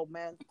episode,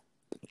 man.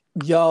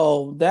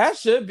 Yo, that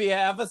should be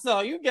an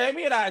episode. You gave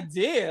me an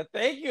idea.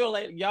 Thank you,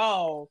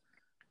 yo.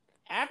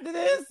 After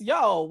this,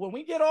 when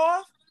we get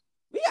off,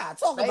 we gotta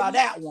talk about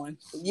that one.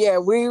 Yeah,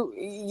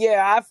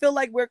 I feel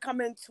like we're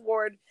coming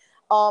toward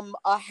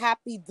a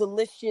happy,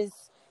 delicious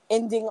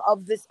ending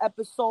of this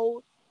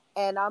episode.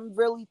 And I'm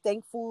really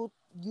thankful.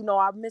 You know,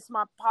 I miss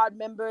my pod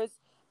members,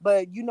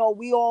 but you know,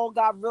 we all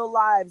got real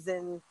lives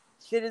and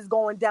shit is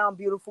going down,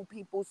 beautiful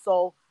people.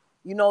 So,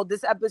 you know,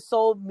 this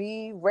episode,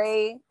 me,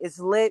 Ray, is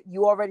lit.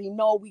 You already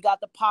know we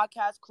got the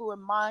podcast crew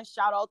in mind.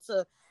 Shout out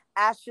to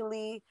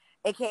Ashley,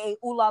 aka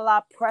Ooh La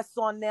La Press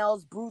on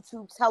Nails,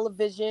 BrewTube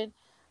Television,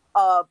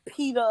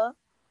 Peter,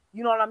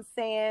 you know what I'm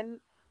saying?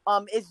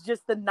 It's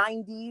just the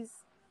 90s.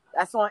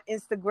 That's on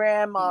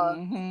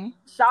Instagram.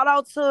 Shout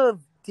out to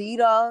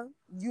Dita,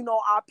 you know,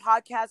 our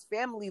podcast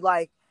family.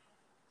 Like,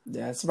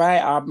 that's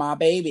right, my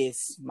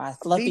babies, my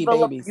fluffy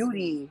Viva babies. La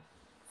Beauty.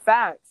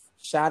 Facts.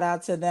 Shout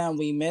out to them.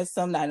 We miss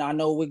them. And I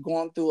know we're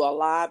going through a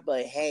lot,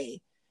 but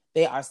hey,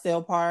 they are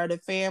still part of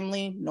the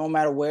family, no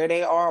matter where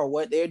they are or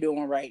what they're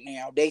doing right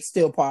now. They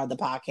still part of the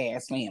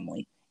podcast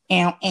family.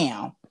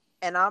 Ow.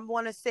 And I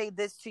want to say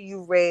this to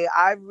you, Ray.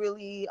 I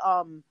really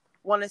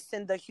want to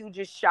send the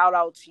hugest shout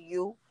out to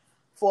you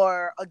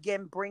for,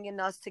 again, bringing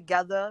us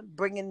together,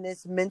 bringing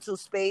this mental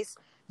space.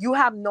 You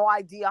have no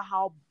idea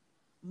how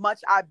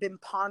much I've been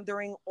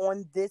pondering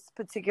on this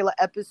particular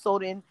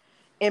episode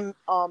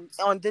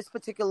on this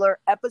particular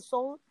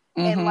episode,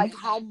 and like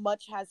how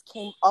much has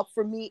came up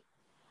for me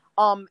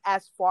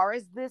as far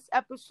as this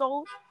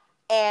episode,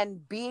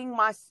 and being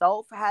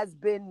myself has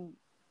been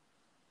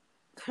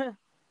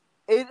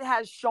it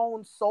has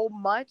shown so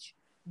much,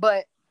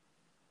 but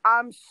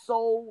I'm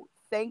so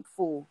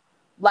thankful,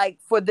 like,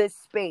 for this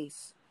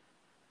space.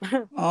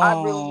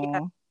 I really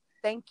am.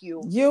 Thank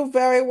you. You're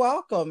very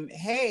welcome.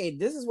 Hey,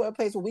 this is a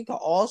place where we can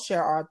all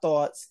share our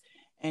thoughts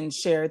and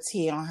share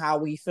tea on how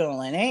we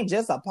feeling. It ain't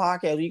just a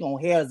podcast where you're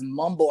going to hear us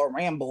mumble or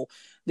ramble.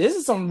 This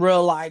is some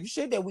real life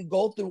shit that we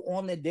go through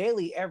on the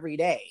daily every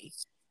day.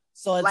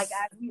 So it's like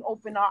as we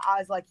open our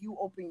eyes, like you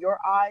open your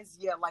eyes,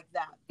 yeah, like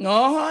that.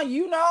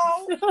 You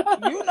know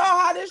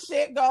how this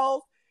shit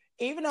goes.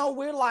 Even though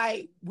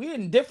we're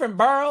in different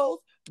boroughs,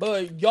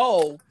 but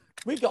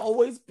we can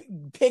always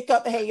pick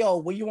up. Hey,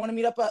 where you want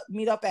to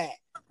meet up at?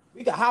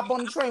 We can hop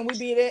on the train. We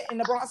be there in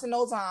the Bronx in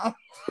no time.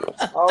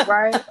 All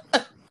right.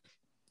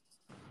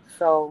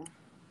 So,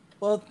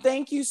 well,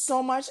 thank you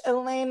so much,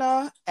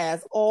 Elena.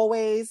 As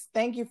always,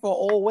 thank you for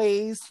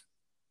always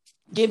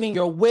giving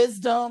your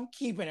wisdom,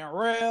 keeping it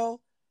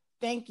real.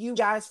 Thank you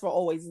guys for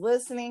always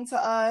listening to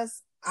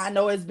us. I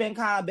know it's been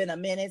a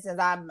minute since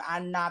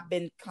I've not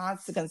been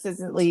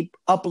consistently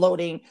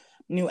uploading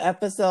new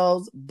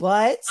episodes,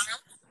 but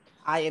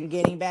I am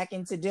getting back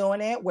into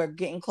doing it. We're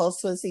getting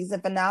close to the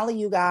season finale,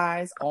 you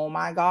guys. Oh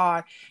my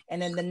God.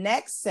 And in the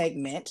next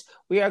segment,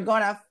 we are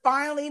going to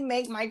finally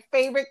make my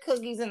favorite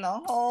cookies in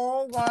the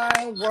whole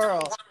wide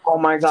world. Oh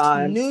my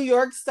God. New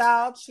York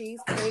style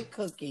cheesecake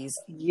cookies.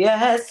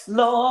 Yes,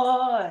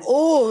 Lord.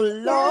 Oh,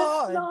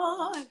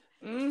 Lord.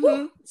 Yes,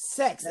 Lord.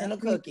 Sex in a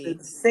cookie.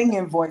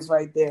 Singing voice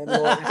right there,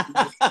 Lord.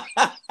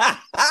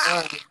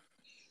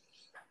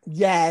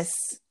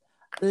 Yes.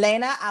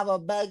 Lena, I will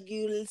bug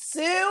you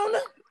soon.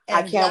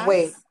 I can't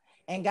wait.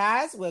 And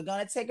guys, we're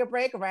going to take a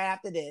break right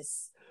after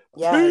this.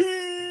 Yes.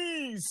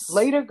 Peace.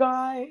 Later,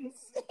 guys.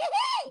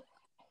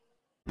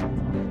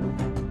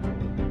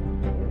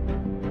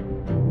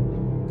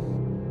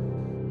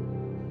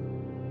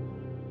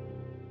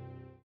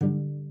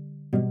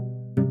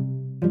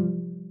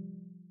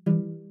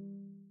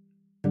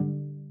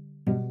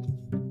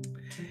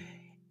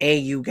 Hey,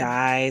 you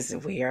guys,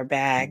 we are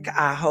back.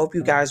 I hope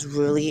you guys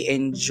really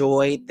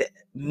enjoyed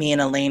me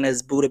and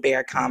Elena's Buddha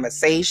Bear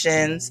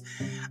conversations.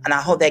 And I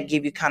hope that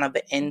give you kind of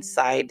an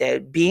insight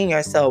that being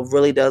yourself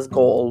really does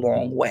go a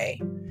long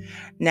way.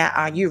 Now,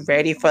 are you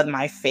ready for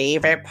my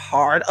favorite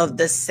part of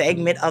the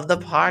segment of the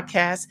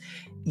podcast?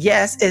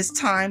 Yes, it's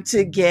time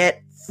to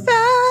get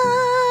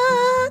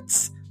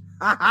fat.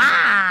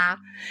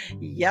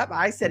 Yep,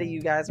 I said it,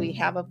 you guys. We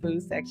have a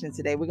food section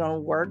today. We're going to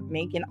work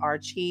making our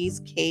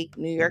cheesecake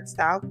New York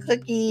style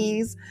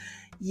cookies.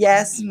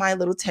 Yes, my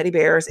little teddy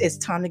bears, it's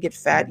time to get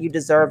fat. You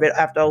deserve it.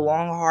 After a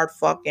long, hard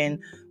fucking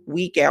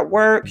week at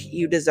work,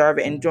 you deserve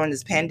it. And during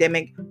this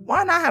pandemic,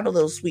 why not have a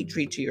little sweet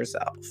treat to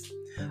yourself?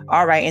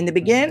 All right, in the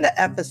beginning of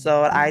the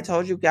episode, I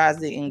told you guys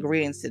the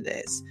ingredients to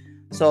this.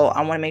 So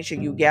I want to make sure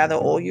you gather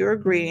all your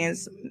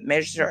ingredients,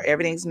 make sure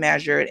everything's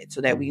measured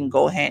so that we can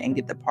go ahead and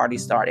get the party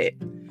started.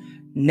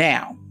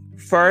 Now,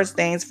 first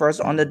things first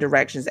on the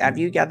directions.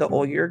 After you gather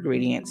all your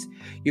ingredients,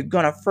 you're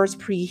going to first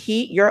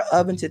preheat your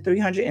oven to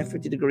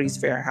 350 degrees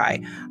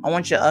Fahrenheit. I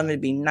want your oven to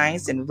be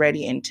nice and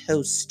ready and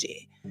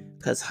toasty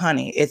because,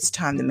 honey, it's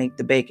time to make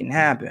the bacon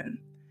happen.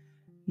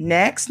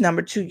 Next,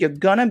 number 2, you're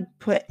going to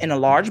put in a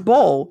large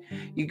bowl,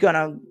 you're going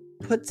to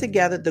put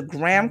together the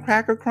graham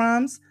cracker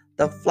crumbs,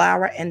 the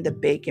flour, and the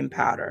baking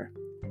powder.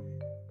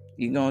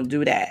 You're going to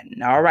do that.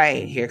 All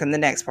right, here comes the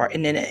next part.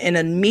 And then in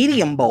a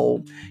medium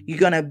bowl, you're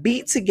going to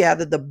beat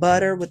together the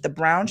butter with the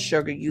brown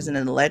sugar using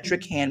an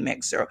electric hand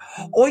mixer.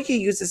 Or you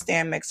can use a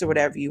stand mixer,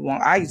 whatever you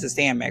want. I use a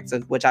stand mixer,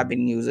 which I've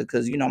been using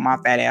because, my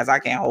fat ass, I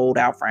can't hold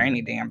out for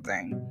any damn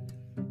thing.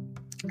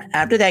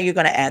 After that, you're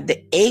going to add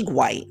the egg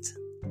white.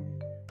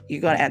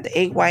 You're going to add the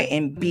egg white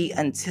and beat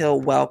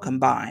until well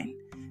combined.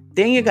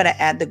 Then you're going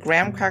to add the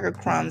graham cracker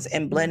crumbs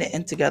and blend it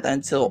in together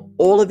until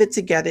all of it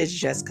together is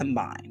just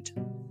combined.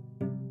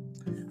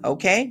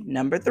 Okay,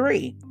 number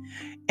 3.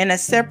 In a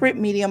separate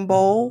medium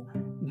bowl,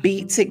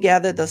 beat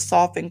together the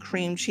softened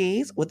cream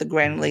cheese with the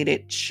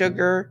granulated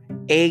sugar,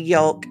 egg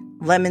yolk,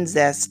 lemon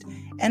zest,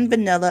 and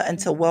vanilla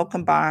until well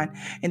combined.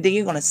 And then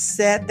you're going to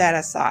set that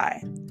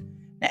aside.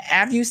 Now,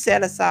 after you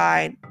set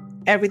aside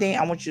everything,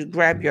 I want you to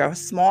grab your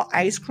small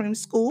ice cream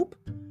scoop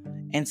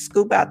and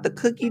scoop out the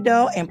cookie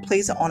dough and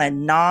place it on a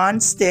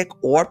non-stick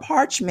or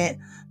parchment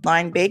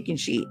lined baking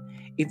sheet.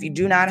 If you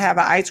do not have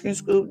an ice cream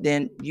scoop,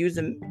 then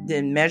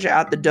measure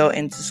out the dough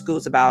into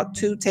scoops about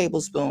 2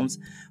 tablespoons.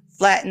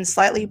 Flatten,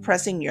 slightly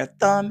pressing your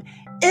thumb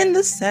in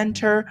the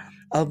center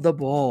of the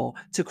bowl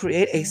to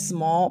create a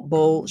small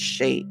bowl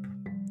shape.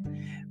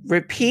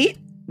 Repeat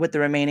with the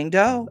remaining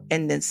dough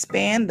and then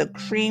span the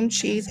cream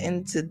cheese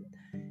into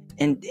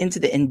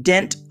the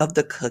indent of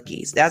the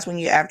cookies. That's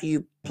when after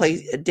you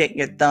dip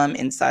your thumb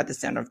inside the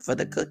center for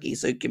the cookie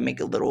so you can make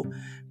a little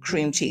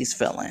cream cheese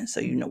filling so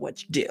you know what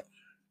to do.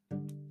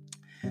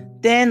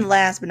 Then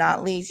last but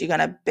not least, you're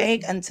going to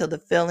bake until the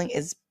filling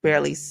is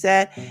barely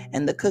set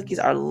and the cookies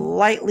are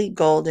lightly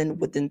golden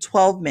within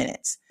 12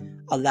 minutes.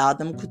 Allow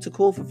them to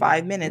cool for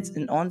 5 minutes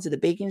and onto the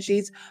baking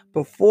sheets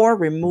before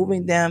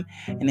removing them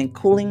and then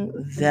cooling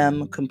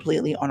them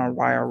completely on a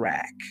wire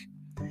rack.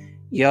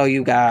 Yo,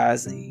 you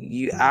guys,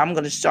 I'm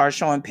going to start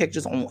showing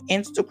pictures on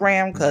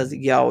Instagram because,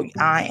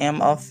 I am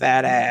a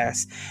fat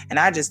ass. And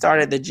I just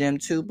started the gym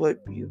too, but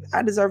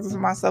I deserve it for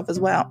myself as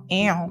well.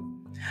 And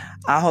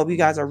I hope you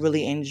guys are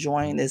really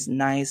enjoying this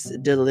nice,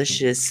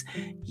 delicious,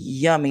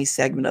 yummy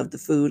segment of the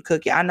food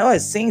cookie. I know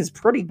it seems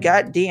pretty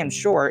goddamn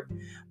short,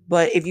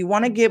 but if you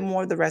want to get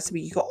more of the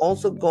recipe, you can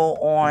also go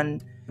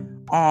on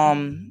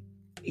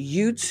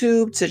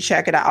YouTube to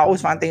check it out. I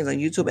always find things on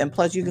YouTube, and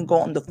plus you can go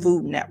on the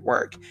Food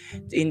Network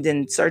and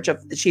then search up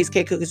the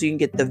cheesecake cookies so you can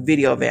get the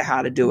video of it,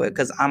 how to do it,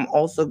 because I'm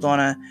also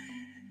gonna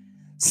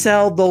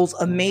sell those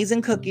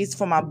amazing cookies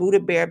for my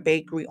Buddha Bear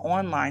Bakery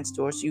online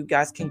store so you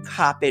guys can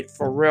cop it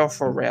for real,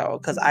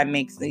 because I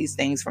make these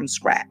things from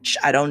scratch.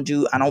 I don't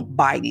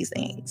buy these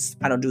things.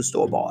 I don't do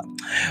store-bought.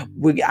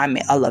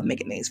 I love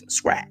making things from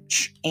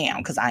scratch, and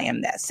because I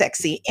am that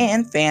sexy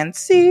and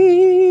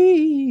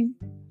fancy.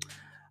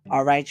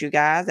 All right, you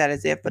guys, that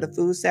is it for the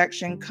food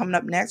section. Coming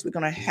up next, we're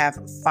going to have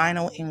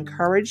final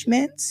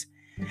encouragement,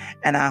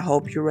 and I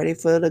hope you're ready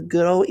for the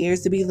good old ears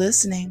to be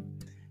listening.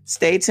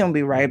 Stay tuned. We'll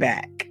be right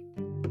back.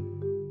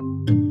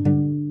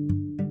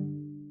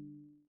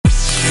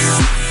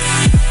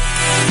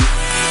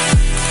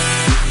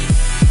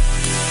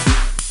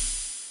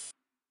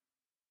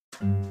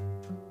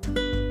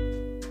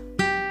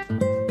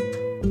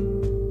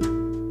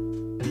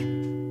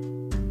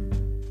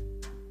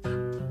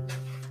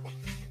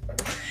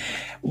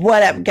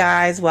 What up,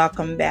 guys?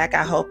 Welcome back.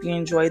 I hope you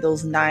enjoy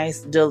those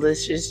nice,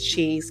 delicious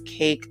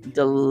cheesecake,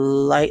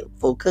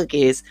 delightful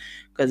cookies.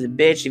 Because,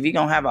 bitch, if you're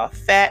going to have a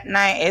fat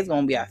night, it's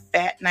going to be a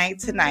fat night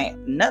tonight.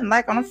 Nothing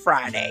like on a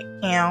Friday.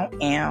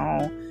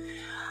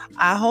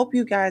 I hope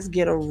you guys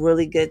get a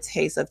really good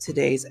taste of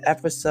today's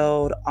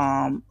episode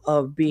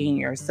of being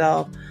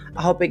yourself.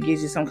 I hope it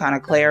gives you some kind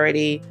of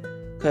clarity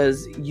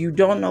because you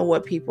don't know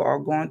what people are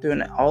going through.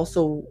 And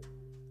also,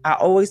 I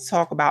always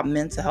talk about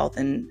mental health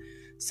and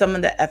some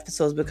of the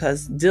episodes,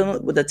 because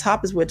dealing with the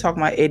topics we're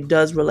talking about, it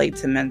does relate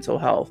to mental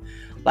health.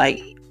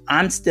 Like,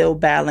 I'm still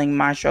battling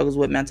my struggles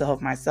with mental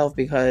health myself,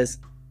 because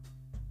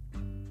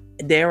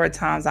there are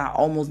times I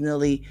almost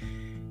nearly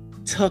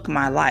took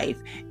my life.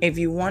 If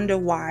you wonder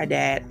why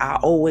that I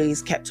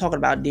always kept talking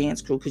about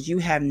dance crew, because you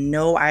have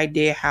no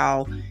idea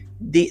how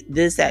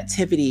this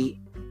activity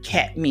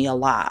kept me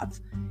alive.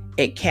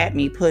 It kept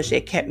me pushed.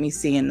 It kept me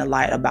seeing the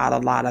light about a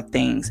lot of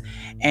things.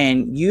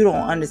 And you don't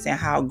understand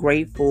how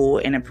grateful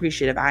and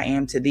appreciative I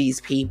am to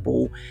these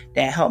people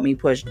that helped me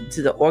push,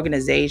 to the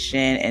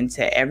organization and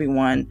to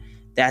everyone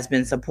that's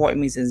been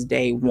supporting me since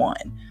day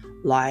one.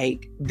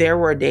 Like, there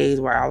were days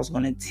where I was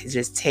going to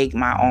just take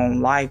my own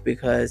life,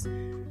 because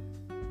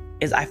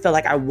I felt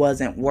like I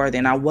wasn't worthy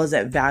and I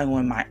wasn't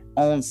valuing my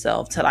own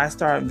self, till I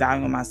started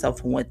valuing myself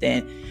from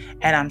within.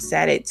 And I'm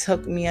sad it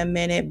took me a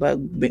minute, but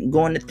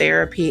going to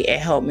therapy, it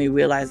helped me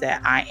realize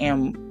that I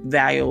am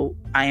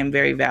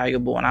very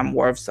valuable, and I'm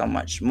worth so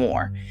much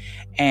more.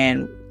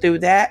 And through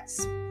that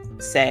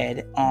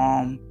said,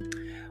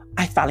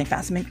 I finally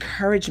found some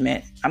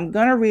encouragement. I'm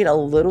gonna read a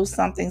little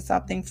something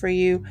for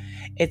you.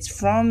 It's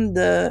from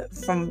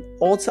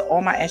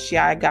all my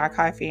SGI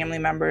Gakkai family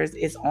members.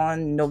 It's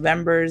on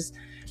November's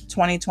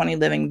 2020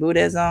 Living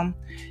Buddhism.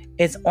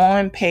 It's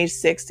on page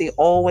 60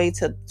 all the way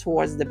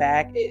towards the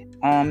back.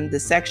 The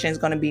section is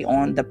going to be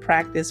on the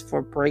practice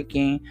for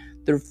breaking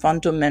through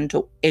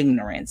fundamental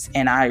ignorance.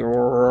 And I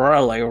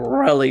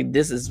really,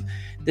 this is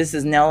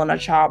nailing a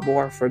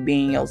chalkboard for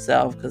being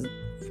yourself, because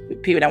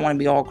people that want to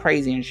be all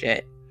crazy and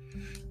shit.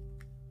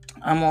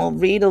 I'm going to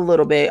read a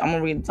little bit. I'm going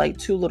to read like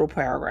 2 little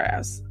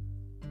paragraphs.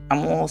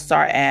 I'm going to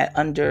start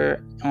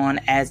on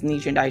as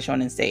Nichiren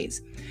Daishonin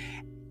states.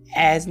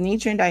 As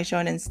Nichiren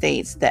Daishonin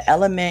states, the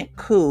element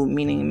ku,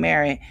 meaning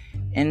merit,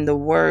 in the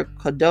word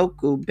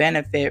kodoku,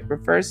 benefit,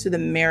 refers to the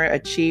merit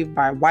achieved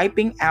by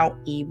wiping out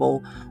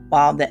evil,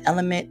 while the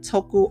element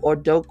toku or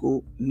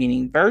doku,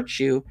 meaning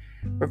virtue,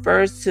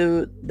 refers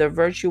to the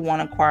virtue one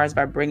acquires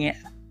by bringing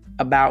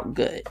about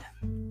good.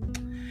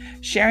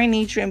 Sharing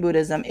Nichiren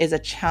Buddhism is a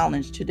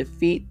challenge to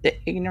defeat the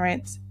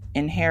ignorance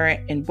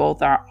inherent in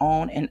both our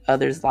own and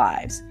others'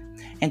 lives,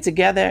 and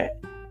together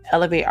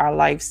elevate our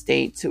life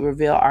state to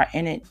reveal our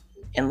innate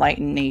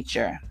enlightened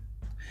nature.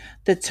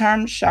 The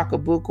term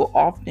shakabuku,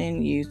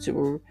 often used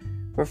to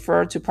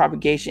refer to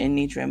propagation in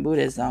Nichiren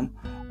Buddhism,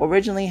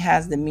 originally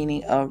has the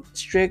meaning of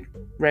strict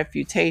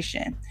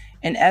refutation.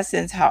 In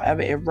essence,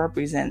 however, it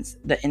represents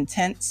the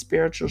intense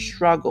spiritual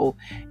struggle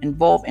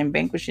involved in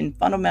vanquishing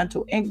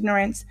fundamental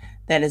ignorance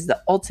that is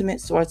the ultimate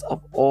source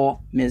of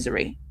all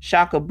misery.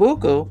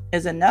 Shakabuku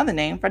is another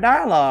name for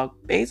dialogue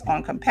based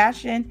on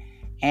compassion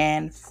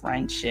and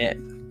friendship.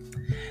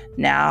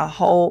 Now, I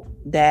hope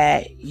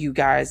that you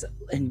guys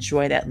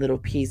enjoy that little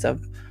piece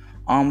of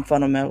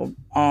fundamental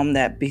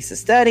that piece of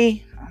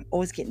study. I'm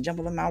always getting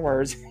jumbled in my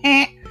words.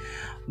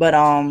 But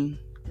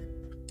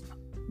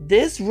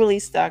this really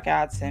stuck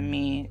out to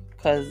me,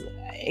 because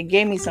it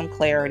gave me some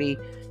clarity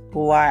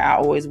why I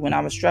always, when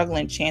I was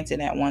struggling chanting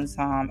at one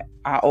time,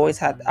 I always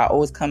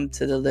come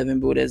to the Living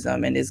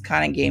Buddhism, and this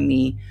kind of gave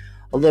me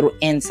a little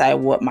insight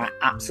what my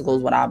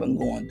obstacles, what I've been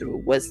going through.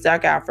 What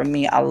stuck out for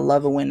me, I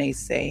love it when they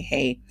say,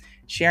 hey,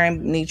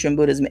 sharing Nichiren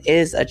Buddhism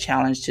is a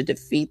challenge to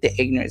defeat the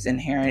ignorance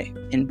inherent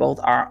in both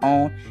our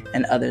own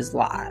and others'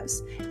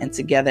 lives, and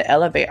together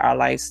elevate our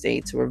life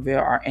state to reveal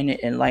our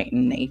innate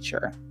enlightened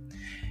nature.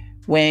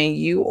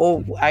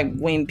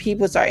 When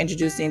people start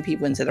introducing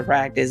people into the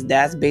practice,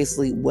 that's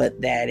basically what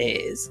that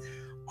is.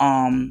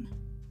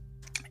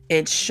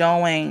 It's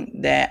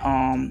showing that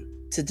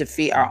to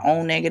defeat our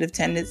own negative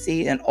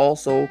tendencies, and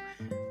also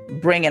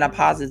bringing a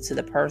positive to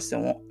the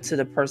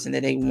person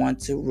that they want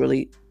to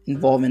really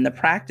involve in the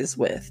practice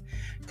with.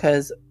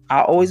 Because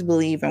I always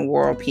believe in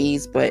world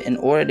peace, but in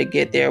order to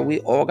get there, we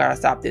all gotta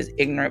stop this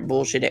ignorant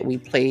bullshit that we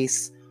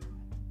place,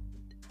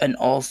 and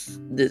also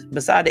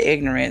beside the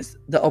ignorance,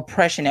 the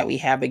oppression that we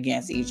have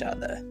against each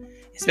other,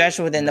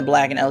 especially within the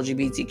Black and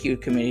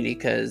LGBTQ community.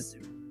 Because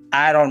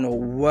I don't know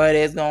what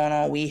is going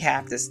on. We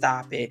have to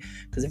stop it.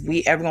 Because if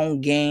we ever gonna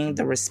gain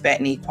the respect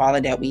and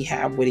equality that we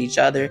have with each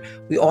other,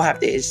 we all have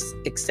to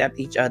accept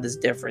each other's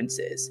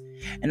differences,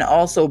 and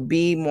also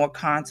be more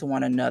kind to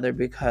one another,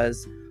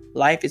 because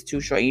life is too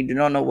short. You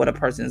don't know what a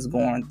person is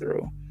going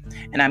through.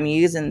 And I'm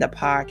using the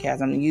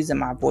podcast, I'm using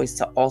my voice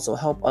to also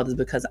help others,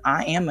 because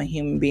I am a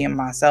human being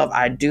myself.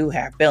 I do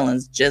have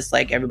feelings just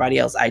like everybody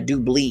else. I do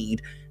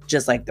bleed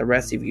just like the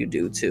rest of you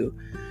do too.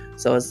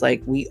 So it's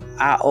like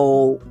I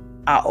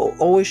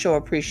always show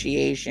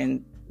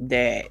appreciation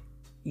that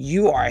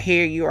you are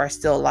here, you are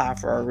still alive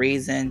for a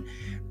reason.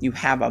 You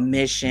have a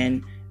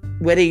mission.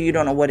 Whether you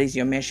don't know what is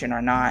your mission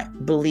or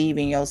not, believe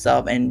in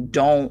yourself and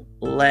don't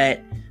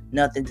let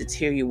nothing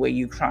deter you where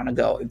you're trying to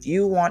go. If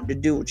you want to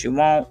do what you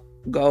want,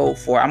 go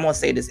for it. I'm going to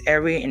say this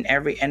every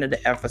end of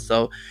the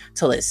episode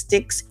till it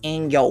sticks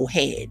in your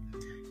head,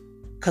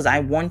 because I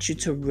want you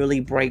to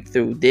really break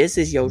through. This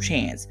is your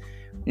chance.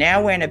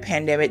 Now we're in a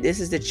pandemic. This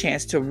is the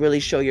chance to really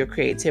show your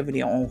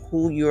creativity on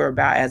who you're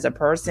about as a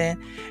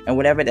person, and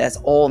whatever that's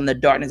all in the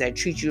darkness that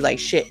treats you like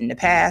shit in the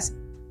past,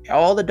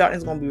 all the darkness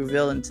is going to be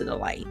revealed into the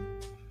light.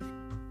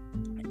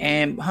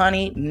 And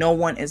honey, no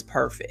one is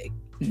perfect.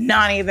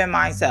 Not even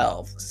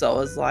myself. So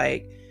it's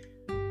like,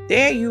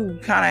 there you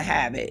kind of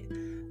have it.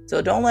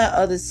 So don't let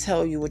others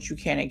tell you what you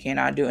can and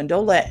cannot do. And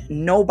don't let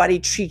nobody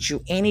treat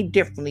you any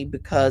differently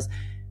because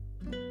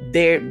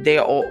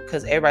they're all,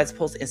 because everybody's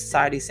supposed to in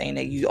society saying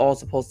that you all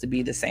supposed to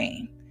be the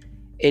same.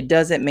 It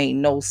doesn't make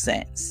no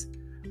sense.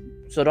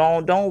 So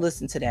don't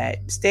listen to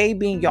that. Stay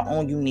being your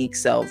own unique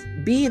self.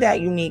 Be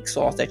that unique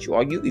sauce that you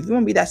are. If you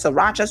want to be that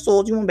sriracha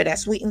sauce, you want to be that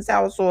sweet and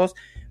sour sauce,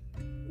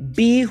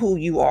 be who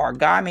you are.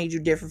 God made you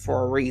different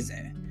for a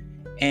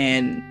reason.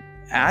 And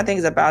I think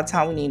it's about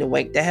time we need to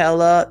wake the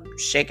hell up,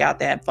 shake out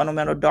that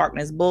fundamental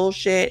darkness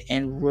bullshit,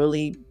 and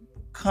really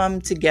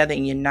come together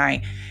and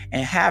unite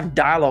and have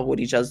dialogue with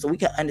each other so we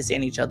can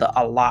understand each other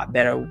a lot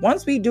better.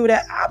 Once we do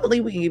that, I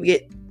believe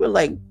we're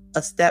like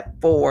a step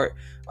forward,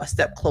 a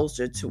step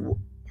closer to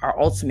our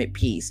ultimate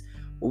peace,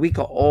 where we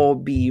can all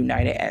be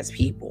united as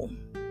people.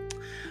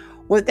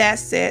 With that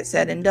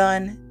said and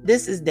done,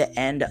 this is the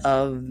end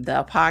of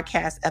the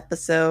podcast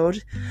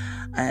episode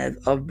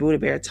of Buddha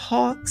Bear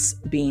Talks,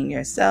 Being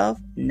Yourself.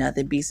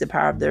 Nothing beats the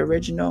power of the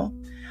original.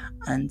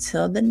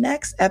 Until the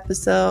next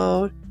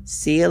episode,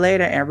 see you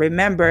later. And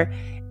remember,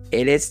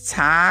 it is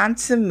time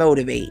to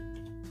motivate.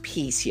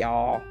 Peace,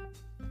 y'all.